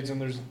decades, and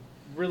there's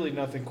really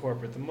nothing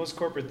corporate. The most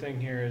corporate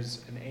thing here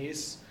is an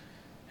Ace,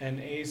 and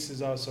Ace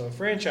is also a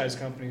franchise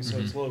company, so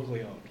it's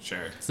locally owned.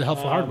 Sure. It's the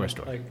Helpful Hardware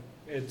store. Like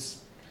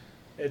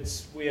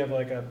we have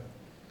like a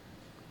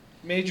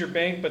major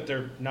bank, but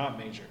they're not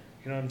major.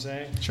 You know what I'm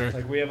saying? Sure.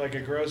 Like we have like a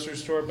grocery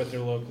store, but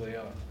they're locally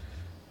owned.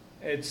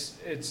 It's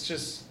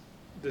just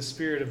the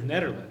spirit of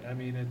Nederland. I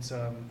mean, it's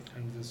kind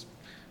of this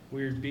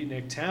weird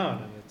beatnik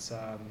town, and it's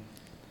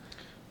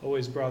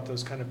always brought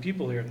those kind of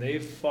people here.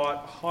 They've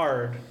fought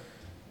hard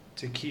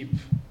to keep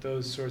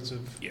those sorts of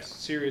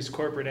serious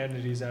corporate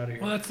entities out of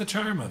here. Well, that's the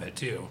charm of it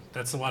too.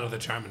 That's a lot of the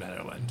charm of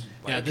Nederland.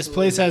 Yeah, this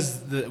place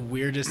has the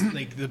weirdest,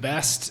 like the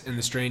best and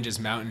the strangest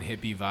mountain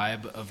hippie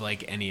vibe of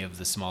like any of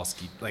the small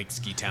ski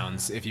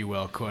towns, if you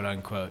will, quote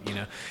unquote. You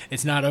know,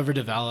 it's not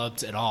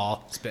overdeveloped at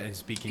all.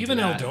 Speaking Even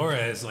to that.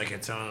 Eldora is like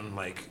its own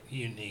like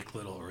unique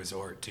little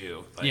resort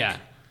too. Like, Yeah.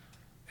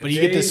 But you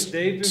get this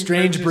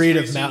strange breed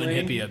of mountain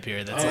hippie up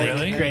here that's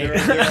really? great.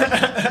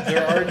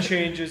 There are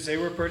changes. They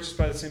were purchased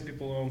by the same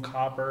people who own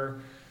Copper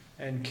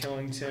and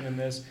Killington and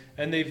this,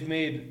 and they've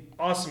made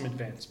awesome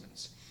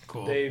advancements.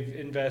 Cool. They've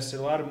invested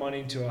a lot of money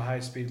into a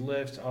high-speed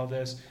lift, all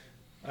this.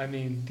 I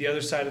mean, the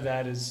other side of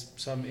that is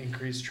some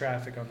increased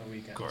traffic on the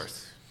weekends. Of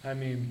course. I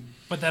mean,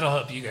 But that'll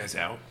help you guys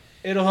out.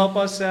 it'll help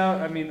us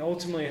out. I mean,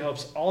 ultimately it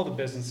helps all the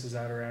businesses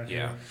out around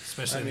Yeah. here.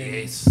 Especially I the mean-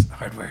 Ace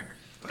hardware.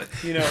 But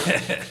You know,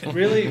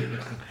 really,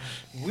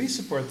 we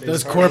support these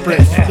Those hardware corporate,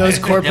 a lot. those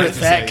corporate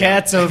fat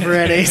cats over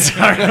at Ace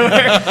Hardware.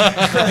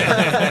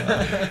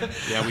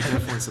 Yeah, we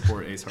definitely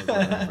support Ace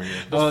Hardware over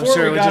here.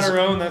 Before we got our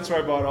own, that's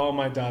where I bought all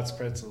my Dots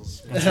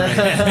pretzels.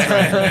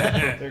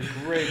 They're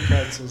great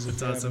pretzels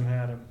if you haven't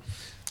had them.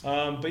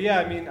 But yeah,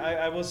 I mean,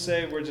 I will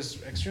say we're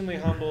just extremely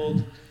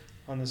humbled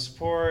on the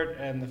support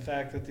and the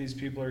fact that these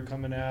people are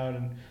coming out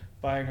and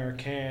buying our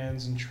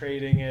cans and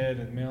trading it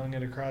and mailing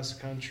it across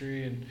the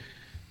country, and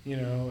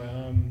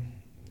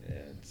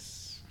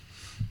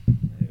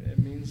it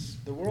means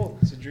the world.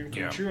 It's a dream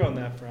come true on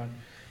that front.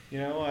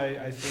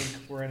 I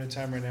think we're in a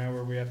time right now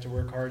where we have to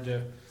work hard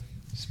to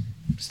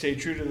stay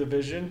true to the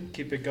vision,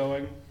 keep it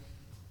going,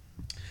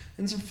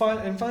 and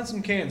find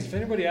some cans. If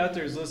anybody out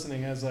there is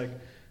listening has like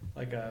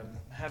a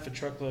half a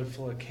truckload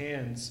full of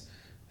cans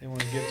they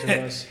want to give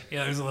to us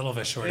yeah, there's a little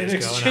bit of shortage in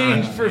going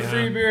exchange on. for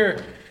free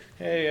beer.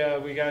 Hey,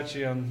 we got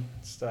you on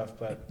stuff,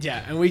 but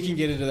Yeah, and we can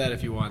get into that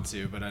if you want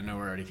to, but I know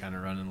we're already kind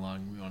of running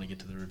long. We want to get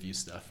to the review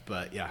stuff,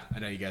 but yeah, I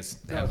know you guys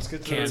have let's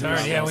get to the cans.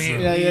 review Sorry,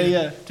 stuff.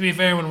 yeah. To be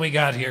fair, when we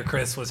got here,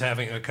 Chris was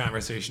having a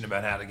conversation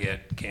about how to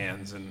get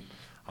cans and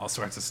all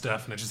sorts of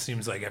stuff, and it just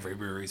seems like every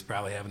brewery's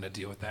probably having to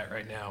deal with that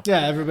right now.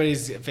 Yeah,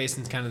 everybody's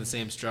facing kind of the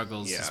same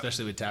struggles, Yeah.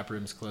 especially with tap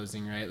rooms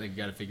closing, right? Like, you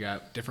got to figure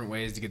out different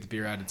ways to get the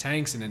beer out of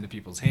tanks and into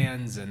people's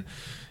hands, and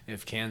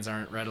if cans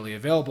aren't readily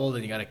available,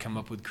 then you got to come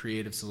up with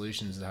creative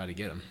solutions to how to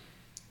get them.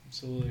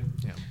 absolutely.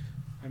 Yeah.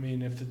 I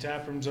mean, if the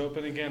tap room's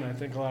open again, I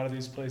think a lot of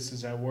these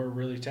places that were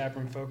really tap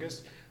room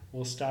focused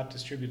will stop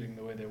distributing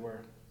the way they were.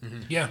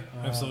 Yeah,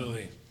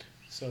 absolutely.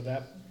 So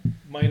that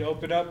might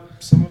open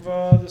up some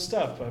of the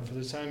stuff, but for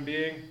the time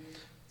being,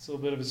 it's a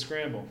little bit of a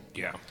scramble.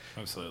 Yeah,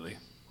 absolutely.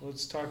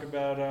 Let's talk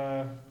about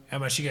How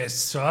much you guys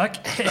suck?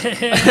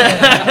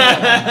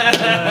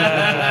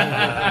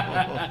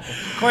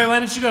 Corey, why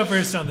don't you go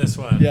first on this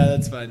one? Yeah,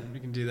 that's fine. We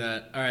can do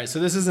that. All right, so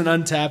this is an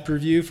Untapped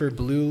review for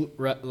Blue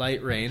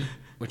Light Rain,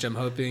 which I'm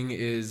hoping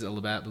is a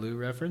Labatt Blue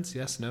reference.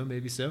 Yes, no,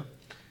 maybe so.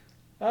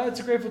 it's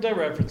a Grateful Dead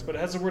reference, but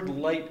it has the word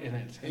light in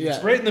it. And Yeah.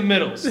 It's right in the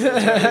middle. So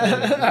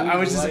I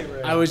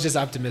was just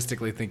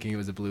optimistically thinking it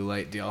was a Blue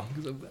Light deal.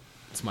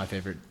 It's my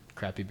favorite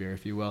crappy beer,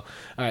 if you will.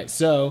 All right,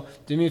 so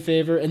do me a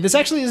favor, and this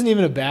actually isn't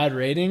even a bad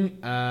rating.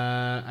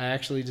 I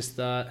actually just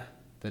thought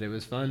that it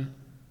was fun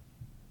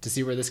to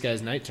see where this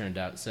guy's night turned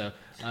out. So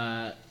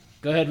go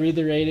ahead, read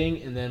the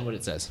rating, and then what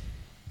it says.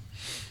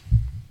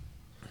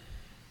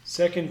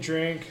 Second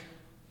drink,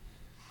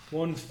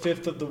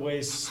 1/5 of the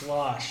way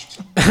sloshed.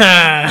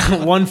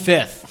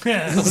 1/5.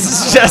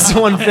 This is just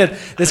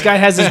 1/5. This guy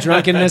has his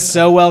drunkenness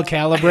so well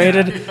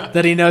calibrated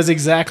that he knows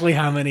exactly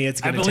how many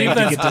it's I going to believe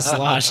take to get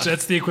dislodged.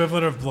 that's the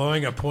equivalent of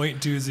blowing a .20.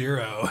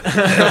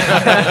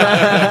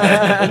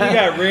 And you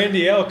got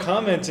Randy L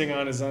commenting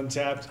on his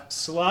Untapped.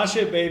 Slosh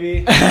it,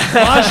 baby.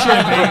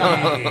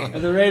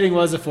 And the rating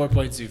was a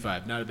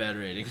 4.25. Not a bad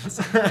rating.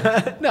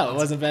 No, it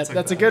wasn't bad.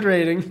 That's a good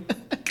rating.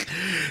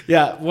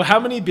 Yeah. Well, how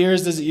many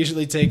beers does it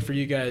usually take for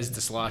you guys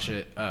to slosh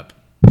it up?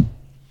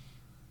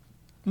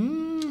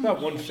 About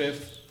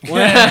 1/5.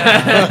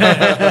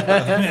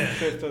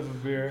 1/5 of a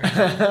beer.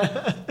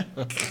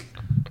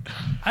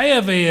 I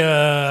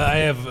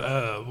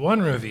have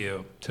one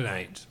review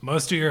tonight.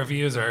 Most of your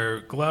reviews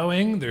are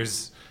glowing.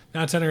 There's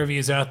not a ton of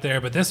reviews out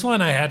there, but this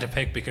one I had to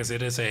pick because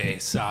it is a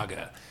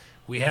saga.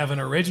 We have an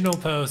original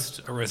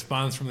post, a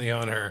response from the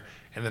owner,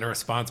 and then a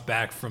response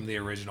back from the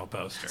original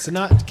poster. So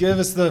not give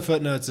us the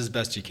footnotes as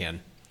best you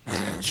can.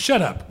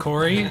 Shut up,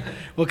 Corey.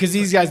 Well, because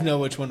these guys know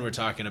which one we're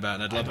talking about,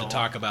 and I'd love to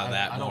talk about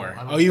that more.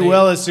 I don't Oh, you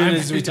will as soon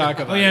as we talk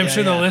about it. Oh, yeah, I'm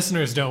sure the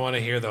listeners don't want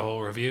to hear the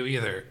whole review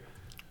either.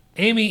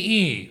 Amy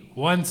E,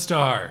 1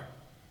 star.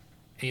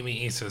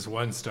 Amy E says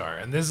 1 star.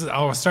 And this is,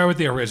 I'll start with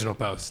the original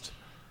post.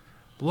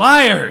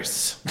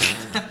 Liars!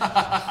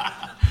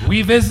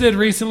 We visited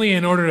recently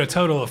and ordered a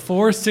total of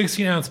 4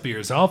 16-ounce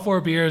beers. All 4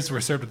 beers were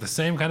served with the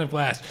same kind of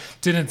glass.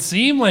 Didn't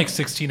seem like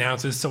 16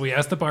 ounces, so we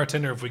asked the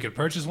bartender if we could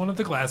purchase one of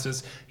the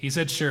glasses. He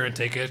said sure and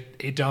take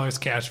 $8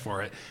 cash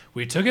for it.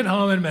 We took it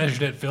home and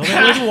measured it, filled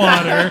it with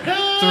water.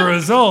 The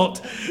result,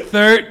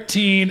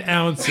 13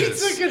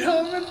 ounces. We took it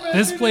home and measured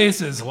This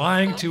place is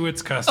lying to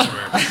its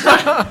customer.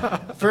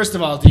 First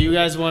of all, do you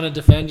guys want to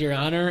defend your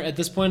honor at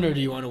this point, or do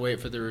you want to wait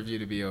for the review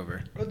to be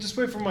over? Well, just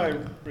wait for my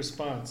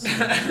response.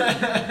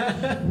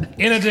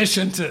 In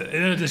addition to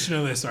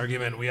this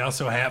argument, we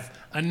also have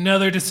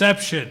another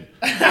deception.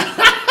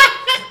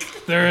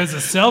 There is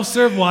a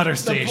self-serve water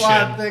station,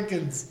 plot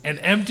thickens. an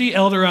empty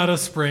El Dorado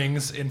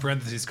Springs, in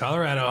parentheses,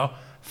 Colorado,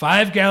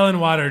 5-gallon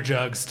water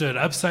jug stood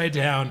upside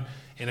down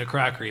in a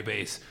crockery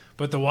base.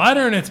 But the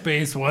water in its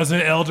base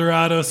wasn't El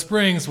Dorado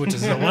Springs, which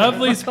is a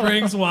lovely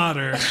springs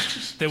water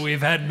that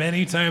we've had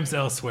many times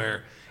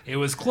elsewhere. It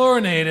was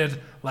chlorinated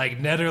like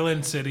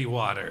Netherlands City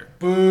water.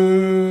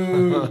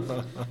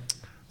 Boo.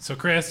 So,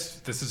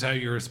 Chris, this is how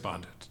you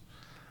responded.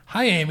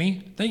 Hi,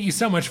 Amy. Thank you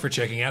so much for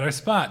checking out our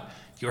spot.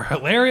 Your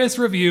hilarious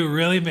review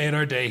really made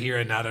our day here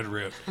at Knotted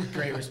Root.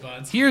 Great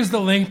response. Here's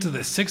the link to the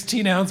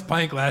 16-ounce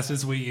pint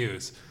glasses we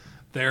use.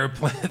 They're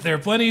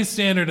plenty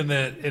standard in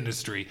the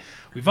industry.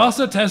 We've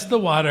also tested the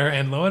water,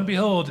 and lo and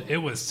behold, it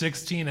was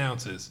 16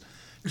 ounces.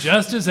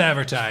 Just as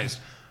advertised.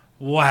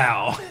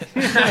 Wow.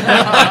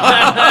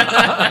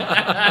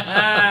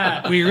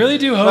 We really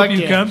do hope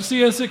you come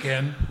see us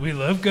again. We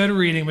love good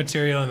reading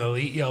material and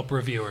elite Yelp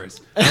reviewers.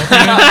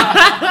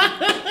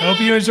 Hope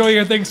you enjoy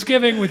your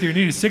Thanksgiving with your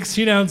new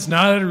 16-ounce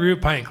Knotted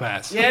Root pint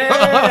glass.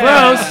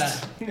 Yeah.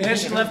 Roast. Yeah,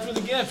 she left for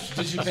the gift.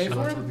 Did she pay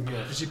for it?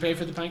 Did she pay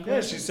for the pint Yeah,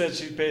 glass? she said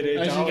she paid $8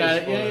 Oh, she got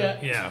it. for Yeah,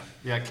 it. yeah. Yeah.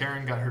 Yeah,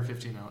 Karen got her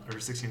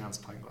 16-ounce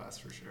pint glass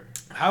for sure.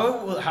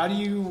 How do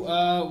you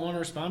want to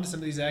respond to some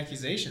of these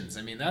accusations?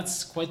 I mean,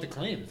 that's quite the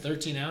claim.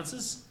 13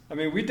 ounces? I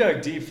mean, we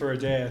dug deep for a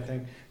day, I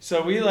think.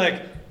 So we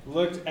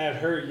looked at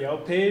her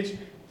Yelp page.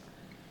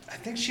 I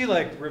think she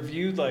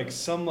reviewed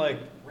some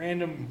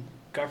random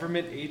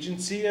government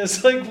agency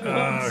as 1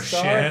 star.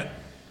 Shit.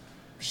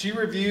 She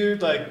reviewed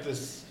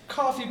this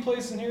coffee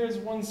place in here as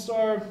 1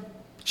 star.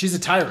 She's a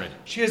tyrant.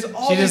 She has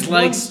all She these just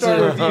likes 1-star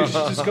to- reviews. She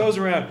just goes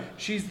around.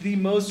 She's the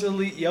most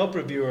elite Yelp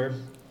reviewer.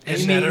 In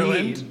Amy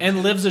Netherlands? E.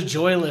 And lives a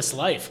joyless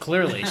life,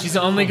 clearly. She's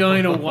only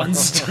going to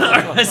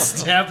 1-star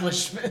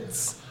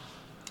establishments.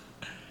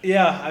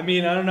 Yeah, I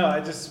mean, I don't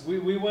know.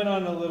 We went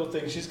on a little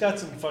thing. She's got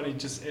some funny.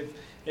 Just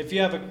if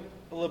you have a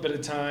little bit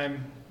of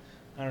time,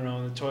 I don't know,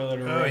 in the toilet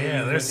or whatever.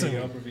 yeah, there's some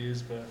Yelp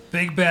reviews, but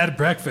Big Bad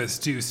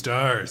Breakfast, 2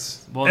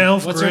 stars. Well,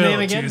 Elf what's her Grill,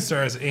 name again? 2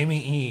 stars. Amy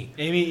E.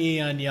 Amy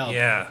E. on Yelp.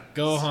 Yeah.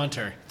 Go haunt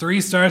her.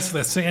 3 stars for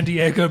the San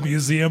Diego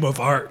Museum of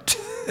Art.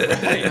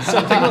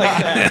 something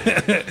like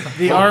that.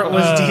 The art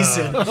was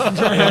decent.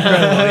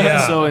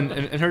 Yeah. So in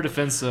her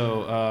defense,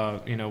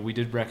 though, we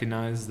did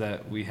recognize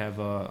that we have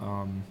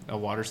a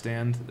water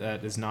stand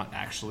that is not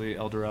actually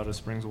El Dorado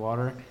Springs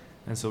water,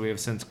 and so we have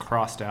since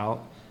crossed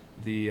out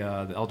the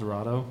El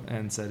Dorado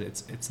and said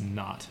it's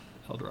not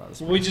El Dorado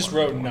Springs. We just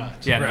water. wrote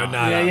not. Yeah, Wrote no.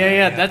 not.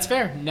 Yeah. That's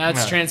fair. Now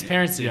it's Yeah.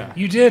 transparency. Yeah.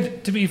 You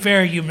did, to be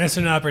fair, you missed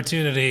an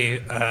opportunity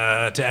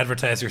to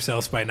advertise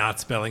yourselves by not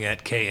spelling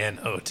it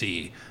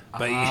Knot.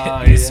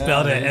 But you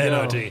spelled it there you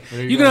go. Not.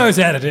 There You can always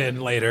add it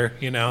in later,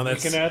 We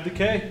that's can add the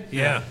K.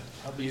 yeah.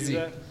 I'll do Easy.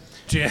 that.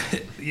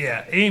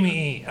 Yeah,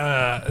 Amy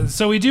E.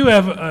 So we do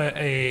have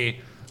a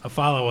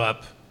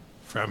follow-up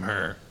from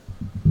her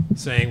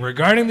saying,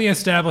 regarding the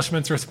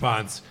establishment's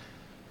response,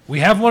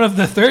 we have one of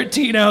the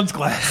 13-ounce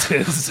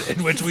glasses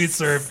in which we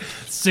serve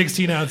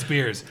 16-ounce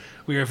beers.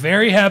 We are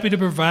very happy to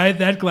provide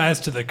that glass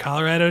to the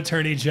Colorado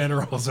Attorney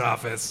General's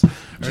office or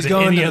She's to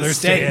going any to the other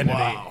state. state entity.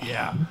 Wow.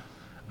 Yeah.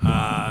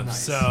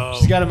 So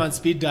She's got him on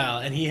speed dial,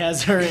 and he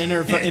has her in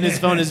his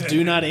phone as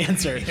do not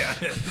answer. yeah.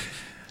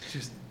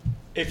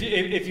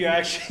 If you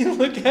actually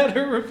look at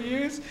her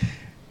reviews,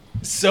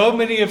 so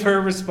many of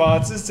her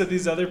responses to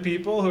these other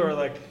people who are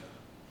like,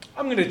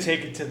 I'm going to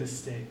take it to the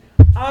state.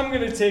 I'm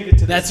going to take it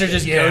to the That's her state.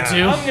 just Yeah.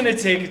 go-to. I'm going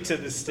to take it to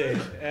the state.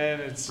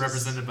 And it's just-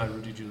 Represented by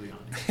Rudy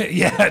Giuliani.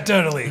 Yeah,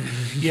 totally.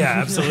 Yeah,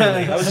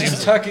 absolutely. I was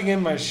just tucking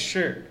in my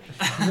shirt.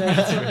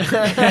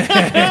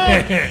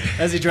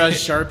 As he draws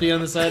Sharpie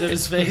on the side of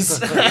his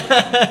face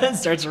and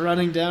starts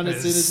running down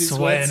as soon as he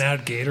sweating sweats.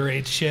 out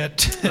Gatorade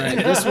shit. All right,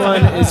 this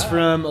one is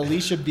from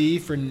Alicia B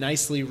for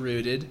Nicely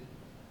Rooted.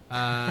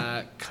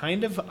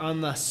 Kind of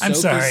on the soapy I'm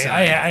sorry,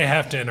 side. I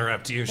have to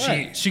interrupt you.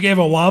 What? She gave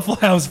a Waffle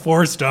House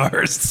 4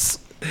 stars.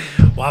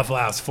 Waffle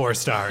House 4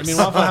 stars. I mean,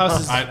 Waffle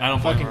House is I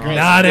don't blame fucking her. great.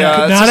 not in,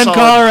 Yeah, not in solid,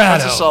 Colorado.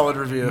 That's a solid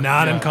review.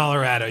 Not in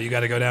Colorado. You got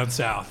to go down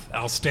south.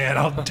 I'll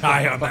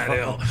die on that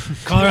hill.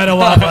 Colorado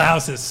Waffle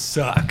Houses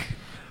suck.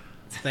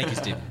 Thank you,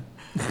 Steve.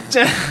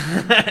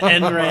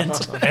 End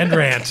rant. And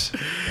rant.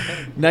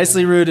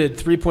 Nicely Rooted,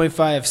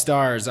 3.5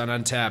 stars on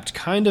Untapped.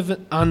 Kind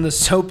of on the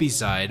soapy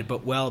side,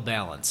 but well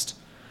balanced.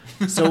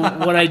 So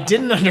what I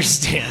didn't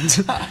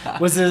understand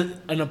was it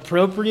an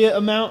appropriate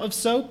amount of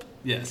soap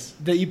Yes.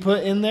 that you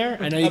put in there?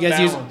 I know you A guys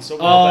balance, use so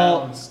well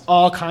balanced.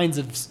 all kinds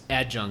of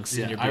adjuncts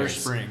in Yeah, your Irish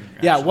beers. Spring.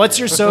 Yeah, actually. what's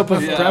your soap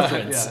of Yeah,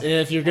 preference?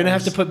 yeah. If you're gonna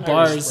have to put Irish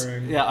bars,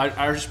 Spring. Yeah,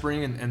 Irish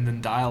Spring and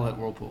then Dial at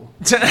Whirlpool.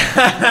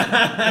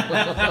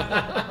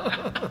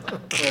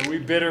 Yeah, we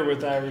bitter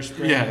with Irish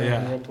Spring. Yeah, and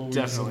yeah, Whirlpool we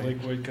use some definitely.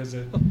 liquid because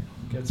it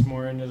gets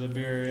more into the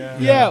beer. Yeah.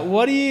 yeah,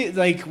 what do you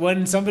like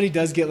when somebody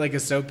does get like a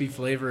soapy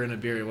flavor in a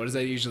beer? What does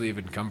that usually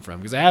even come from?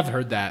 Because I have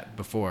heard that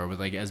before with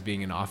like as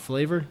being an off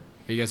flavor.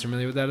 Are you guys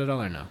familiar with that at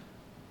all or no?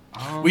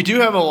 We do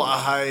have a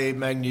high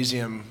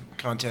magnesium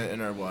content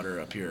in our water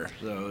up here,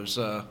 so there's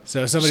So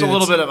just somebody a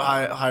little that's- bit of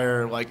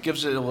higher, like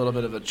gives it a little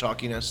bit of a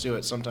chalkiness to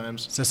it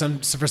sometimes. So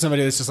for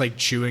somebody that's just like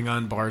chewing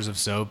on bars of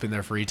soap in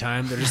their free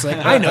time, they're just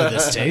like, I know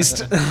this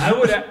taste.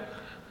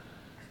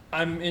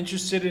 I'm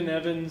interested in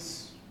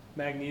Evan's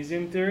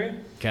magnesium theory,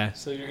 Okay.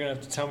 so you're gonna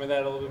have to tell me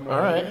that a little bit more. All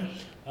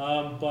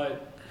right.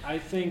 But I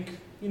think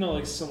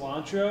like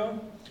cilantro,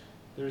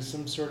 there's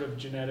some sort of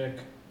genetic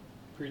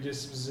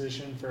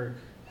predisposition for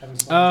having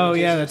cilantro. Oh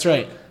yeah, taste. that's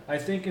right. I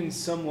think in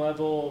some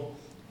level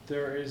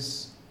there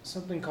is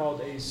something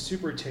called a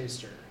super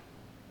taster.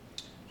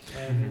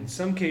 And in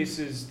some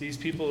cases, these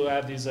people who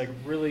have these like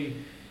really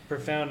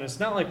profound, it's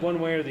not like one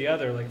way or the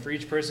other, like for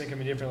each person it can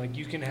be different. Like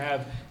you can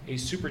have a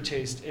super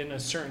taste in a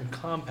certain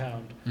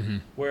compound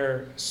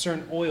where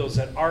certain oils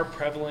that are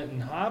prevalent in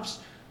hops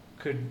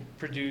could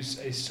produce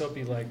a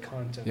soapy-like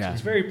content. Yeah. So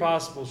it's very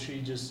possible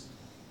she just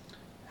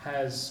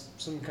has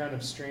some kind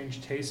of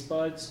strange taste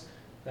buds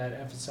that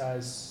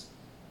emphasize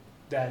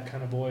that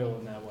kind of oil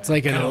in that way. It's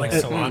like Kind of like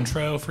an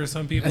cilantro for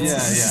some people. Yeah.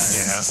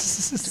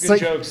 It's a it's good like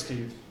joke,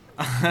 Steve.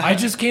 I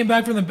just came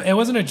back from the. It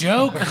wasn't a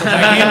joke. I came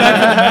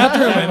back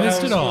from the bathroom. I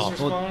missed it all.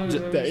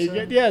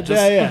 yeah.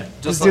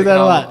 Just Just do like that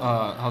how, a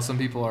lot. How some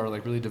people are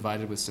like really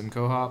divided with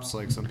Simcoe hops.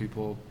 Like some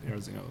people,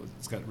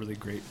 it's got really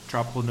great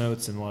tropical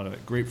notes and a lot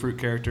of grapefruit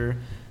character.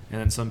 And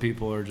then some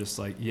people are just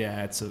like,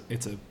 yeah, it's a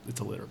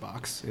litter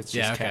box. It's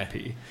just cat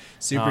pee.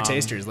 Super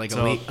tasters, like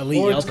so- elite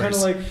Or it's kind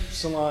of Yelpers. like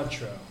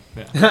cilantro.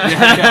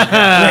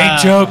 Great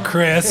joke,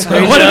 Chris.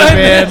 Great What did joke, I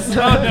man. miss?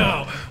 Oh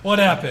no! What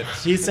happened?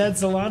 He said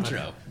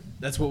cilantro.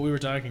 That's what we were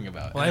talking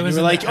about. Well, And I was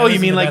you were in like, the- oh, I was you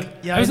in mean the like,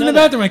 bath- yeah, I was in know the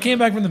that. bathroom. I came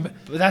back from the.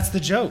 But that's the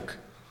joke.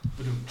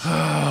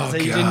 Oh So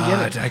God! you didn't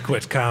get it. I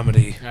quit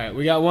comedy. All right,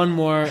 we got one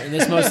more, and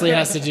this mostly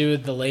has to do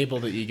with the label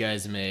that you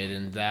guys made,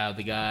 and that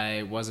the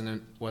guy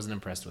wasn't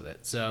impressed with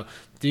it. So,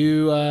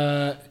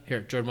 here,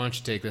 Jordan, why don't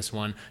you take this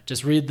one?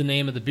 Just read the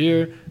name of the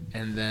beer,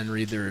 and then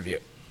read the review.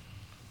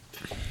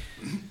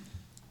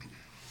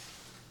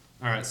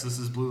 All right, so this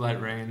is Blue Light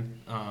Rain.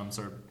 It's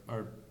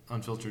our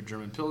unfiltered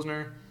German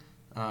Pilsner.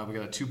 We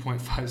got a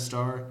 2.5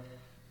 star.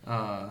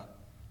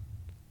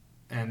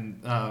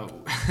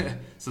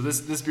 So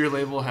this beer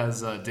label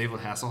has David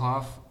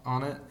Hasselhoff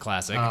on it.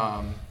 Classic.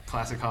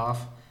 Classic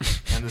Hoff.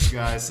 And this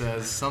guy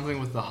says something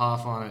with the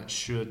Hoff on it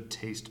should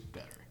taste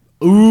better.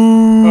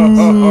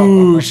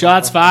 Ooh,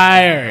 shots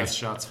fired. That's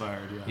shots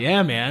fired, yeah.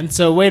 Yeah, man.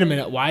 So wait a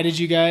minute. Why did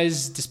you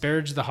guys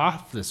disparage the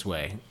Hoff this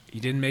way? You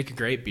didn't make a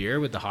great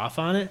beer with the Hoff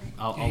on it?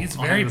 It's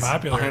very hand this-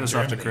 popular I'll hand in this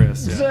off to Germany.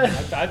 Chris. Yeah.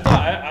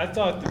 I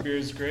thought the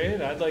beer's great.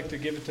 I'd like to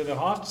give it to the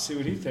Hoff to see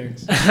what he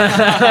thinks.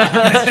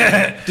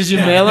 Did you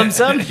mail him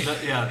some?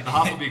 The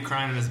Hoff will be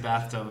crying in his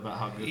bathtub about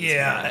how good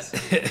Yeah.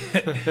 this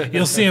beer is.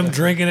 You'll see him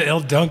drinking it.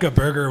 He'll dunk a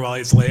burger while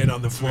he's laying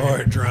on the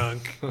floor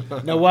drunk.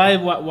 No, why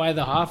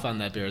the Hoff on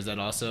that beer? Is that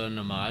also an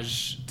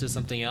homage to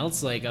something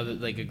else, like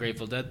a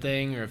Grateful Dead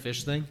thing or a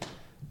Fish thing?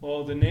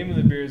 Well, the name of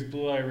the beer is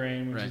Blue Eye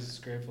Rain, which Right. is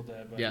Grateful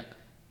Dead. But Yeah.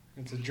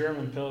 it's a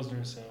German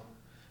Pilsner, so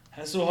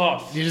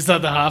Hasselhoff. You just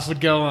thought the Hoff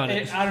would go on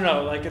it. I don't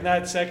know. Like in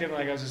that second,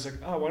 like I was just like,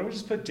 oh, why don't we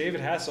just put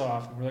David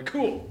Hasselhoff? And we're like,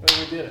 cool, and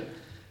we did it.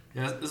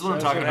 Yeah, this is So what I'm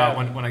that's talking what about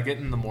happened. when I get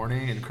in the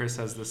morning and Chris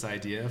has this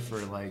idea for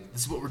like,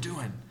 this is what we're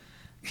doing.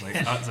 Like,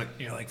 I was like,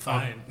 You're like,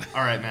 fine.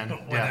 all right, man.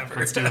 Yeah, Whatever.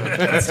 let's do it.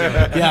 Let's do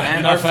it. Yeah,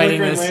 And not Our fighting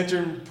Flickering this.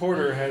 Lantern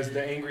Porter has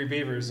the Angry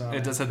Beavers on it.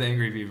 it does have the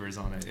Angry Beavers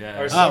on it. Yeah.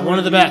 Our Ah, Summer one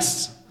of the League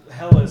best.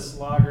 Hellas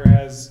Lager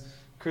has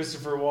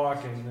Christopher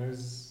Walken.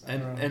 There's I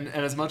don't know. And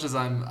as much as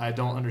I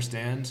don't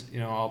understand,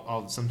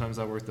 I'll sometimes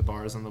I work the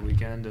bars on the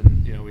weekend,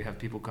 and we have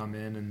people come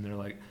in and they're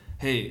like,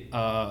 hey,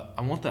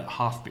 I want that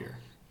Hoff beer.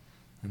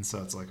 And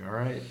so it's like, all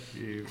right,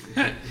 here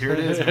it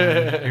is,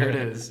 man. Here it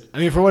is. I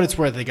mean, for what it's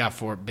worth, they got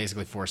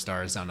basically 4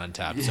 stars on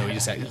Untappd, so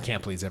you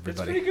can't please It's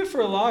everybody. pretty good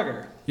for a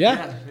lager.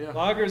 Yeah.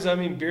 Lagers, I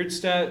mean,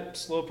 Beardstadt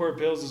Slowport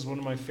Pils is one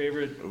of my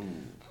favorite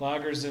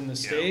lagers in the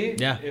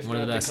state, if one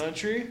of not the the best.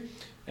 country.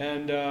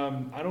 And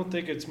I don't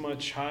think it's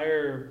much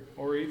higher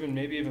or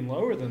maybe even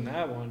lower than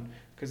that one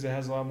because it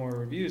has a lot more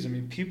reviews. I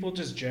mean, people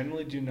just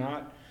generally do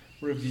not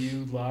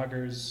review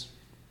lagers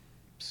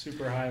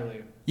super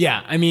highly.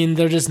 Yeah, I mean,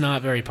 they're just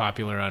not very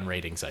popular on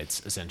rating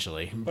sites,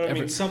 essentially. But I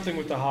mean, something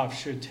with the hop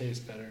should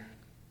taste better.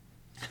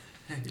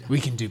 We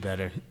can do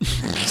better.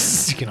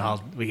 we can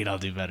all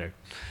do better.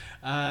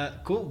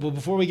 Cool. Well,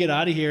 before we get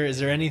out of here, is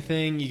there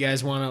anything you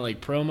guys want to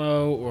like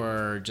promo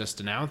or just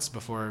announce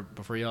before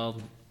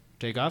y'all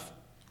take off?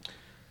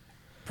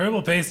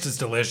 Purple Paste is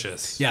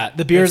delicious. Yeah,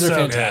 the beers It's are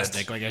so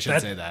fantastic. good. Like I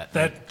should say that.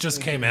 That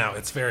just came out.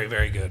 It's very,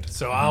 very good.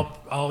 So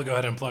I'll go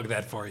ahead and plug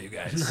that for you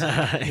guys.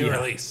 New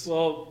release.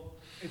 Well,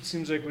 it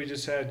seems like we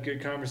just had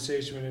good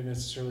conversation. We didn't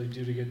necessarily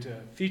do to get to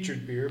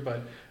featured beer,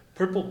 but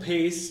Purple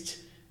Paste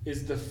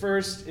is the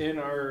first in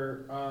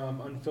our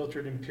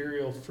Unfiltered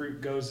Imperial Fruit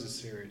Goza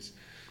series.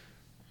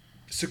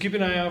 So keep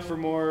an eye out for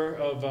more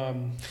of...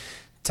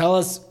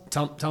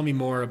 Tell me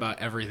more about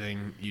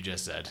everything you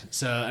just said.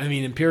 So, I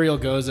mean, Imperial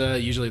Goza,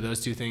 usually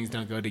those two things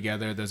don't go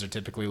together. Those are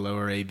typically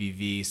lower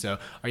ABV. So,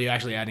 are you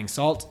actually adding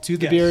salt to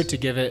the beer to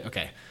give it...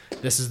 Okay,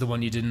 this is the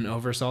one you didn't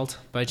oversalt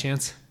by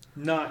chance?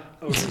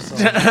 Not oversalt.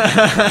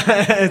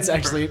 It's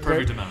actually...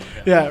 Perfect amount.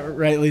 Yeah,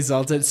 rightly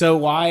salted. So,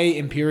 why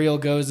Imperial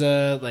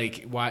Goza?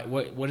 Like, why?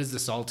 What is the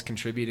salt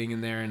contributing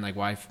in there? And, like,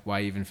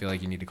 why even feel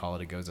like you need to call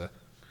it a Goza?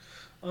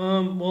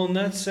 Well, in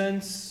that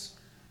sense,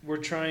 we're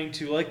trying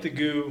to... Like the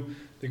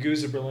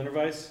goo's a Berliner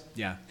Weiss.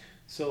 Yeah.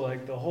 So,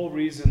 like, the whole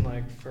reason,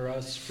 like, for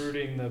us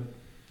fruiting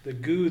the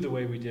goo the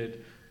way we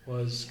did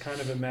was kind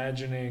of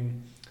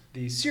imagining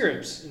the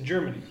syrups in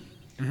Germany.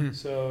 Mm-hmm.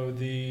 So,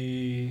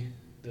 the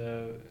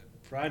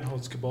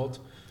Reinholdsgebot,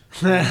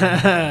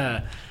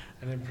 I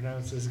didn't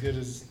pronounce it as good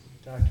as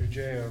Dr.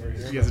 J over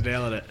here. You guys are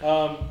nailing it.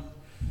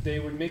 They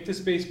would make this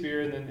base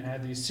beer and then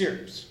add these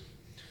syrups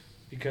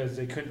because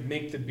they couldn't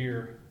make the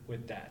beer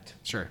with that.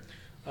 Sure.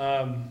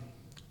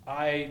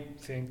 I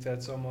think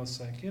that's almost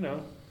like,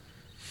 a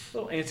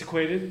little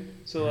antiquated.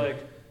 So,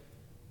 like,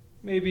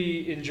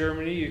 maybe in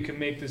Germany you can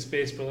make this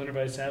base Berliner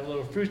Weiss, add a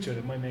little fruit to it.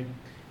 It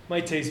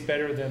might taste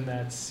better than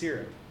that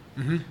syrup,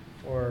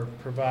 or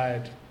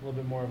provide a little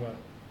bit more of a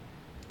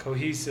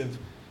cohesive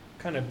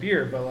kind of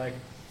beer. But, like,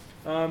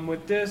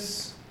 with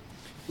this,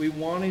 we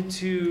wanted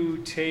to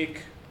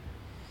take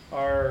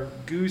our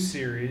goo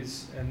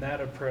series and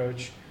that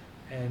approach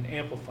and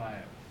amplify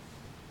it.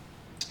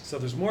 So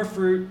there's more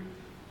fruit,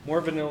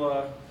 more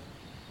vanilla.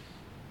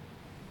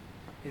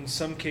 In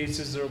some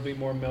cases, there will be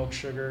more milk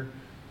sugar.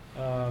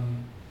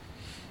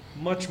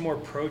 Much more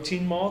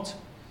protein malt,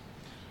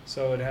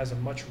 so it has a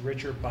much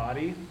richer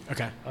body.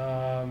 Okay.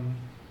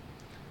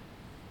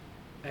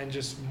 And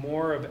just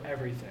more of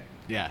everything.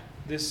 Yeah.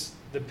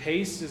 The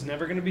paste is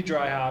never going to be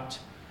dry hopped.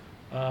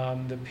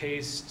 The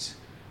paste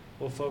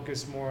will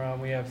focus more on.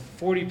 We have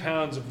 40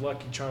 pounds of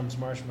Lucky Charms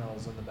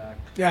marshmallows on the back.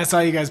 Yeah, I saw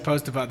you guys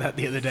post about that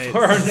the other day.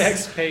 For our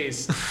next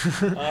paste.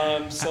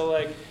 So,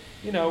 like,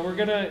 we're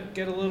going to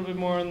get a little bit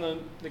more on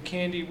the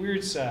candy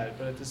weird side,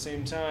 but at the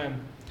same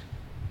time,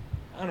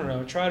 I don't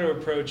know, try to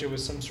approach it with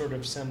some sort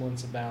of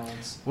semblance of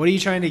balance. What are you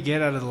trying to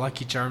get out of the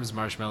Lucky Charms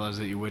marshmallows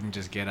that you wouldn't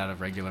just get out of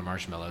regular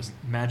marshmallows?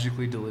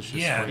 Magically delicious.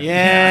 Yeah. flavor.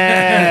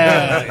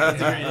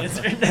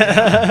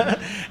 Yeah.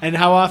 And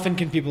how often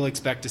can people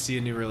expect to see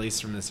a new release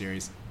from the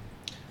series?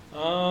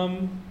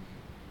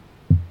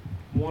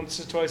 Once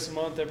or twice a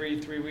month, every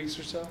 3 weeks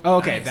or so. Oh,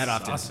 okay, Nice. that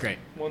often. Awesome. Great.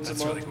 Once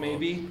That's a month, really cool.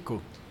 maybe.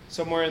 Cool.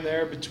 Somewhere in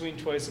there, between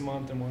twice a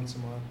month and once a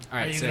month. All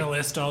Are right. you sick. going to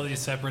list all these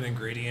separate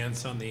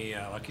ingredients on the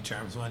Lucky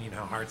Charms one?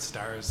 Hearts,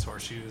 stars,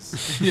 horseshoes.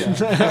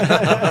 It's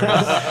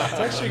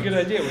actually a good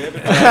idea. We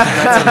haven't.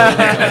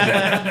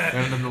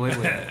 Haven't done the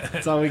labeling yet.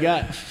 That's all we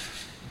got.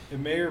 It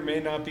may or may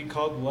not be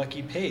called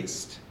Lucky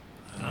Paste.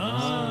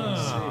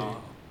 Oh.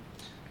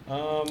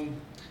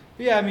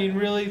 But yeah, I mean,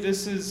 really,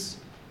 this is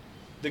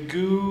the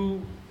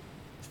goo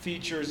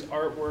features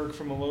artwork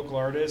from a local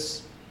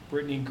artist,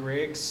 Brittany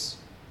Griggs.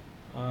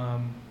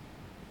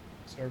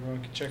 So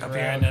everyone can check Up her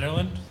here out. in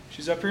Netherlands?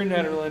 She's up here in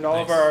Netherlands.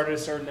 All of Nice. our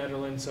artists are in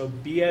Netherlands. So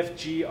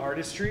BFG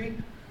Artistry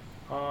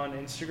on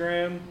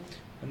Instagram.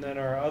 And then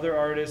our other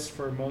artist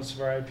for most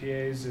of our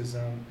IPAs is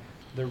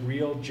the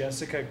real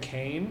Jessica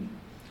Kane.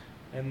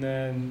 And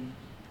then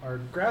our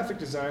graphic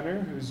designer,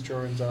 who's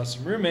Jordan's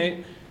awesome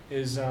roommate,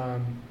 is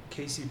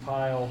Casey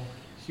Pyle,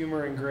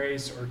 Humor and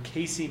Grace, or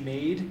Casey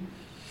Made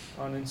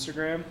on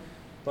Instagram.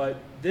 But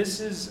this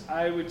is,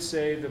 I would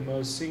say, the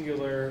most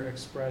singular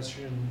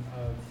expression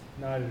of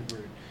Knotted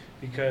Root,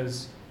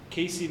 because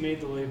Casey made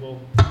the label.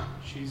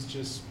 She's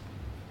just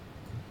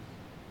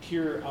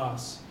pure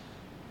us.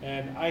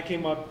 And I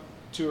came up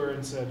to her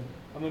and said,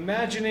 I'm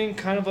imagining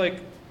kind of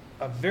like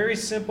a very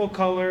simple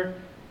color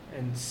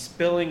and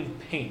spilling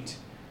paint,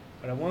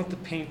 but I want the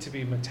paint to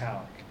be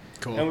metallic.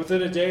 Cool. And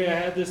within a day, I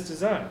had this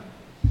design.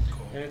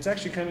 Cool. And it's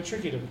actually kind of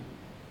tricky to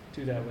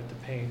do that with the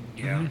paint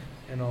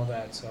and all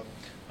that. So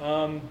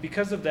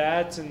because of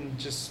that and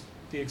just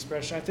the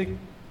expression, I think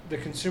the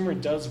consumer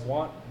does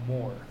want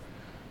more.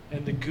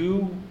 And the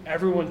goo,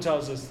 everyone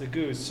tells us the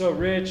goo is so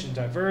rich and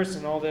diverse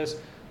and all this,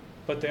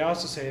 but they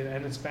also say,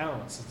 and it's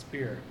balanced, it's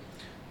beer.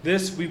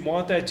 This, we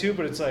want that too,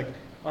 but it's like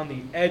on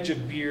the edge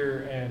of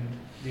beer and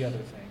the other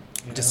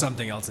thing. Just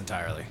something else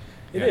entirely.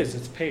 It is,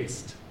 it's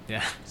paste.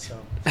 Yeah. So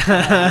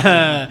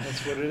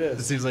that's what it is.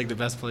 It seems like the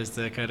best place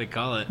to kind of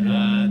call it.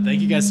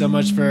 Thank you guys so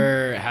much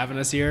for having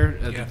us here.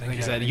 Like I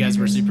said, you guys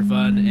were super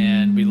fun,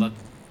 and we love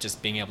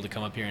just being able to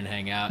come up here and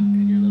hang out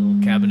in your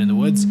little cabin in the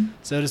woods,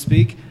 so to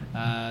speak.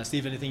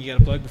 Steve, anything you got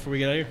to plug before we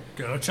get out of here?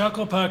 Go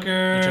Chuckle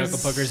Puckers. Go Chuckle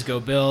Puckers. Go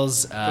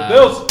Bills. Go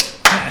Bills.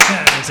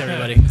 Thanks,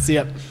 everybody. See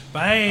ya. Bye.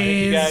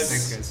 Thank you guys.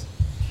 Thanks, guys.